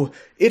 no,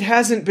 it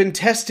hasn't been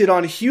tested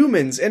on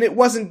humans and it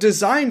wasn't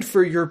designed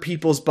for your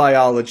people's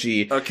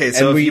biology. Okay,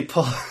 so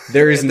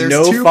there is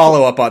no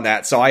follow-up on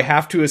that, so I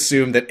have to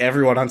assume that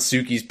everyone on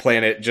Suki's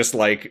planet just,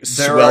 like,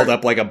 swelled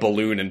up like a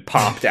balloon and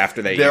popped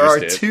after they used it. There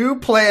are 2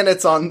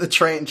 planets on the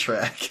train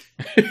track.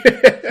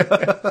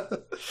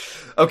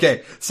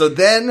 Okay, so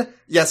then,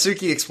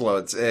 Suki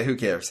explodes. Who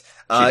cares?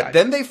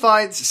 Then they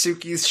find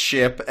Suki's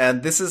ship,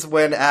 and this is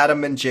when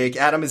Adam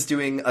is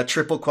doing a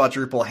triple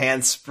quadruple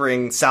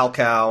handspring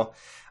Salchow,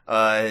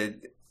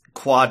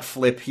 quad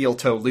flip heel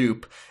toe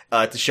loop,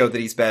 to show that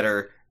he's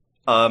better.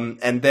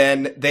 And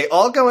then they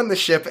all go in the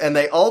ship, and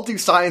they all do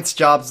science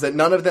jobs that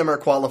none of them are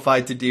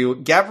qualified to do.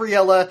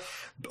 Gabriella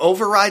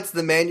overrides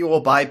the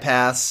manual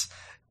bypass,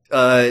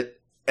 and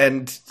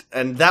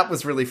that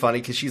was really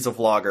funny, because she's a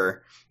vlogger.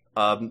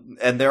 And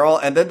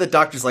then the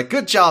doctor's like,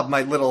 good job,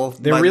 my little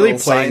They're really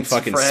little playing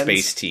fucking friends.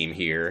 Space Team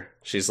here.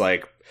 She's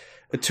like,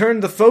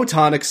 turn the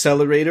photon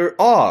accelerator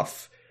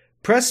off.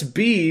 Press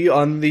B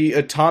on the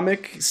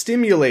atomic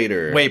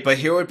stimulator. Wait, but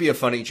here would be a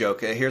funny joke.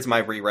 Here's my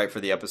rewrite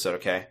for the episode,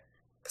 okay?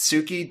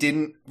 Suki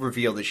didn't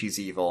reveal that she's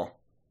evil.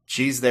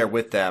 She's there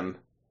with them.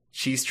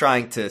 She's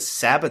trying to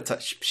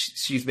sabotage.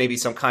 She's maybe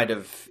some kind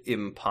of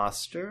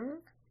imposter?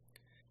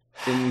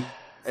 And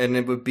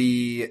it would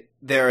be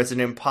there as an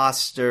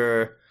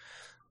imposter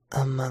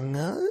among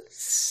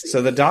us?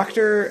 So the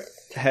doctor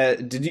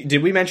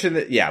did we mention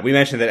that? Yeah, we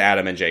mentioned that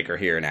Adam and Jake are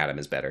here and Adam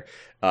is better.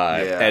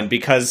 And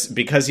because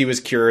he was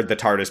cured, the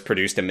TARDIS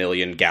produced 1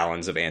 million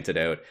gallons of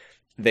antidote.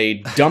 They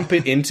dump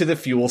it into the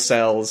fuel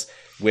cells,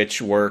 which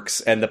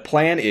works. And the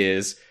plan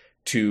is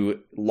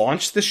to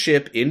launch the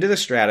ship into the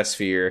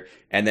stratosphere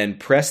and then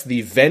press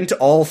the vent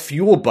all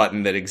fuel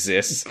button that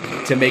exists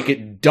to make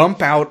it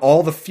dump out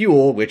all the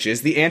fuel, which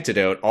is the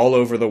antidote, all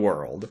over the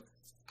world.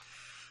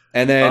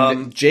 And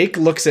then Jake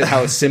looks at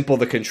how simple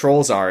the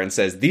controls are and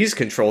says, these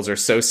controls are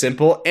so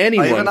simple,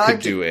 anyone could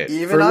do it.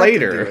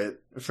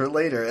 For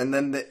later. And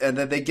then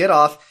they get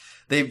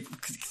off. They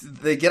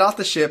get off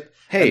the ship.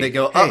 Hey, and they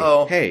go,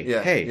 hey.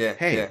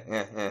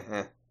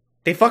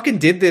 They fucking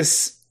did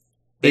this.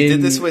 They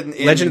did this in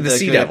Legend of the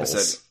Sea Devils.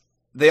 Episode.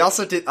 They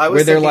also did.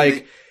 Where they're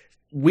like,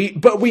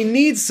 But we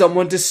need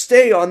someone to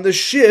stay on the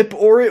ship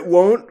or it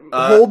won't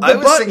hold the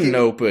button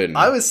open.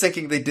 I was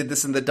thinking they did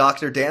this in the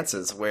Doctor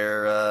Dances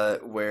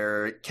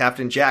where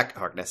Captain Jack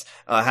Harkness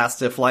has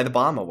to fly the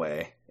bomb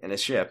away in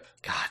his ship.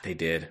 God, they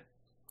did.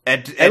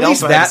 And At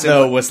least that,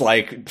 though, was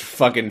like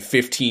fucking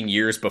 15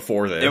 years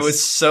before this. It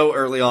was so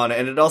early on,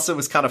 and it also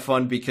was kind of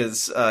fun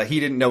because he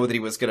didn't know that he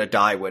was going to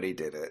die when he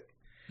did it.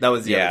 That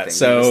was the other thing.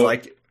 So, he was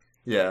like,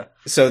 yeah.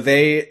 So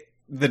the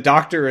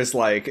Doctor is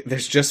like,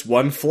 there's just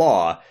one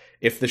flaw.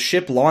 If the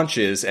ship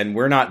launches and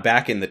we're not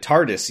back in the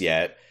TARDIS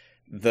yet,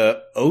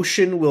 the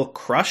ocean will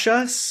crush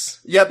us?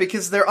 Yeah,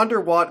 because they're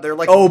underwater. They're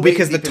like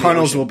because the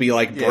tunnels will be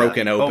like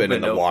broken open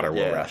and the water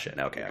will rush in.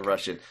 Okay.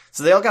 Rush in.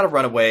 So they all got to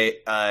run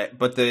away.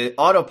 But the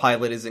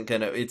autopilot isn't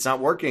gonna. It's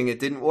not working. It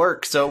didn't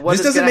work. So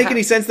this doesn't make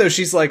any sense though.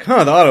 She's like, the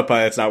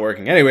autopilot's not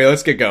working. Anyway,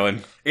 let's get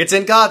going. It's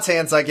in God's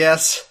hands, I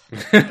guess.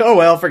 Oh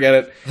well, forget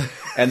it.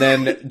 And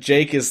then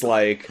Jake is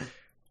like,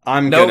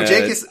 Jake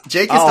is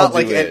not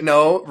like,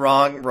 no,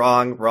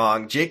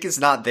 wrong. Jake is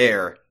not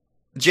there.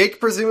 Jake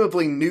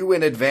presumably knew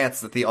in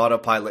advance that the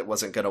autopilot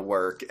wasn't going to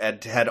work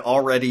and had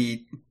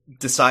already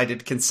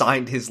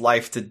consigned his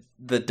life to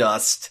the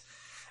dust.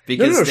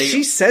 Because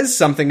she says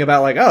something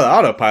about like, the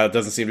autopilot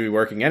doesn't seem to be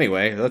working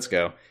anyway. Let's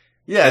go.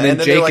 Yeah. And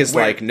then Jake is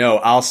like, no,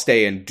 I'll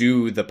stay and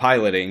do the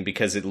piloting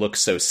because it looks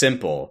so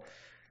simple.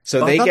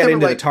 So they get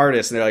into the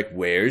TARDIS and they're like,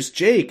 where's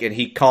Jake? And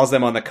he calls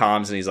them on the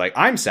comms and he's like,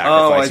 I'm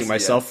sacrificing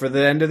myself for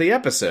the end of the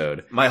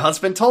episode. My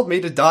husband told me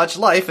to dodge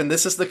life and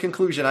this is the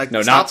conclusion.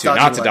 Not to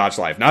dodge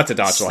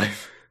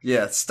life.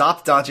 Yeah,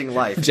 stop dodging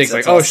life. Jake's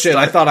like, oh shit,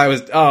 I thought I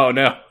was, oh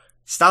no.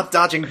 Stop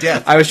dodging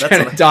death. I was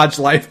trying to dodge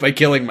life by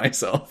killing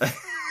myself.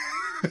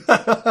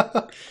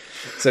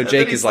 So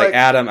Jake is like,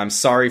 Adam, I'm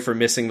sorry for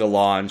missing the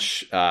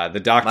launch.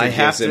 The doctor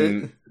gives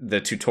him the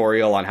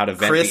tutorial on how to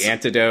vent the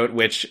antidote,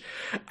 which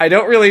I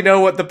don't really know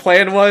what the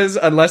plan was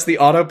unless the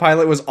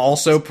autopilot was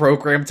also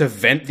programmed to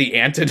vent the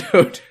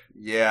antidote.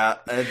 Yeah.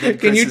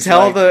 Can you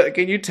tell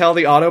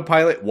the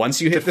autopilot once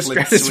you hit the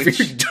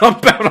stratosphere,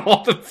 dump out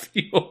all the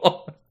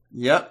fuel?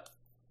 Yep.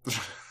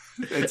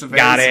 It's a very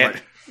Got it.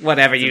 Smart,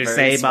 whatever you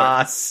say,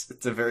 boss.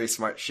 It's a very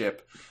smart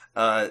ship.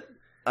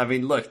 I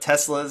mean, look,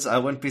 Tesla's, I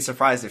wouldn't be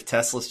surprised if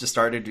Tesla's just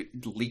started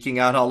leaking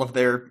out all of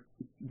their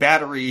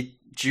battery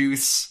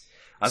juice.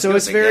 So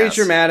it's very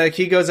dramatic.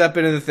 He goes up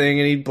into the thing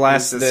and he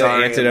blasts the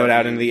antidote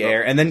out into the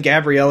air. And then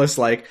Gabriella's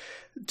like,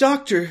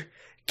 Doctor,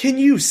 can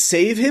you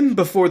save him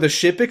before the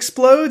ship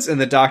explodes?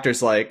 And the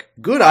doctor's like,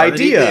 good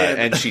idea.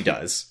 And she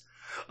does.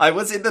 I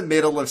was in the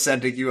middle of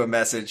sending you a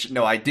message.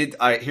 No, I did.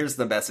 Here's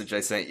the message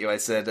I sent you. I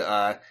said,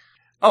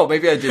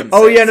 maybe I didn't.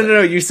 Oh, yeah,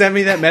 no. You sent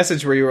me that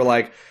message where you were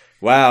like,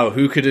 wow,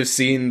 who could have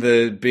seen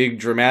the big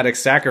dramatic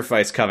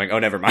sacrifice coming? Oh,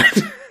 never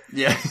mind.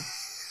 Yeah.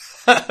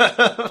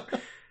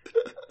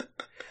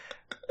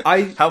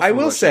 I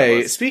will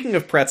say, speaking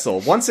of Pretzel,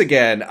 once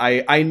again,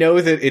 I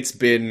know that it's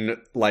been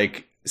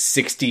like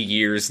 60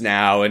 years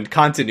now and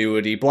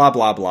continuity, blah,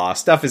 blah, blah.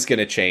 Stuff is going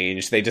to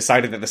change. They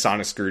decided that the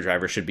sonic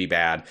screwdriver should be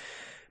bad.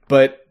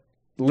 But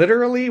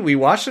literally, we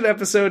watched an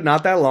episode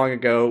not that long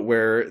ago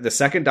where the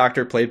second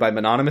Doctor, played by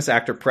mononymous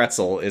actor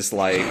Pretzel, is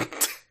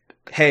like,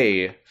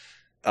 hey,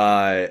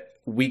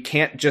 we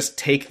can't just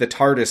take the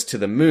TARDIS to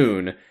the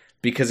moon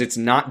because it's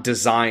not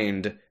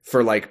designed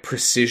for like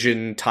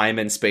precision time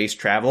and space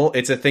travel.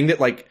 It's a thing that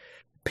like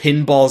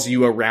pinballs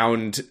you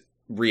around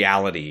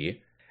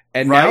reality.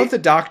 And now the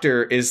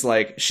Doctor is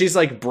like, she's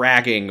like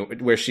bragging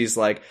where she's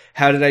like,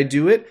 how did I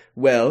do it?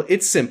 Well,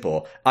 it's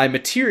simple. I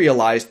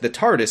materialized the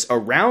TARDIS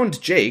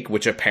around Jake,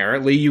 which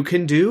apparently you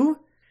can do,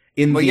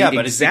 in the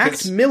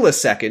exact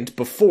millisecond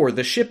before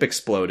the ship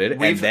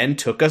exploded and then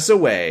took us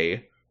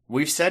away.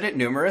 We've said it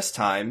numerous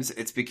times.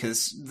 It's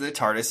because the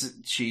TARDIS,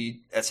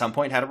 she at some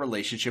point had a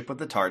relationship with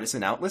the TARDIS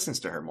and now it listens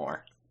to her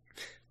more.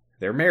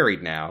 They're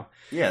married now.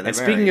 Yeah, they're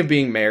married. Speaking of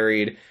being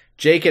married,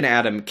 Jake and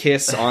Adam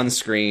kiss on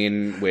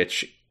screen,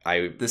 which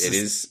it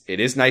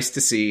is nice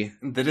to see.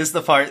 This is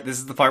the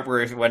part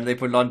where when they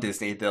put it on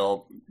Disney,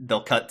 they'll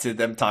cut to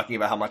them talking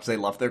about how much they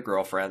love their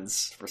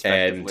girlfriends,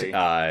 respectively.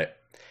 And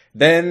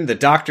then the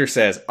Doctor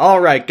says, "All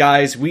right,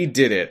 guys, we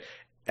did it.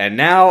 And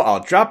now I'll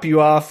drop you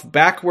off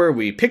back where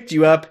we picked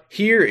you up,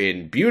 here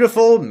in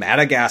beautiful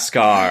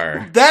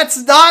Madagascar."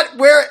 That's not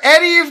where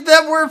any of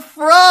them were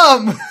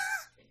from!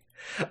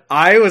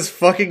 I was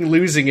fucking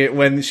losing it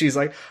when she's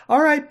like,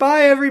 all right,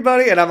 bye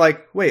everybody. And I'm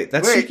like, wait,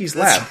 that's Suki's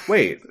lab.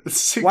 Wait.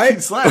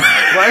 Suki's lab.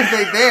 Why are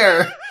they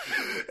there?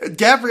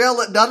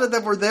 Gabriella, none of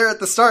them were there at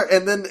the start.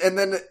 And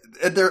then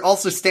they're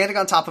also standing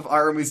on top of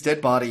Aramu's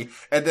dead body.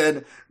 What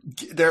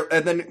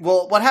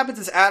happens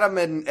is Adam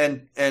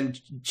and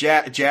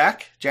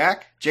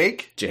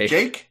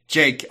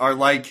Jake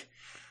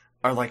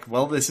are like,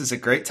 well, this is a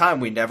great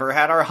time. We never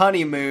had our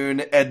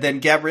honeymoon. And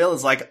then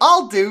Gabriella's like,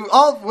 I'll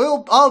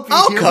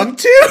come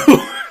too.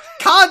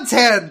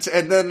 Content.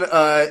 And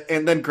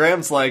then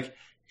Graham's like,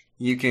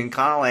 you can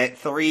call it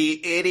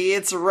 3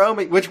 idiots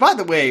roaming, which by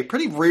the way,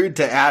 pretty rude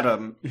to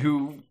Adam,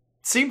 who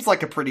seems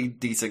like a pretty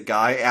decent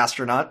guy,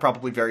 astronaut,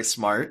 probably very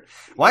smart.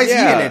 Why is he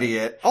an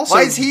idiot? Also,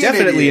 why is he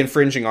definitely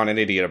infringing on An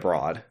Idiot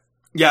Abroad.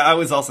 Yeah, I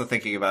was also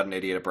thinking about An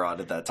Idiot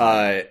Abroad at that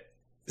time.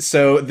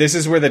 So this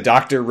is where the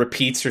Doctor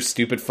repeats her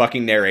stupid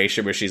fucking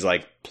narration where she's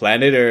like,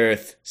 Planet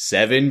Earth,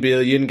 7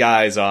 billion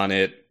guys on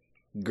it.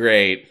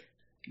 Great.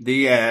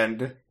 The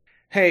end.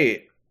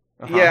 Hey,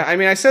 yeah, I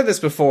mean, I said this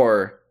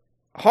before.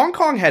 Hong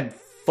Kong had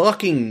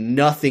fucking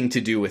nothing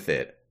to do with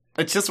it.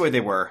 It's just the way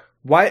they were.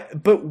 Why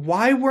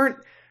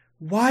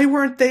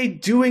weren't they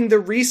doing the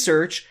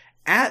research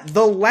at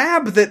the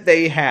lab that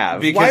they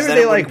have? Because why are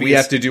they like, we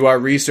have to do our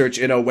research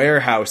in a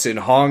warehouse in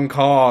Hong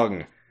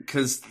Kong?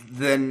 Because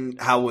then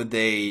how would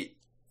they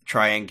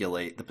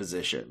triangulate the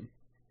position?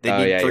 They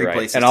need 3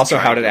 places. And also,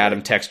 how did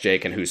Adam text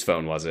Jake and whose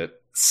phone was it?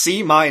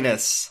 C-.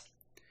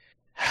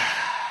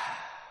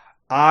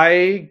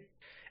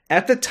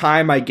 At the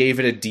time, I gave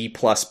it a D++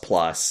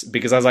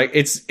 because I was like,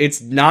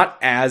 it's not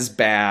as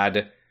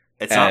bad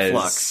as not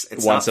Flux.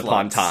 It's Once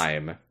Upon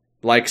Time.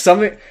 Like,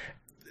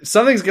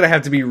 something's gonna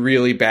have to be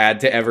really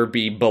bad to ever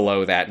be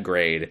below that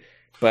grade.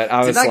 But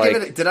I was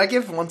did I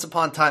give Once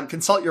Upon Time?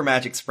 Consult your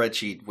magic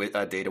spreadsheet,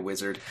 Data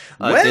Wizard.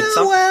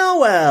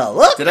 Well.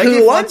 Look,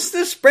 who wants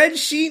the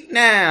spreadsheet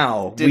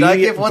now? Did I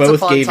give Once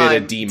Upon Time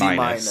it a D-?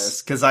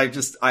 Because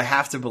I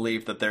have to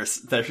believe that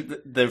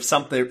there's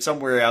something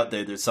somewhere out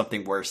there. There's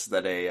something worse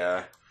than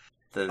a.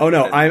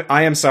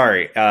 I am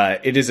sorry.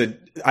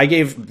 I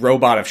gave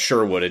Robot of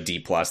Sherwood a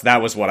D+.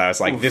 That was what I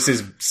was like. Oof. This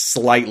is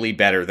slightly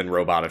better than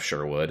Robot of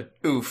Sherwood.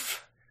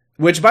 Oof.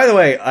 Which, by the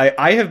way,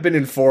 I have been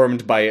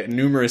informed by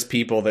numerous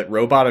people that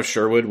Robot of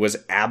Sherwood was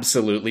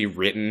absolutely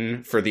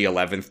written for the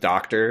 11th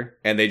Doctor,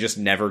 and they just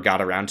never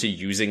got around to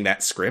using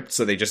that script,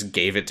 so they just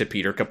gave it to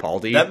Peter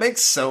Capaldi. That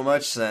makes so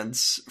much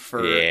sense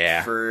for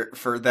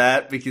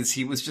that, because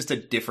he was just a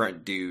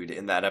different dude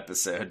in that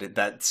episode.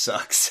 That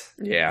sucks.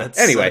 Yeah. That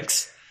anyway,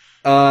 sucks.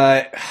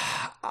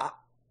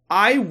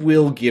 I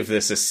will give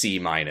this a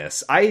C-.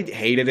 I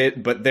hated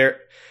it, but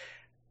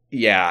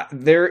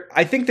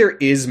I think there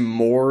is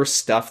more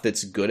stuff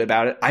that's good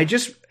about it.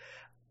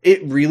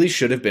 It really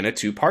should have been a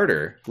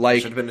 2-parter.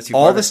 Like,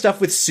 all the stuff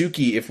with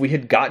Suki, if we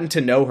had gotten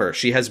to know her,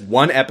 she has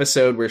one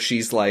episode where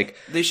she's like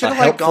a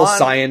helpful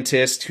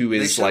scientist who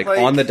is like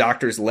on the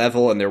Doctor's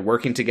level, and they're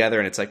working together,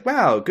 and it's like,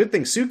 wow, good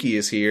thing Suki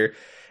is here.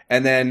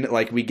 And then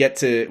like we get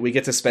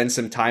to spend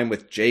some time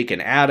with Jake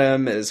and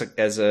Adam as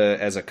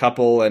a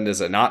couple and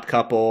as a not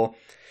couple.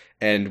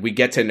 And we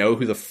get to know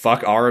who the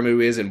fuck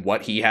Aramu is and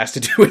what he has to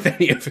do with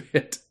any of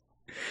it.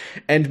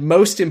 And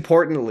most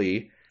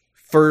importantly,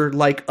 for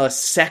like a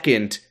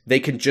second, they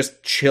can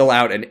just chill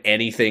out and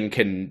anything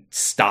can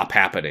stop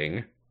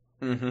happening.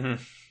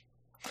 Mm-hmm.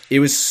 It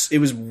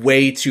was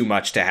way too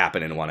much to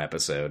happen in one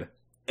episode.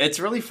 It's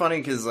really funny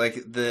because like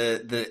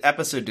the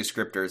episode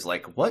descriptors,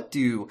 like, what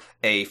do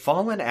a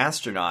fallen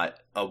astronaut,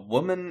 a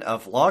woman, a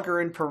vlogger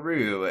in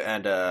Peru,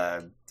 and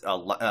a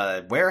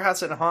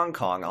warehouse in Hong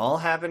Kong all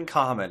have in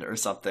common or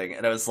something?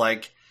 And I was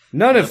like,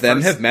 none of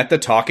them have met the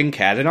talking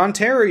cat in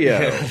Ontario.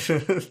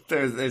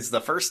 It's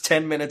the first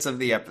 10 minutes of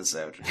the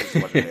episode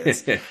is what it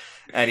is.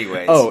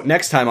 Anyways. Oh,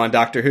 next time on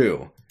Doctor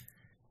Who,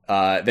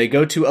 they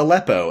go to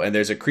Aleppo and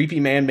there's a creepy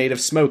man made of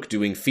smoke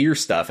doing fear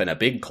stuff and a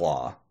big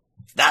claw.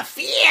 The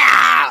fear!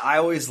 I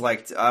always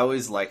liked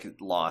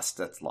Lost.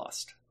 That's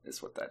Lost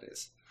is what that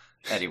is.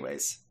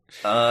 Anyways.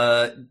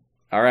 All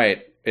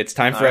right. It's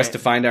time for us to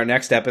find our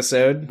next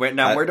episode. Wait,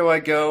 now where do I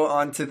go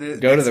on to the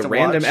Go to the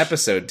random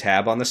episode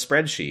tab on the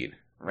spreadsheet.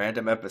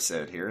 Random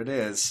episode. Here it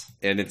is.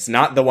 And it's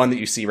not the one that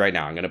you see right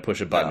now. I'm going to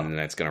push a button and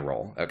it's going to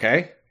roll.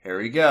 Okay? Here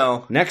we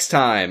go. Next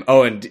time.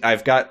 Oh, and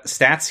I've got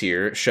stats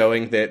here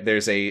showing that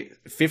there's a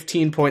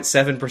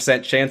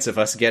 15.7% chance of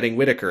us getting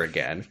Whittaker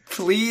again.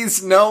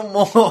 Please, no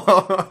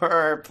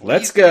more. Please.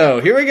 Let's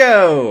go. Here we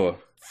go.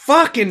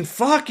 Fucking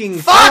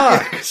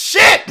fuck.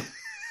 Shit!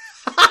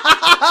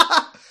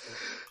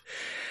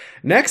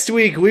 Next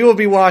week, we will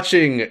be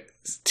watching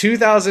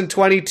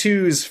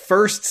 2022's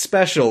first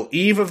special,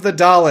 Eve of the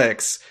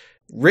Daleks,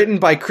 written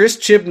by Chris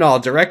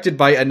Chibnall, directed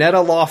by Annetta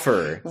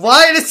Laufer.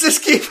 Why does this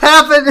keep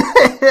happening?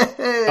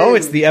 Oh,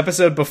 it's the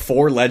episode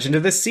before Legend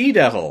of the Sea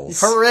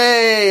Devils.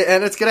 Hooray!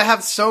 And it's gonna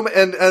have so many,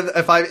 and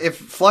if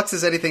Flux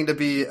is anything to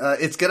be,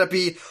 it's gonna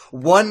be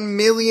 1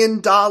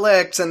 million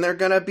Daleks, and there are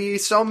gonna be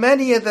so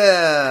many of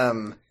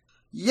them.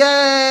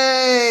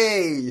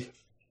 Yay!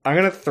 I'm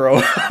gonna throw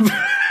up.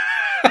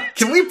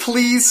 Can we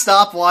please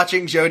stop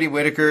watching Jodie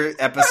Whittaker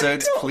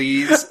episodes,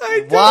 please? I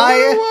don't want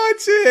to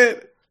watch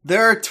it.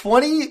 There are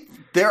 20...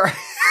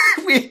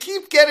 we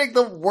keep getting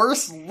the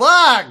worst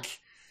luck.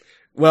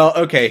 Well,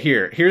 okay,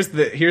 here's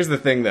the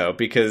thing though,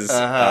 because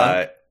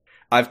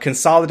I've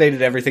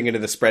consolidated everything into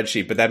the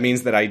spreadsheet, but that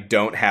means that I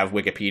don't have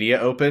Wikipedia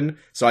open,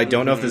 so I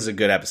don't know if this is a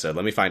good episode.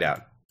 Let me find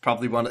out.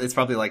 It's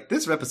probably like,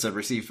 this episode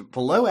received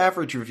below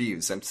average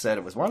reviews and said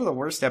it was one of the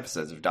worst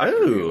episodes of Doctor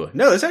Who. Ooh,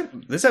 no,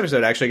 this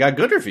episode actually got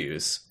good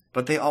reviews.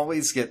 But they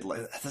always get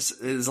this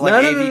is like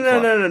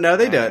no.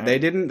 They don't. They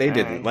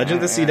didn't. Legend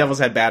of the Sea Devils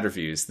had bad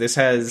reviews. This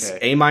has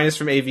A-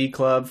 from AV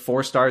Club,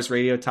 4 stars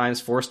Radio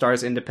Times, 4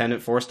 stars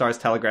Independent, 4 stars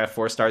Telegraph,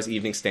 4 stars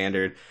Evening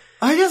Standard.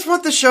 I just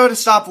want the show to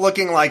stop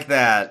looking like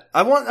that.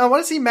 I want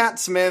to see Matt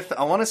Smith.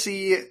 I want to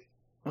see.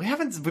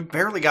 We've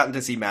barely gotten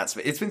to see Matt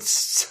Smith. It's been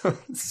so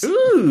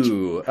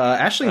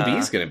Aisling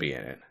B's going to be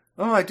in it.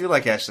 Oh, I do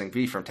like Aisling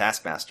B from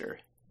Taskmaster.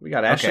 We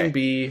got Aisling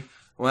B.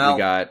 Well, we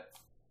got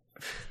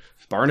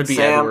Barnaby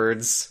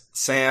Edwards.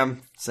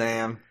 Sam.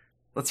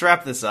 Let's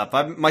wrap this up.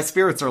 My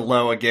spirits are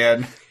low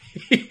again.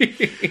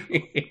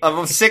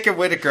 I'm sick of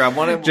Whittaker. I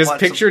want to just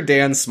picture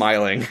Dan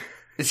smiling.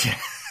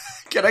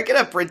 Can I get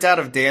a printout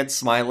of Dan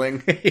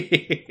smiling?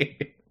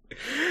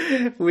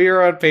 We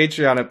are on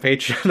Patreon at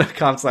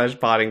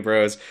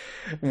patreon.com/pottingbros.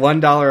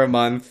 $1 a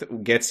month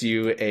gets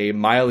you a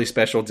mildly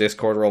special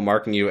Discord role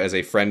marking you as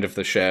a friend of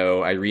the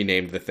show. I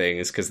renamed the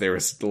things because there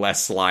was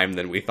less slime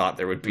than we thought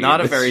there would be.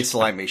 Not a very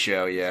slimy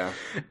show, yeah.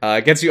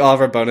 It gets you all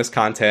of our bonus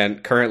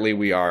content. Currently,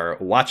 we are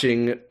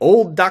watching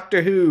Old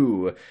Doctor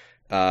Who.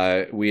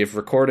 We have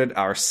recorded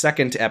our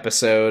second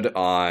episode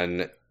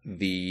on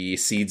the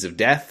Seeds of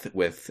Death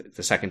with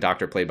the second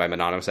Doctor played by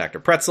anonymous actor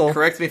Pretzel.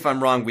 Correct me if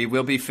I'm wrong, we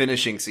will be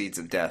finishing Seeds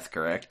of Death,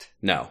 correct?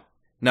 No.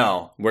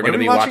 We're going to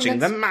be watching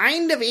The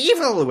Mind of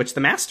Evil, which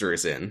the Master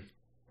is in.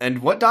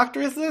 And what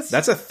Doctor is this?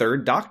 That's a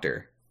third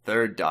Doctor.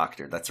 Third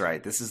Doctor, that's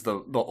right. This is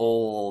the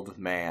old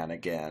man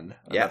again.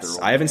 Yes,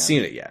 I haven't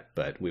seen it yet,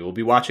 but we will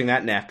be watching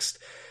that next.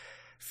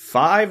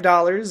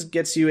 $5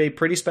 gets you a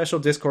pretty special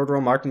Discord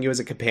role marking you as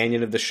a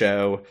companion of the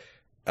show.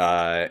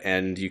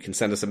 And you can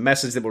send us a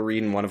message that we'll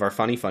read in one of our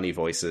funny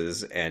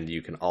voices, and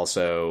you can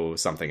also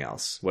something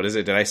else. What is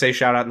it? Did I say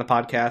shout out in the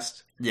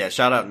podcast? Yeah,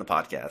 shout out in the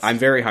podcast. I'm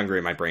very hungry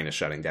and my brain is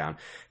shutting down.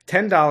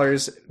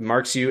 $10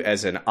 marks you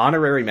as an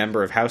honorary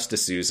member of House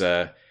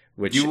D'Souza,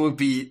 which you're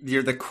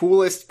the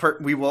coolest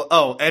we will.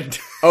 Oh, and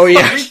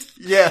yeah.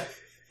 Yeah.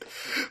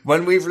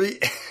 When we read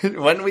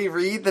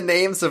the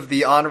names of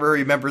the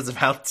honorary members of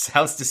House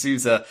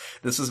D'Souza,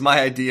 this was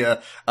my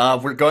idea.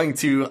 We're going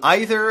to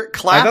either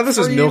clap. I thought this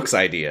was Milk's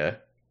idea.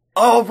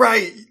 Oh,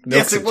 right.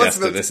 Milk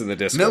suggested this in the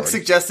Discord. Milk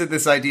suggested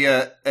this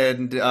idea,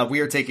 and we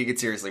are taking it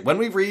seriously. When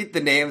we read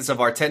the names of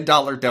our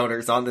 $10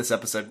 donors on this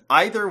episode,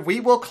 either we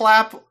will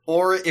clap,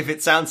 or if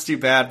it sounds too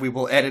bad, we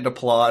will edit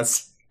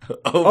applause.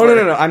 Oh,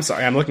 no. I'm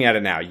sorry. I'm looking at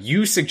it now.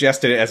 You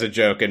suggested it as a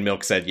joke, and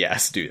Milk said,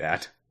 yes, do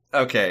that.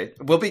 Okay,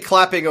 we'll be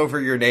clapping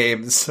over your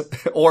names,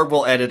 or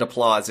we'll edit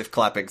applause if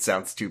clapping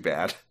sounds too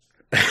bad.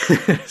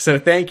 So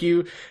thank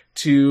you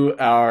to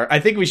I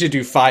think we should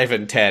do 5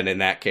 and 10 in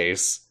that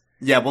case.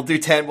 Yeah, we'll do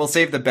 10. We'll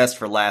save the best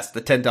for last.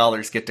 The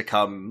 $10 get to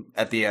come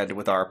at the end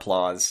with our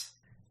applause.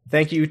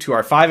 Thank you to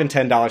our $5 and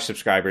 $10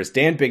 subscribers,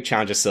 Dan Big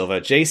Chanja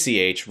Silva,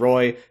 JCH,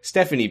 Roy,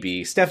 Stephanie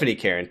B, Stephanie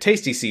Karen,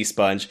 Tasty Sea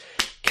Sponge,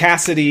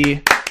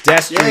 Cassidy,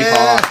 Destiny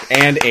Hawk,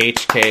 and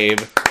H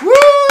Cave. Woo!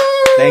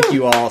 Thank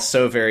you all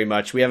so very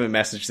much. We have a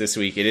message this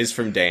week. It is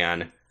from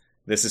Dan.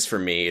 This is for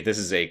me. This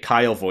is a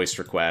Kyle voice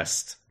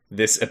request.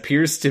 This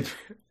appears to...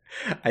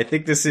 I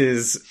think this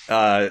is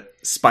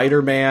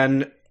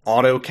Spider-Man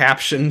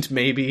auto-captioned,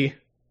 maybe,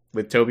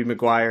 with Tobey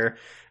Maguire.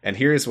 And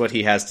here's what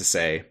he has to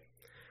say.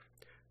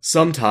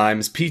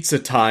 Sometimes pizza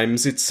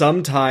times, it's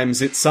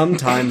sometimes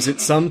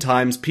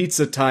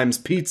pizza times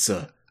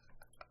pizza.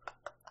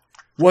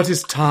 What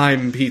is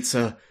time,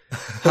 pizza?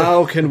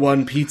 How can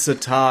one pizza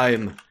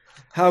time?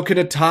 How can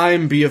a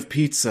time be of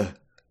pizza?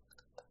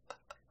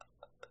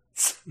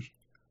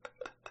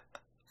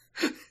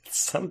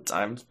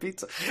 Sometimes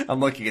pizza.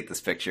 I'm looking at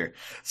this picture.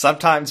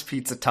 Sometimes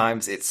pizza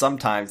times, it's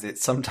sometimes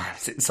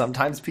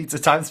pizza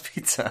times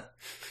pizza.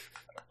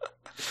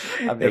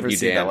 I've never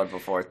seen that one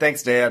before.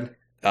 Thanks, Dan.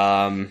 We're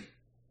on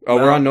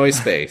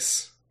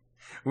Noisepace.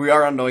 We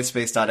are on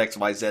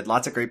Noisepace.xyz.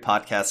 Lots of great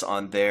podcasts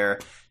on there.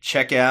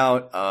 Check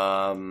out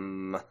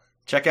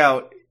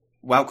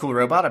Wow Cool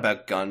Robot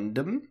about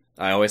Gundam.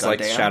 I always like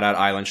to shout out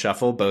Island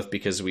Shuffle, both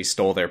because we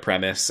stole their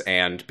premise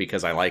and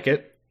because I like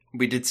it.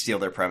 We did steal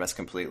their premise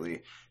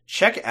completely.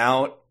 Check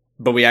out...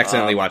 But we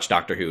accidentally watched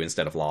Doctor Who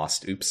instead of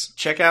Lost. Oops.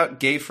 Check out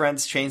Gay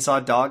Friends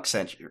Chainsaw Dog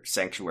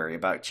Sanctuary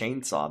about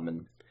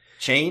chainsawmen.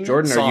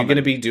 Jordan, are you going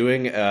to be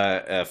doing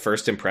a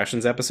First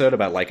Impressions episode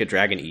about Like a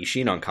Dragon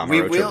Ishin on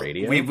Kamurocho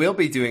Radio? We will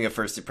be doing a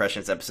First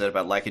Impressions episode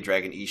about Like a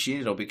Dragon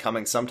Ishin. It'll be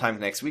coming sometime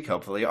next week,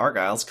 hopefully.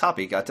 Argyle's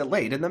copy got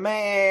delayed in the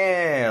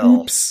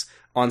mail. Oops.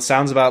 On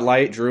Sounds About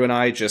Light, Drew and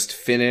I just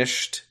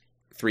finished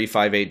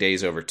 358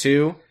 Days Over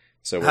 2.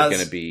 So we're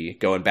going to be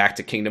going back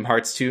to Kingdom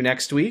Hearts 2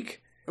 next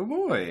week. Oh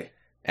boy.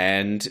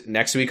 And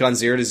next week on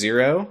 0 to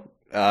 0...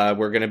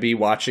 we're going to be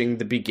watching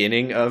the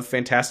beginning of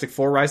Fantastic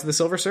Four: Rise of the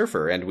Silver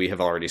Surfer, and we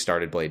have already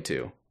started Blade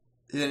 2.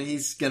 And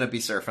he's going to be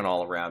surfing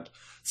all around.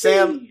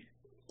 Sam,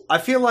 I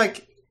feel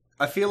like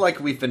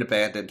we've been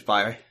abandoned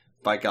by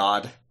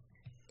God.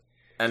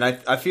 And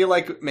I feel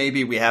like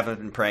maybe we haven't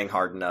been praying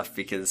hard enough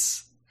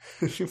because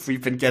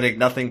we've been getting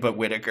nothing but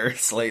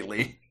Whittakers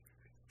lately.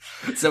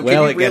 So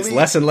well, it gets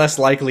less and less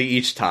likely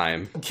each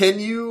time. Can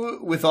you,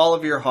 with all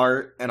of your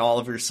heart and all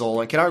of your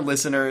soul, and can our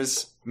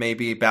listeners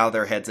maybe bow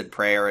their heads in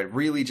prayer and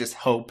really just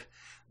hope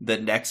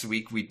that next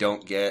week we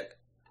don't get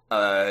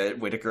a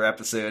Whittaker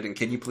episode? And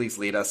can you please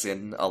lead us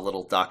in a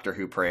little Doctor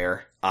Who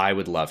prayer? I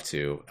would love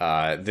to.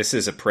 This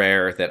is a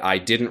prayer that I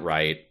didn't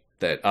write,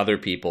 that other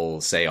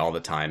people say all the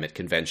time at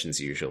conventions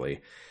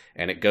usually.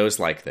 And it goes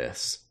like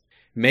this.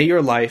 May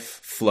your life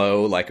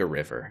flow like a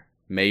river.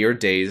 May your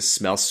days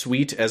smell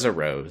sweet as a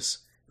rose.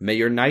 May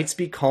your nights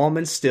be calm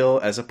and still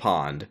as a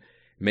pond.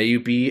 May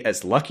you be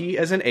as lucky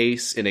as an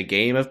ace in a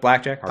game of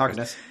blackjack.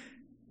 Darkness.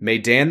 May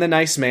Dan the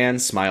Nice Man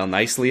smile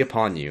nicely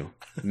upon you.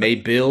 May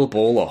Bill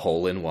bowl a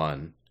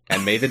hole-in-one.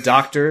 And may the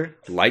Doctor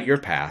light your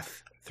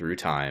path through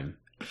time.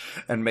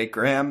 And may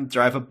Graham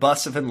drive a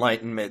bus of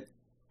enlightenment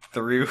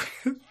through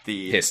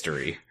the...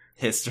 History.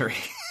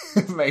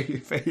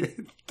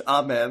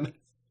 Amen.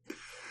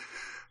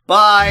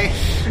 Bye.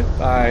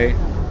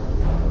 Bye.